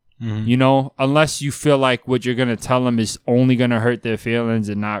up. You know, unless you feel like what you're gonna tell them is only gonna hurt their feelings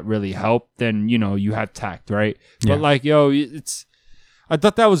and not really help, then you know you have tact, right? But like, yo, I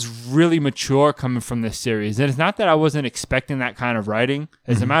thought that was really mature coming from this series. And it's not that I wasn't expecting that kind of writing.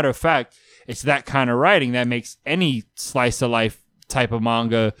 As a matter of fact, it's that kind of writing that makes any slice of life type of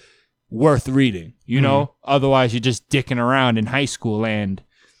manga worth reading, you know? Otherwise, you're just dicking around in high school land,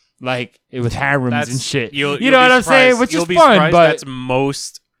 like it was harems and shit. You know what I'm saying? Which is fun, but that's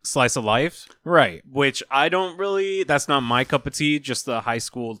most slice of life, right? Which I don't really. That's not my cup of tea. Just the high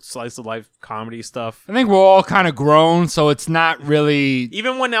school slice of life comedy stuff. I think we're all kind of grown, so it's not really.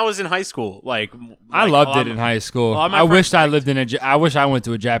 Even when I was in high school, like I loved it in high school. I wish I lived in I wish I went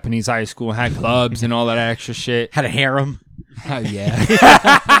to a Japanese high school and had clubs and all that extra shit. Had a harem. Yeah.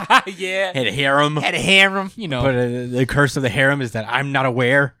 Yeah. Had a harem. You know. But the curse of the harem is that I'm not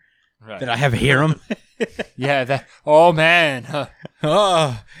aware that I have a harem. Yeah. That. Oh man.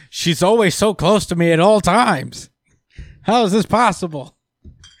 Oh, she's always so close to me at all times. How is this possible?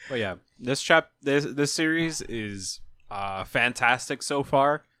 But yeah, this series is fantastic so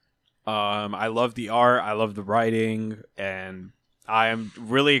far. I love the art, I love the writing, and I am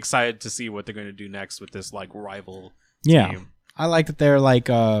really excited to see what they're going to do next with this like rival team. I like that they're like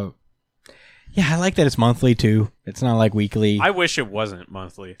I like that it's monthly too. It's not like weekly. I wish it wasn't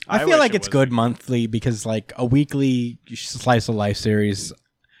monthly. I feel like it's good monthly because like a weekly slice of life series,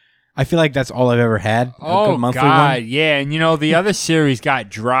 I feel like that's all I've ever had. Oh, good monthly God. one. Yeah. And, you know, the other series got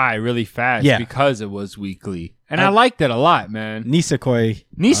dry really fast because it was weekly. And I liked it a lot, man. Nisekoi.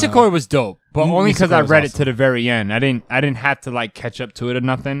 Nisekoi was dope, but only because Nisekoi I was read it awesome. to the very end. I didn't have to like catch up to it or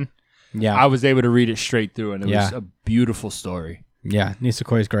nothing. Yeah. I was able to read it straight through, and it was Yeah. a beautiful story. Yeah.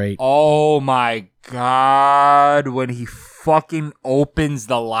 Nisekoi is great. Oh my god, when he fucking opens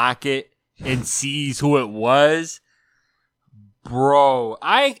the locket and sees who it was. Bro,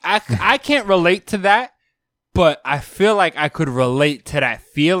 I can't relate to that, but I feel like I could relate to that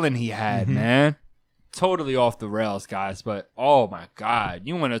feeling he had, man. Totally off the rails, guys, but oh my god,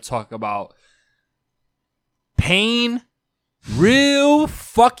 you want to talk about pain? Real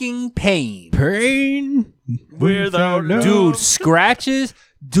fucking pain. Pain Without love. Dude, scratches.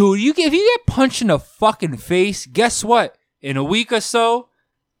 Dude, if you get punched in the fucking face, guess what? In a week or so,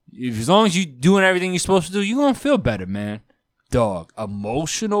 as long as you doing everything you're supposed to do, you're gonna feel better, man. Dog,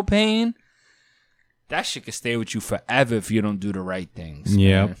 emotional pain, that shit can stay with you forever if you don't do the right things.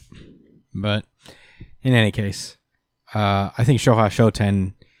 Yep. man. But in any case, I think Shoha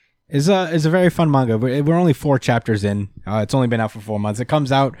Shoten is a very fun manga. We're only 4 chapters in. It's only been out for 4 months. It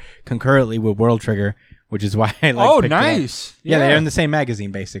comes out concurrently with World Trigger, which is why I Oh, picked it up. nice. Yeah, they're in the same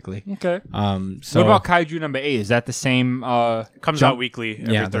magazine basically. Okay. So What about Kaiju number 8? Is that the same? Comes Jump- out weekly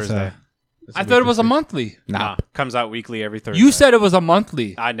every yeah, that's Thursday. I thought it was a monthly. Nah. Comes out weekly every Thursday. You said it was a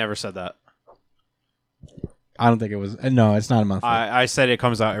monthly. I never said that. I don't think it was. No, it's not a monthly. I said it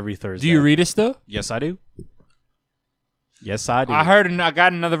comes out every Thursday. Do you read it still? Yes, I do. Yes, I do. I heard and I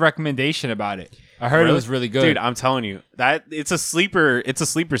got another recommendation about it. I heard it was really good. Dude, I'm telling you that it's a sleeper. It's a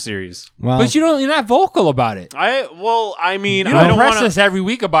sleeper series. well, But you're not vocal about it. I mean, You I don't don't press want us every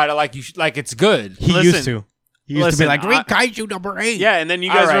week about it like like it's good. he listen, used to. He used to be listen, like, read Kaiju number 8. Yeah, and then you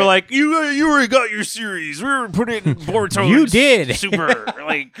guys All were right. like, you already got your series. We were putting it in Boruto. You and did. Super.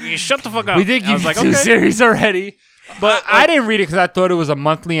 Like, you shut the fuck up. We did I give was you like, 2 okay. series already. But I didn't read it because I thought it was a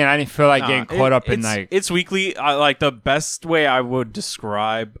monthly and I didn't feel like Nah, getting caught up in it's- like. it's weekly. Like the best way I would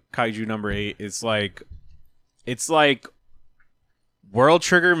describe Kaiju number 8 is like it's like World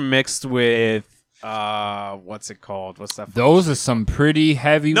Trigger mixed with what's it called? What's that? Those are some pretty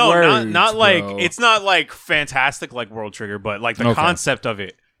heavy No, words. not like bro. it's not like fantastic like World Trigger, but like the Okay. concept of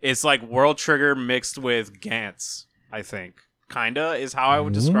it. It's like World Trigger mixed with Gantz, I think. Kinda is how I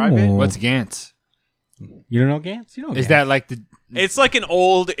would describe it. Ooh. What's Gantz? You don't know Gantz? You know Is Gantz. that like the? It's like an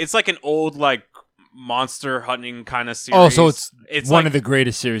old like monster hunting kind of series. Oh, so it's one like, of the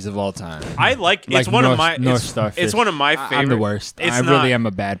greatest series of all time. I like Like it's one North- of my North it's, Starfish. it's one of my favorite. I'm the worst. It's I not, really am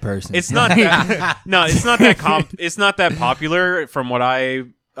a bad person. It's not that no, it's not that it's not that popular from what I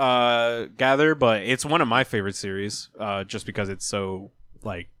gather, but it's one of my favorite series just because it's so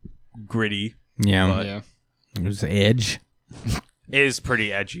like gritty. Yeah. But- yeah. It was Edge. It is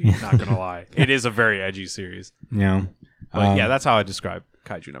pretty edgy, not gonna lie. It is a very edgy series. Yeah. But yeah, that's how I describe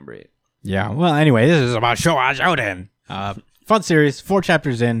Kaiju number 8. Yeah. Well, anyway, this is about Showa Shoten. Fun series, 4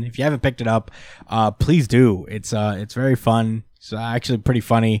 chapters in. If you haven't picked it up, please do. It's very fun. It's actually pretty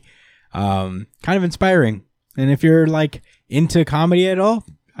funny, kind of inspiring. And if you're like into comedy at all,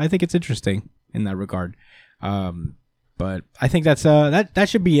 I think it's interesting in that regard. But I think that's that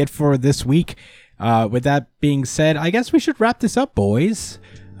should be it for this week. With that being said, I guess we should wrap this up, boys.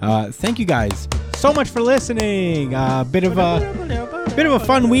 Thank you guys so much for listening. Bit of a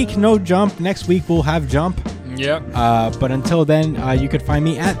fun week. No Jump. Next week we'll have Jump. Yep. But until then, you could find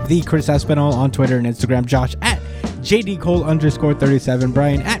me at the Chris Espinal on Twitter and Instagram. Josh at JDCole_37.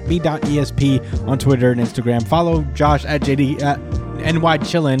 Brian at B.ESP on Twitter and Instagram. Follow Josh at JD NY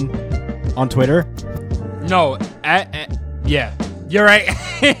Chillin on Twitter. No. Yeah. You're right.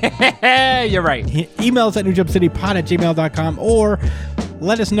 You're right. Emails at newjumpcitypod@gmail.com, or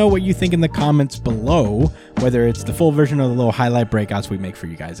let us know what you think in the comments below, whether it's the full version or the little highlight breakouts we make for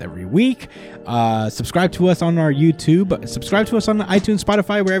you guys every week. Subscribe to us on our YouTube. Subscribe to us on iTunes,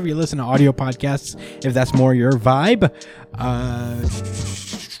 Spotify, wherever you listen to audio podcasts, if that's more your vibe.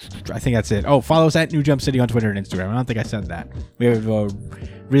 I think that's it. Oh, follow us at New Jump City on Twitter and Instagram. I don't think I said that. We have a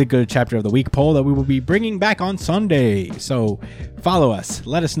really good chapter of the week poll that we will be bringing back on Sunday. So follow us.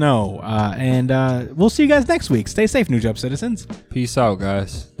 Let us know. And we'll see you guys next week. Stay safe, New Jump citizens. Peace out,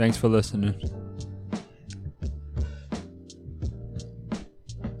 guys. Thanks for listening.